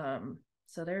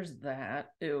 So there's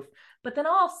that. Oof. But then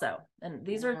also, and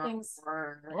these are things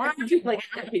like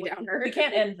we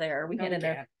can't end there. We can't end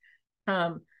there.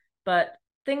 But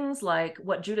things like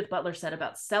what Judith Butler said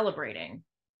about celebrating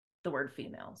the word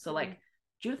female. So like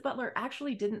Judith Butler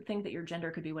actually didn't think that your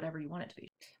gender could be whatever you want it to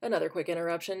be. Another quick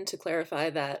interruption to clarify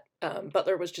that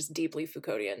Butler was just deeply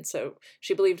Foucauldian. So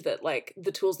she believed that like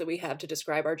the tools that we have to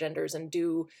describe our genders and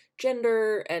do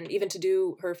gender, and even to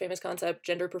do her famous concept,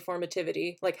 gender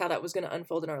performativity, like how that was going to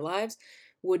unfold in our lives,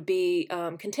 would be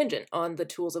contingent on the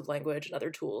tools of language and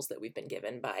other tools that we've been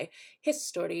given by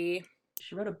history.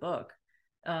 She wrote a book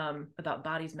about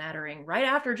bodies mattering right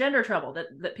after Gender Trouble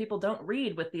that people don't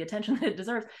read with the attention that it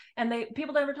deserves, and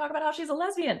people don't ever talk about how she's a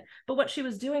lesbian. But what she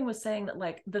was doing was saying that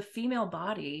like the female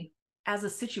body as a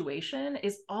situation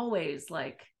is always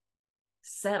like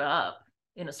set up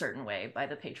in a certain way by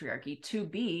the patriarchy to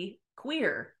be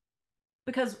queer,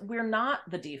 because we're not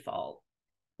the default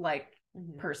like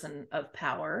person of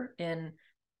power.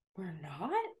 We're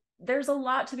not. There's a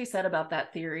lot to be said about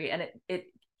that theory, and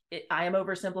I am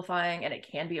oversimplifying, and it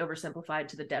can be oversimplified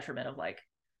to the detriment of like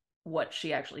what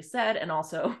she actually said and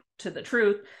also to the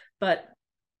truth. But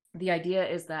the idea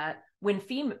is that when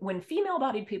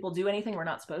female-bodied people do anything we're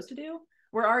not supposed to do,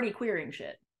 we're already queering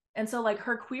shit. And so like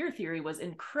her queer theory was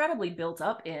incredibly built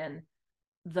up in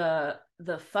the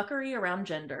fuckery around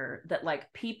gender that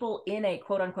like people in a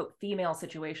quote unquote female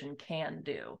situation can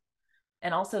do.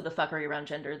 And also the fuckery around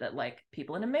gender that like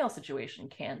people in a male situation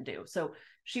can do. So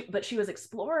she was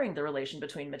exploring the relation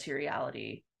between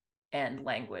materiality and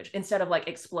language instead of like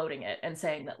exploding it and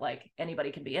saying that like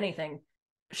anybody can be anything.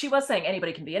 She was saying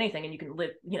anybody can be anything, and you can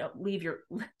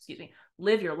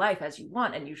live your life as you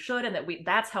want, and you should, and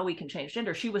that's how we can change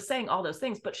gender. She was saying all those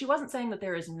things, but she wasn't saying that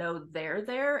there is no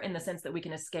there in the sense that we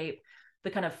can escape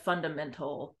the kind of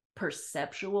fundamental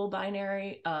perceptual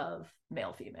binary of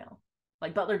male female.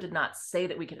 Like Butler did not say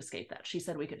that we could escape that. She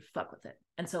said we could fuck with it.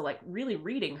 And so like really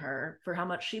reading her for how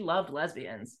much she loved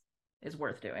lesbians is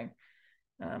worth doing.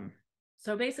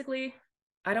 So basically,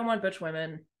 I don't want butch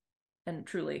women, and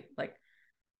truly like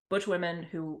butch women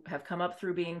who have come up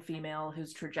through being female,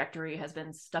 whose trajectory has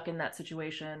been stuck in that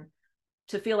situation,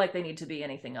 to feel like they need to be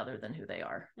anything other than who they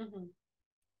are.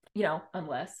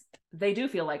 Unless they do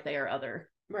feel like they are other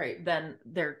than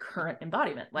their current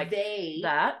embodiment. Like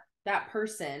that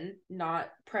person,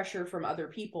 not pressure from other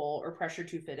people or pressure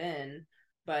to fit in,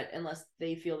 but unless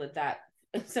they feel that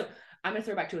so I'm gonna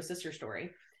throw back to a sister story.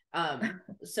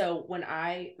 So when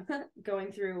I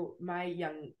going through my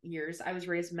young years, I was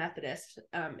raised Methodist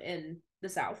in the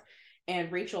South,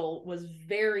 and Rachel was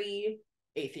very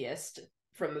atheist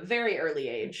from a very early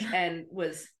age and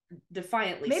was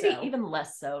defiantly maybe even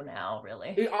less so now,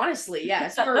 really. Honestly,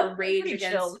 yes. Her rage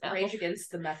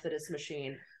against the Methodist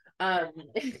machine.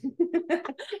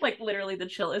 Like literally the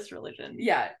chillest religion.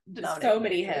 Yeah, so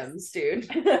many hymns, dude.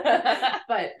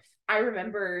 But I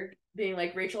remember being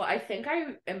like, Rachel, I think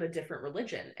I am a different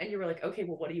religion. And you were like, okay,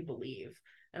 well, what do you believe?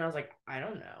 And I was like, I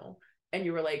don't know. And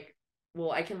you were like,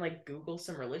 well, I can like Google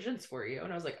some religions for you.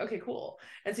 And I was like, okay, cool.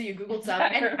 And so you Googled some,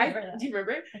 and do you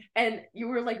remember? And you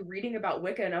were like reading about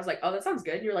Wicca, and I was like, oh, that sounds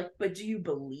good. And you're like, but do you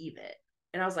believe it?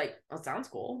 And I was like, oh, sounds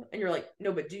cool. And you're like,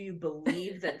 no, but do you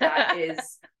believe that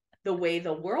is the way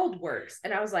the world works?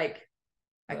 And I was like,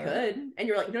 I could. And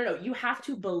you're like, no, you have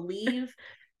to believe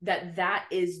that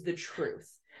is the truth.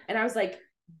 And I was like,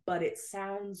 but it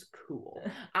sounds cool.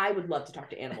 I would love to talk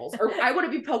to animals, or I want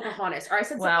to be Pocahontas, or I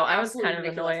said, wow, I was kind of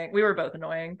ridiculous. Annoying. We were both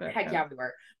annoying, but heck yeah, we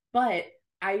were. But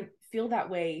I feel that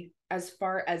way as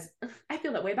far as I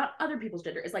feel that way about other people's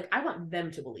gender. Is like, I want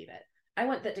them to believe it. I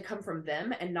want that to come from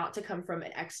them and not to come from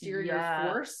an exterior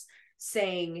force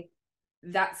saying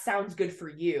that sounds good for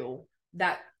you,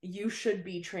 that you should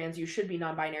be trans, you should be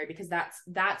non-binary, because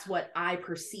that's what I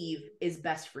perceive is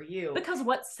best for you. Because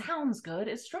what sounds good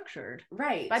is structured,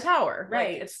 right, by power,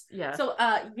 right? Like, it's So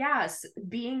yes,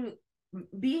 being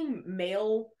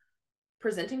male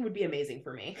presenting would be amazing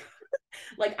for me.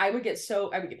 Like I would get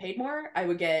paid more. I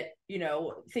would get,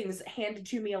 things handed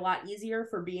to me a lot easier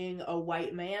for being a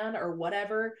white man or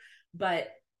whatever. But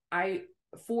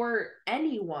for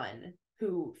anyone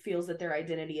who feels that their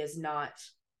identity is not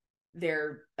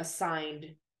their assigned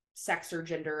sex or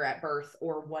gender at birth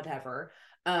or whatever,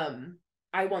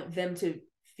 I want them to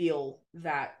feel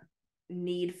that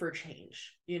need for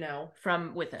change,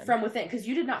 from within, because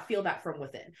you did not feel that from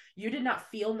within. You did not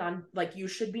feel you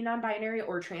should be non-binary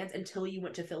or trans until you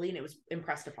went to Philly and it was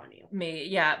impressed upon you.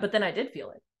 But then I did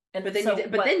feel it. And but then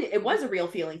then it was a real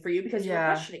feeling for you because you were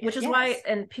questioning it. Which is why,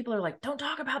 and people are like, don't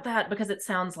talk about that, because it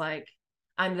sounds like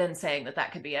I'm then saying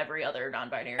that could be every other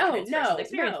non-binary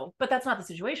experience. No. But that's not the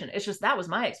situation. It's just, that was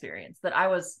my experience, that I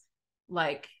was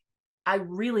like, I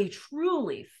really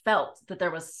truly felt that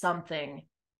there was something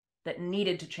that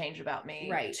needed to change about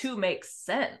me to make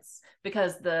sense,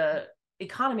 because the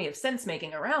economy of sense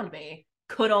making around me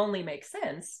could only make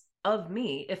sense of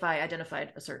me if I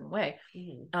identified a certain way.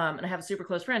 Mm-hmm. And I have a super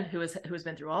close friend who has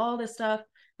been through all this stuff.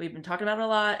 We've been talking about it a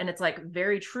lot, and it's like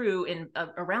very true in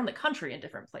around the country in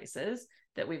different places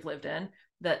that we've lived in,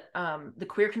 that the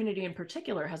queer community in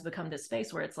particular has become this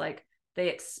space where it's like, they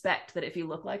expect that if you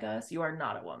look like us, you are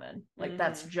not a woman. Like,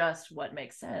 that's just what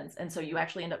makes sense. And so you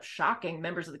actually end up shocking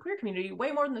members of the queer community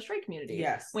way more than the straight community.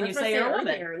 Yes. When you say you're a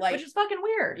woman, which is fucking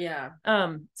weird. Yeah.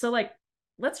 So like,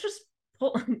 let's just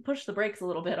push the brakes a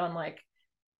little bit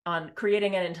on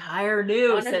creating an entire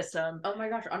new system. Oh my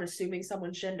gosh, on assuming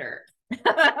someone's gender. It's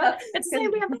the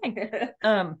same damn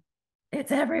thing.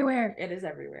 It's everywhere. It is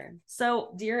everywhere.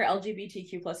 So, dear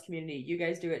LGBTQ plus community, you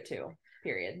guys do it too.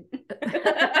 Period.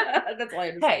 That's all I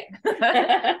have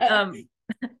to say.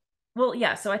 Well,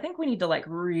 yeah. So I think we need to like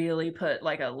really put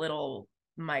like a little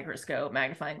microscope,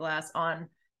 magnifying glass on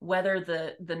whether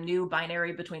the new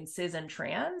binary between cis and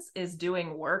trans is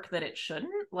doing work that it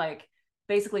shouldn't. Like,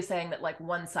 basically saying that like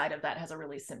one side of that has a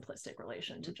really simplistic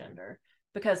relation to gender.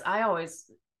 Because I was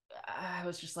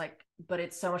just like, but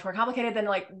it's so much more complicated than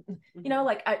like,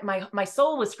 like my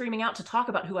soul was screaming out to talk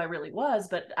about who I really was,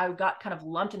 but I got kind of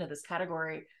lumped into this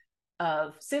category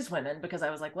of cis women because I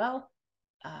was like, well,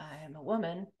 I'm a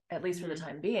woman, at least for the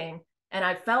time being. And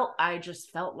I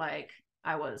just felt like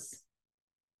I was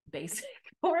basic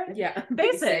for it. Yeah.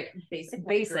 Basic.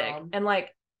 And like,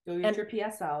 go use your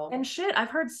PSL. And shit,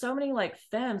 I've heard so many like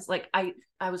femmes, like I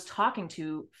was talking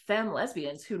to femme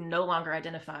lesbians who no longer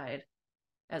identified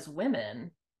as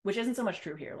women, which isn't so much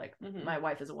true here. Like my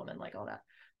wife is a woman, like all that,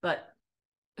 but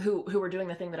who were doing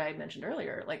the thing that I had mentioned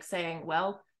earlier, like saying,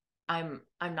 well, I'm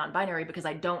non-binary because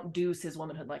I don't do cis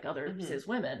womanhood like other cis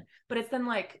women. But it's then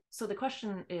like, so the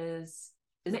question is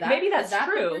maybe that's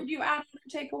true. You add or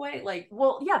take away? Like,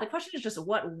 well, yeah, the question is just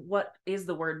what is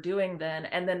the word doing then?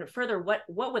 And then further, what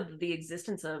would the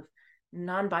existence of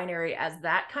non-binary as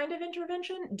that kind of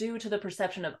intervention due to the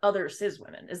perception of other cis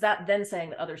women? Is that then saying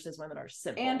that other cis women are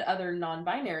simple, and other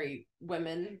non-binary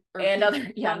women, or and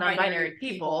other non-binary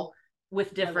people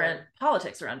with different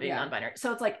politics around being non-binary?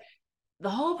 So it's like, the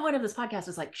whole point of this podcast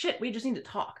is like, shit, we just need to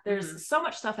talk. There's so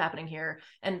much stuff happening here,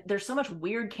 and there's so much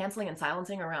weird canceling and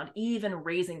silencing around even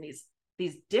raising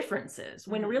these differences,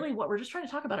 when really what we're just trying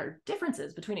to talk about are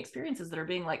differences between experiences that are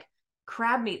being like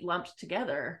crab meat lumped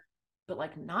together, but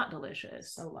like not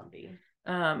delicious. So lumpy.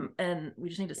 And we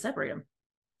just need to separate them,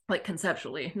 like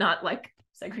conceptually, not like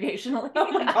segregationally.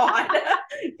 Oh my god.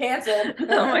 Canceled.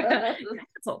 Oh my god.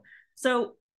 Canceled.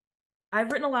 So I've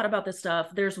written a lot about this stuff.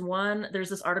 There's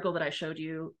this article that I showed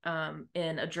you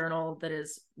in a journal that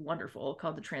is wonderful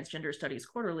called the Transgender Studies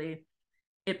Quarterly.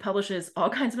 It publishes all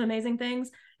kinds of amazing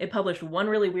things. It published one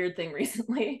really weird thing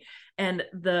recently, and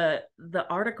the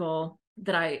article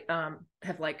that I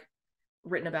have like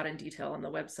written about in detail on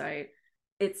the website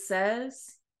it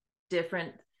says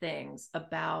different things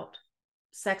about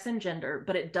sex and gender,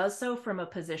 but it does so from a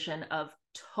position of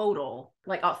total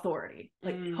like authority,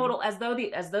 like total, as though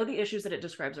the issues that it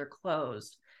describes are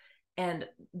closed. And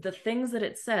the things that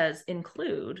it says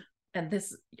include, and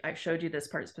this, I showed you this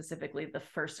part specifically the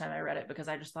first time I read it because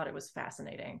I just thought it was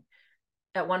fascinating.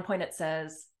 At one point it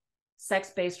says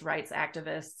sex-based rights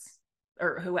activists,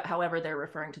 or however they're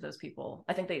referring to those people.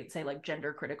 I think they say like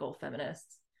gender critical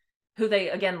feminists, who they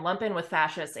again lump in with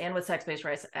fascists and with sex-based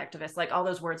rights activists. Like all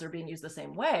those words are being used the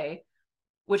same way,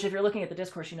 which if you're looking at the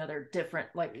discourse, you know, they're different.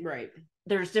 Like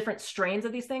there's different strains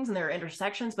of these things and there are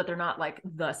intersections, but they're not like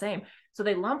the same. So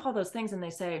they lump all those things and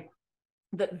they say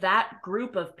that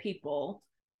group of people,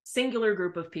 singular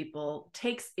group of people,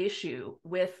 takes issue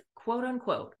with quote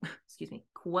unquote, excuse me,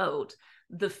 quote,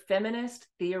 the feminist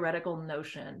theoretical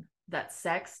notion that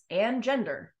sex and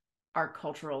gender are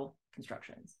cultural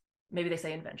constructions. Maybe they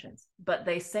say inventions, but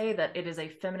they say that it is a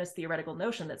feminist theoretical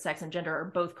notion that sex and gender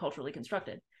are both culturally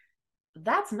constructed.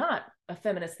 That's not a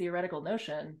feminist theoretical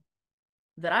notion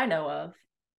that I know of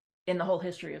in the whole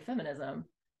history of feminism,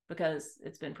 because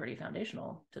it's been pretty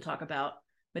foundational to talk about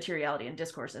materiality and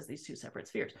discourse as these two separate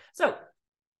spheres. So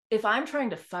if I'm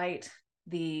trying to fight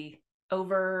the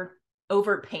over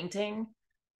painting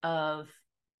of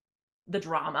the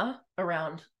drama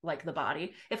around like the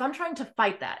body, if I'm trying to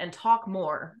fight that and talk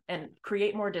more and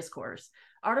create more discourse,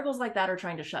 articles like that are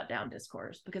trying to shut down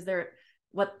discourse, because they're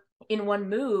what in one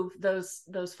move those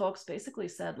folks basically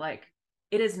said, like,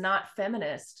 it is not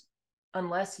feminist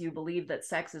unless you believe that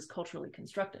sex is culturally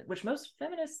constructed, which most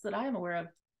feminists that I am aware of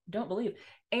don't believe.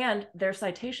 And their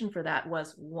citation for that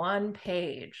was one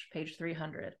page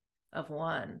 300 of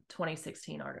one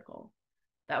 2016 article.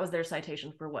 That was their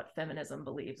citation for what feminism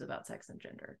believes about sex and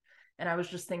gender. And I was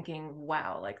just thinking,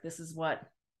 wow, like this is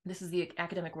the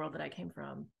academic world that I came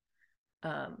from.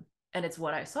 And it's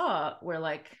what I saw, where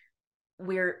like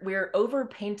we're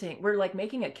overpainting, we're like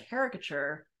making a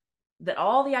caricature that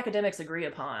all the academics agree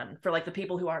upon for like the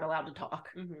people who aren't allowed to talk,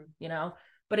 you know?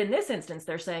 But in this instance,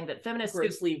 they're saying that feminists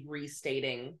grossly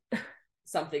restating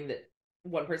something that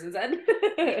one person said.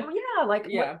 Yeah, like,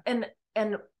 yeah.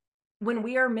 And when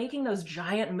we are making those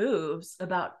giant moves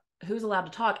about who's allowed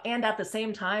to talk, and at the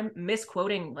same time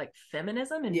misquoting like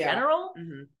feminism in general,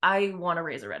 I want to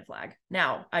raise a red flag.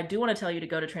 Now, I do want to tell you to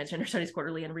go to Transgender Studies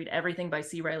Quarterly and read everything by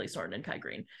C. Riley Sorton and Kai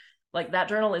Green. Like, that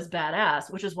journal is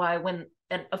badass, which is why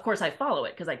and of course I follow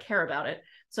it because I care about it.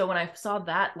 So when I saw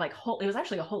that, like, it was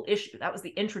actually a whole issue. That was the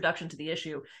introduction to the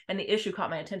issue. And the issue caught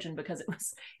my attention because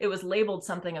it was labeled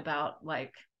something about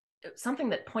like something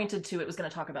that pointed to, it was going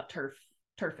to talk about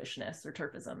turfishness or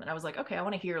turfism. And I was like, okay, I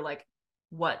want to hear like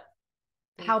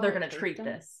how they're going to treat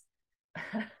this.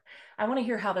 I want to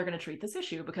hear how they're going to treat this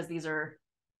issue, because these are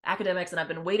academics and I've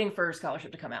been waiting for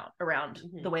scholarship to come out around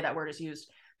the way that word is used.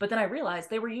 But then I realized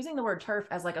they were using the word turf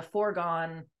as like a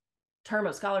foregone term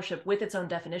of scholarship with its own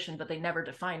definition, but they never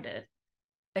defined it,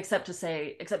 except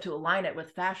to align it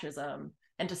with fascism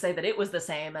and to say that it was the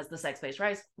same as the sex-based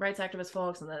rights activist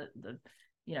folks and the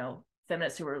you know,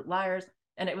 feminists who were liars.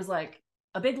 And it was like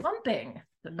a big lumping.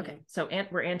 Okay, so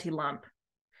we're anti-lump.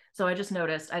 So I just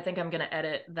noticed, I think I'm going to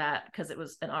edit that because it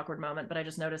was an awkward moment, but I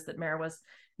just noticed that Mara was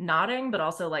nodding, but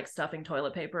also like stuffing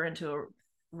toilet paper into a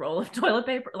roll of toilet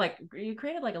paper. Like, you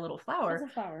created like a little flower. It's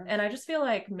a flower. And I just feel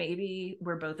like maybe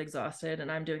we're both exhausted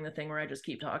and I'm doing the thing where I just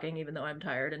keep talking even though I'm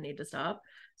tired and need to stop.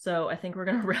 So I think we're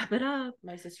going to wrap it up.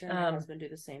 My sister and my husband do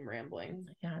the same rambling.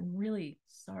 Yeah, I'm really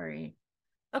sorry.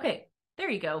 Okay, there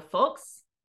you go, folks.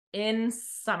 In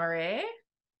summary,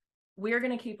 we're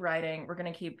going to keep writing. We're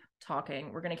going to keep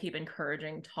talking. We're going to keep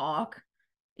encouraging talk,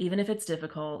 even if it's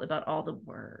difficult, about all the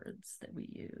words that we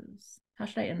use. How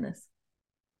should I end this?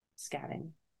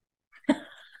 Scatting.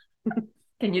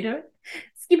 Can you do it?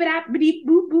 Skip it up,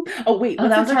 boop boop. Oh wait,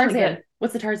 what's the Tarzan?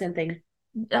 What's the Tarzan thing?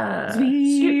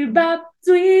 Sweet bop,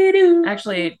 sweet doo.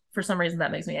 Actually, for some reason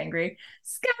that makes me angry.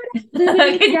 Do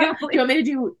you want me to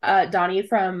do Donnie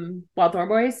from Wild Thorn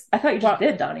Boys? I thought you just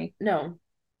did Donnie. No.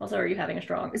 Also, are you having a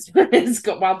strong? It's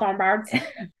Wild Thorn Birds.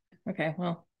 Okay,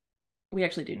 well, we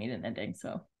actually do need an ending,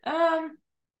 so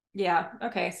yeah.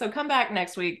 Okay, so come back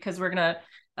next week because we're gonna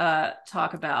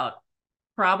talk about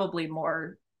probably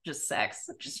more just sex,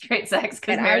 just straight sex.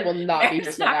 Because I will not be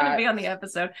just not going to be on the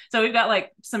episode. So we've got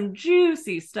like some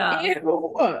juicy stuff,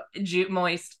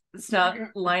 moist stuff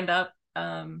lined up.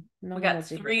 We got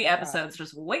 3 episodes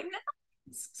just waiting.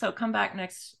 So come back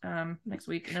next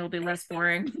week and it'll be less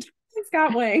boring. Thanks,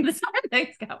 Scott Wing.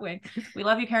 Thanks, Scott Wing. We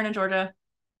love you, Karen and Georgia.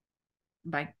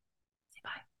 Bye. Say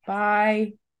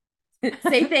bye. Bye.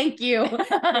 Say thank you.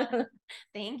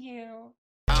 Thank you.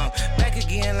 Back again.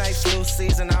 again like flu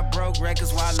season. I broke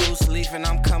records while loose leafing.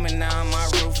 I'm coming now, my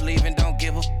roof leaving. Don't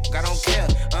give a I don't care.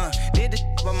 Did the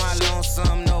by my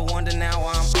lonesome. No wonder now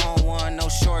I'm on one. No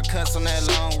shortcuts on that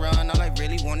long run. All I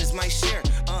really want is my share.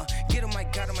 Get him, I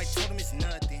got him. I told him it's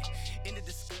nothing. In the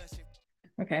discussion.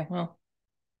 Okay, well,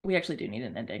 we actually do need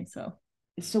an ending, so.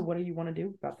 So what do you want to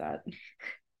do about that?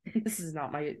 This is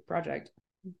not my project.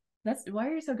 That's why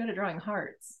are you so good at drawing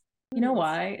hearts? You know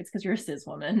why? It's because you're a cis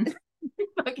woman.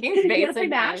 Fucking basic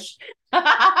MASH.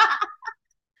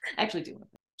 Actually, do.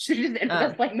 Should just end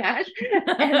up like MASH.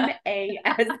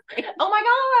 M-A-S. Oh my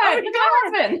god!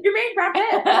 You're being Brad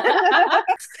Pitt.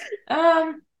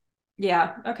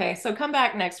 Yeah. Okay. So come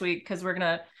back next week because we're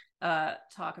gonna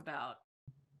talk about.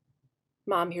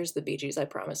 Mom, here's the Bee Gees I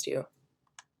promised you.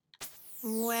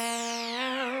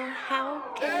 Well, how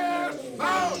can you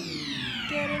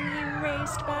getting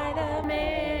erased by the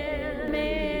mail?